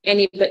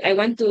 But I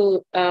want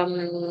to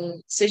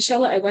so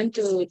inshallah I want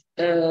to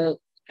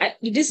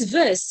this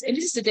verse, and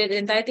this is the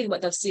entire thing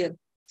about tafsir.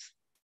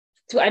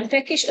 To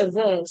unpackage a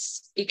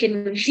verse, it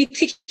can really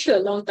take you a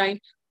long time,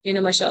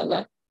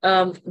 mashallah.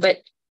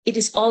 But it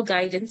is all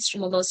guidance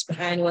from Allah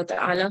subhanahu wa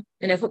ta'ala.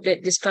 And I hope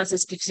that this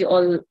classes gives you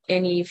all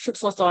any food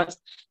for thought,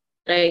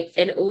 right?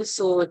 And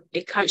also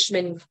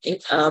encouragement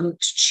to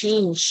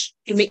change,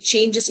 to make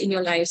changes in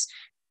your lives,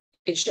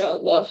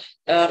 inshallah.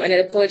 And I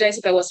apologize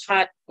if I was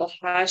hard or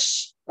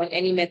harsh on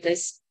any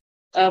matters.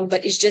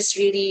 But it's just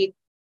really,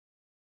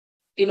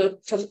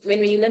 from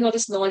when you learn all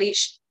this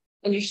knowledge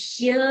and you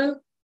hear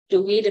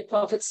the way the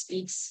Prophet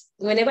speaks.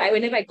 Whenever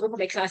I go for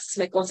my classes,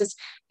 my courses,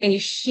 and you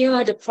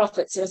hear the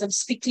Prophet, so as I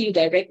speak to you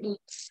directly,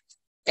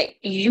 like,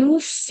 you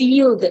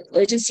feel the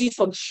urgency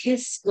from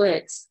his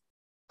words.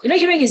 You're not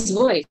hearing his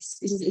voice;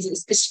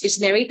 it's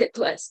narrated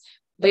to us,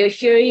 but you're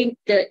hearing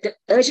the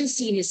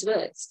urgency in his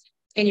words,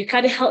 and you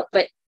can't help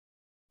but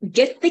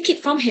take it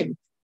from him.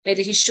 Right?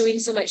 That he's showing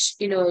so much,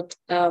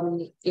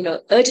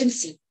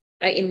 urgency,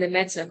 right, in the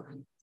matter.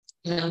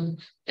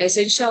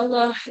 So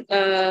inshallah,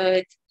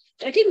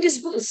 I think this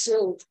book is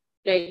sold.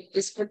 Like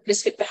this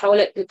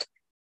Hawlet book,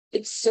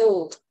 it's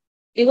sold.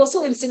 It was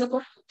sold in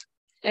Singapore.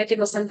 I think it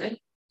was something.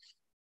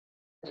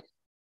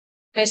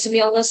 So may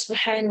Allah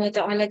subhanahu wa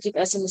ta'ala give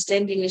us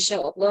understanding,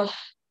 inshallah,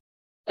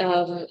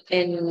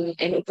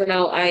 and open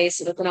our eyes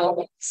and open our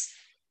hearts.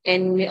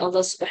 And may Allah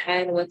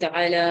subhanahu wa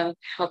ta'ala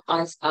help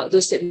us,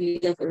 those that we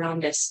love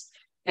around us,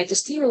 to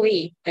steer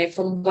away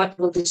from what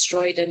will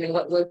destroy them and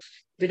what will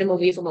bring them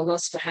away from Allah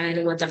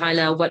subhanahu wa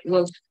ta'ala, what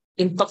will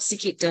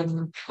intoxicate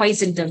them,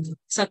 poison them,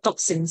 some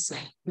toxins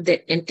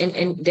that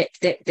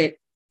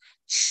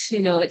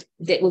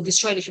that will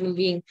destroy the human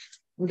being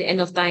in the end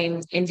of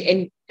time, and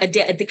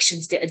their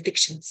addictions.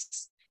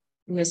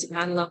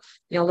 SubhanAllah,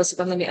 may Allah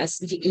subhanahu make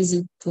us make it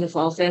easy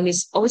for our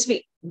families. Always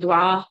make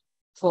dua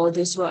for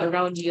those who are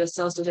around you,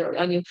 yourselves, those who are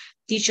around you.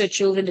 Teach your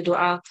children the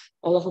dua.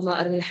 Allahumma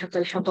arina al-haqqa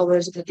al-haqqa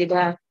warzuqna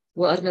ittiba'ah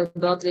wa arina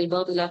al-batila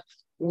al-batila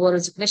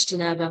warzuqna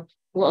ijtinabah.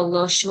 Oh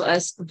Allah, show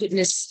us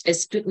goodness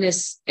as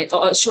goodness,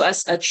 or show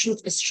us a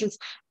truth as truth,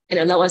 and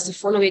allow us to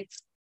follow it,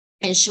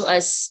 and show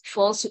us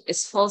falsehood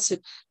as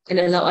falsehood, and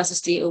allow us to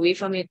stay away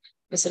from it.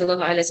 وصلى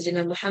الله على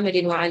سيدنا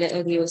محمد وعلى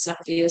آله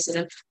وصحبه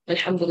وسلم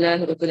والحمد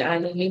لله رب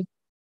العالمين.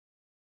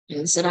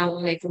 السلام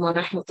عليكم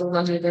ورحمة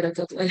الله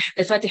وبركاته.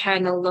 الفاتحة.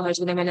 أن الله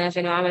يجعل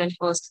منافع وعملا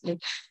حسنا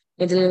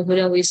يدل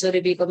الهدى ويسر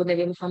به قبل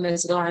النبي محمد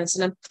صلى الله عليه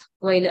وسلم،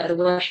 وإلى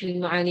أرواح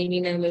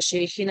المعالمين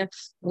ومشايخنا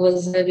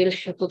وذوي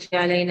الحقوق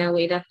علينا،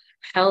 وإلى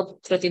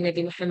حضرة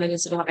النبي محمد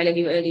صلى الله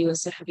عليه وآله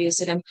وصحبه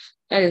وسلم.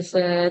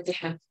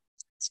 الفاتحة.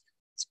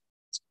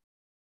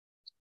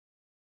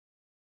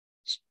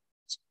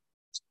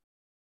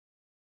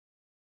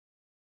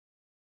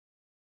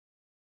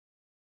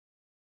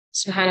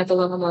 سبحانك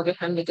اللهم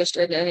وبحمدك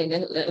أشهد أن لا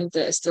إله إلا أنت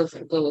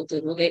أستغفرك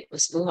وأتوب إليك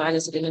وصلى الله على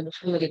سيدنا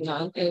محمد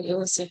وعلى آله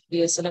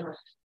وصحبه وسلم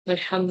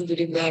والحمد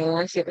لله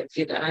رب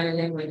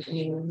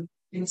العالمين.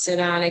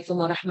 السلام عليكم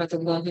ورحمة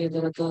الله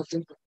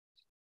وبركاته.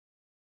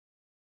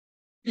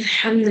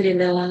 الحمد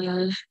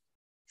لله.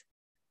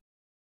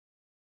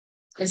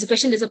 There's a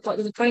question, there's a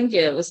point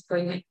here. What's the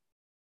point?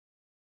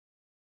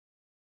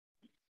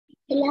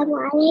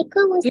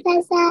 Assalamualaikum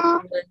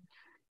Ustazah.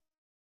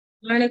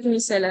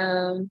 Walaikum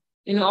salam.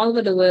 You know, all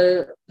over the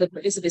world, the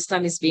practice of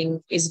Islam is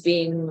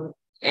being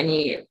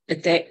any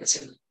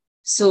attacked.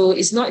 So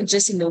it's not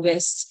just in the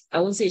West.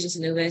 I won't say just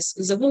in the West.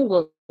 It's the whole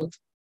world.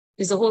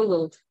 It's the whole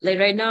world. Like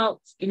right now,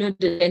 you know,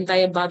 the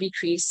entire Barbie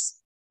craze.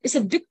 It's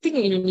a big thing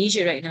in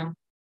Indonesia right now.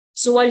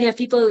 So while you have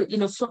people, you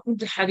know, flocking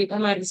to Habib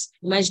Umar's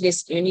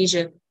Majlis in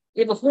Indonesia, you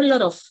have a whole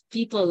lot of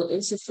people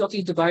also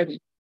flocking to Barbie.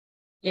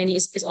 And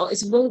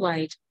it's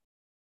worldwide.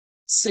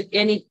 So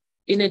and it,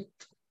 you know,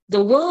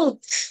 the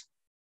world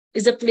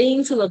is a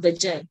playing field of the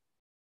Dajjal,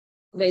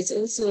 but it's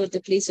also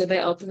the place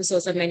where our prophets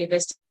are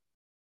manifested.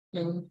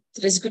 So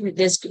there's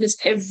goodness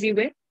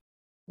everywhere.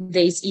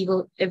 There is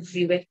evil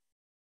everywhere,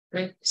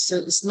 right? So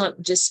it's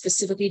not just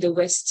specifically the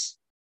West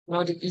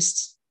or the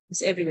East.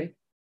 It's everywhere.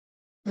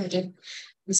 Okay.